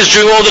kashas,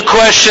 during all the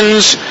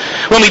questions,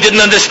 when we didn't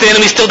understand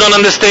and we still don't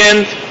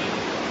understand.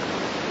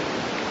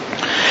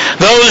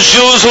 Those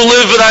Jews who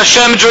live with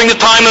Hashem during the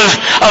time of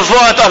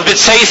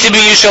B'tzeisi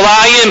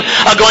B'Yushalayim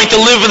are going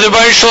to live with the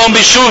Baruch Shalom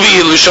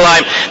B'Shuvi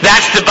Yerushalayim.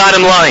 That's the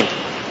bottom line.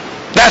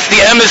 That's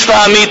the emes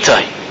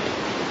v'amitai.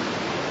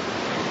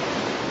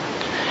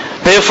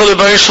 Therefore the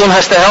Baruch Shalom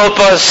has to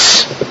help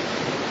us.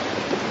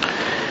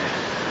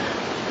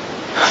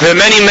 There are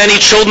many, many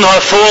children who are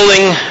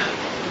falling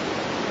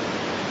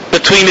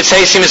between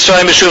B'tzeisi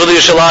Mitzrayim and B'Shuvi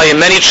Yerushalayim.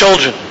 Many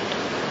children.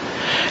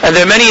 And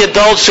there are many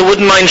adults who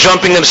wouldn't mind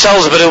jumping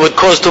themselves, but it would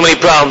cause too many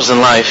problems in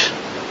life.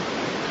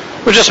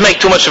 It would just make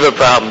too much of a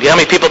problem. You know how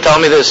many people tell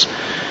me this?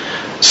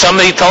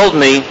 Somebody told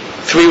me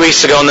 3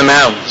 weeks ago in the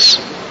mountains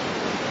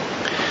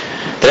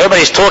that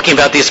everybody's talking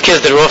about these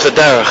kids that are off the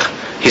derech.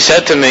 He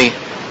said to me,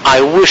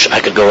 I wish I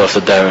could go off the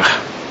derech.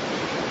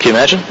 Can you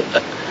imagine?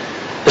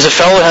 There's a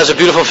fellow who has a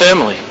beautiful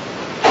family.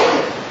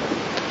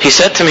 He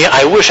said to me,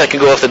 I wish I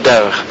could go off the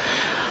derech.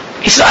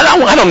 He said,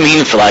 I don't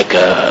mean for like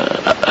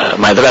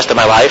the rest of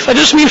my life. I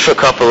just mean for a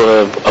couple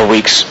of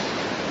weeks.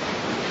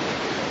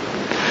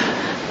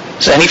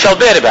 So, and he felt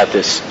bad about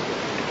this.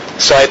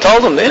 So I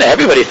told him,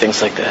 everybody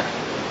thinks like that.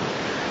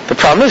 The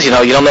problem is, you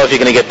don't know if you're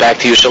going to get back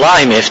to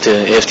Yerushalayim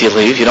after you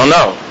leave. You don't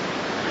know.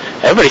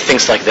 Everybody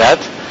thinks like that.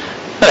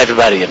 Not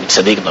everybody. And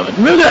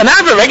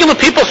regular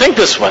people think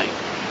this way.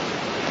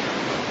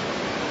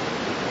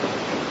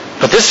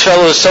 But this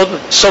fellow is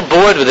so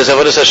bored with his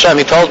Avodas Hashem.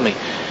 He told me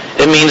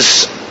it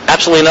means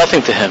absolutely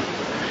nothing to him.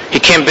 He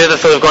can't bear the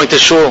thought of going to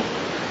shul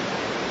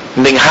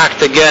and being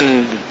hacked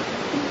again.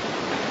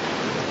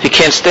 He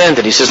can't stand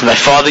it. He says, my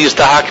father used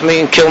to hack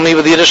me and kill me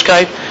with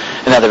Yiddishkeit,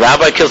 and now the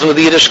rabbi kills me with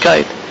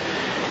Yiddishkeit.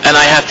 And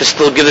I have to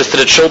still give this to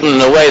the children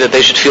in a way that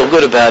they should feel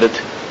good about it.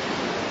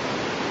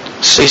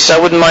 So he said,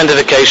 I wouldn't mind a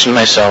vacation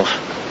myself.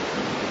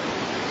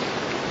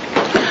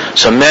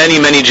 So many,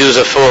 many Jews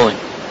are falling.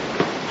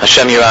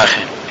 Hashem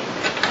Yirachim.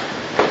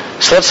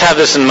 So let's have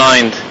this in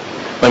mind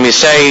when we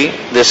say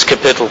this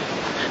kapitel,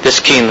 this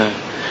kina.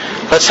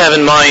 Let's have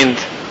in mind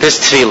this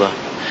tefillah.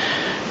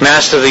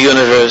 Master of the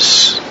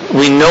universe,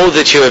 we know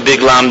that you're a big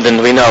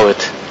lamdan, we know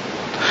it.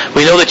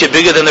 We know that you're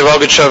bigger than the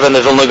Rogatchover and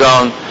the Vilna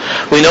Gaon.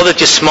 We know that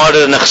you're smarter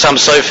than the Chassam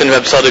Sofer and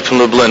Reb Tzadok from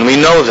Lublin. We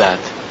know that.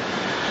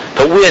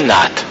 But we're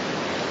not.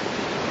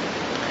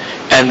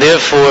 And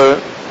therefore,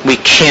 we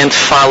can't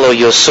follow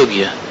your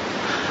sugya.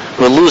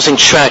 We're losing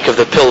track of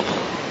the pilpul.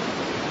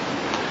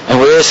 And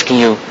we're asking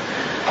you,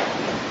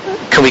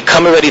 can we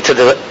come already to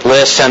the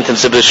last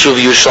sentence of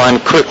B'Shuvi Yerushalayim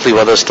quickly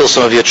while there's still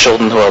some of your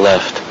children who are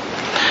left?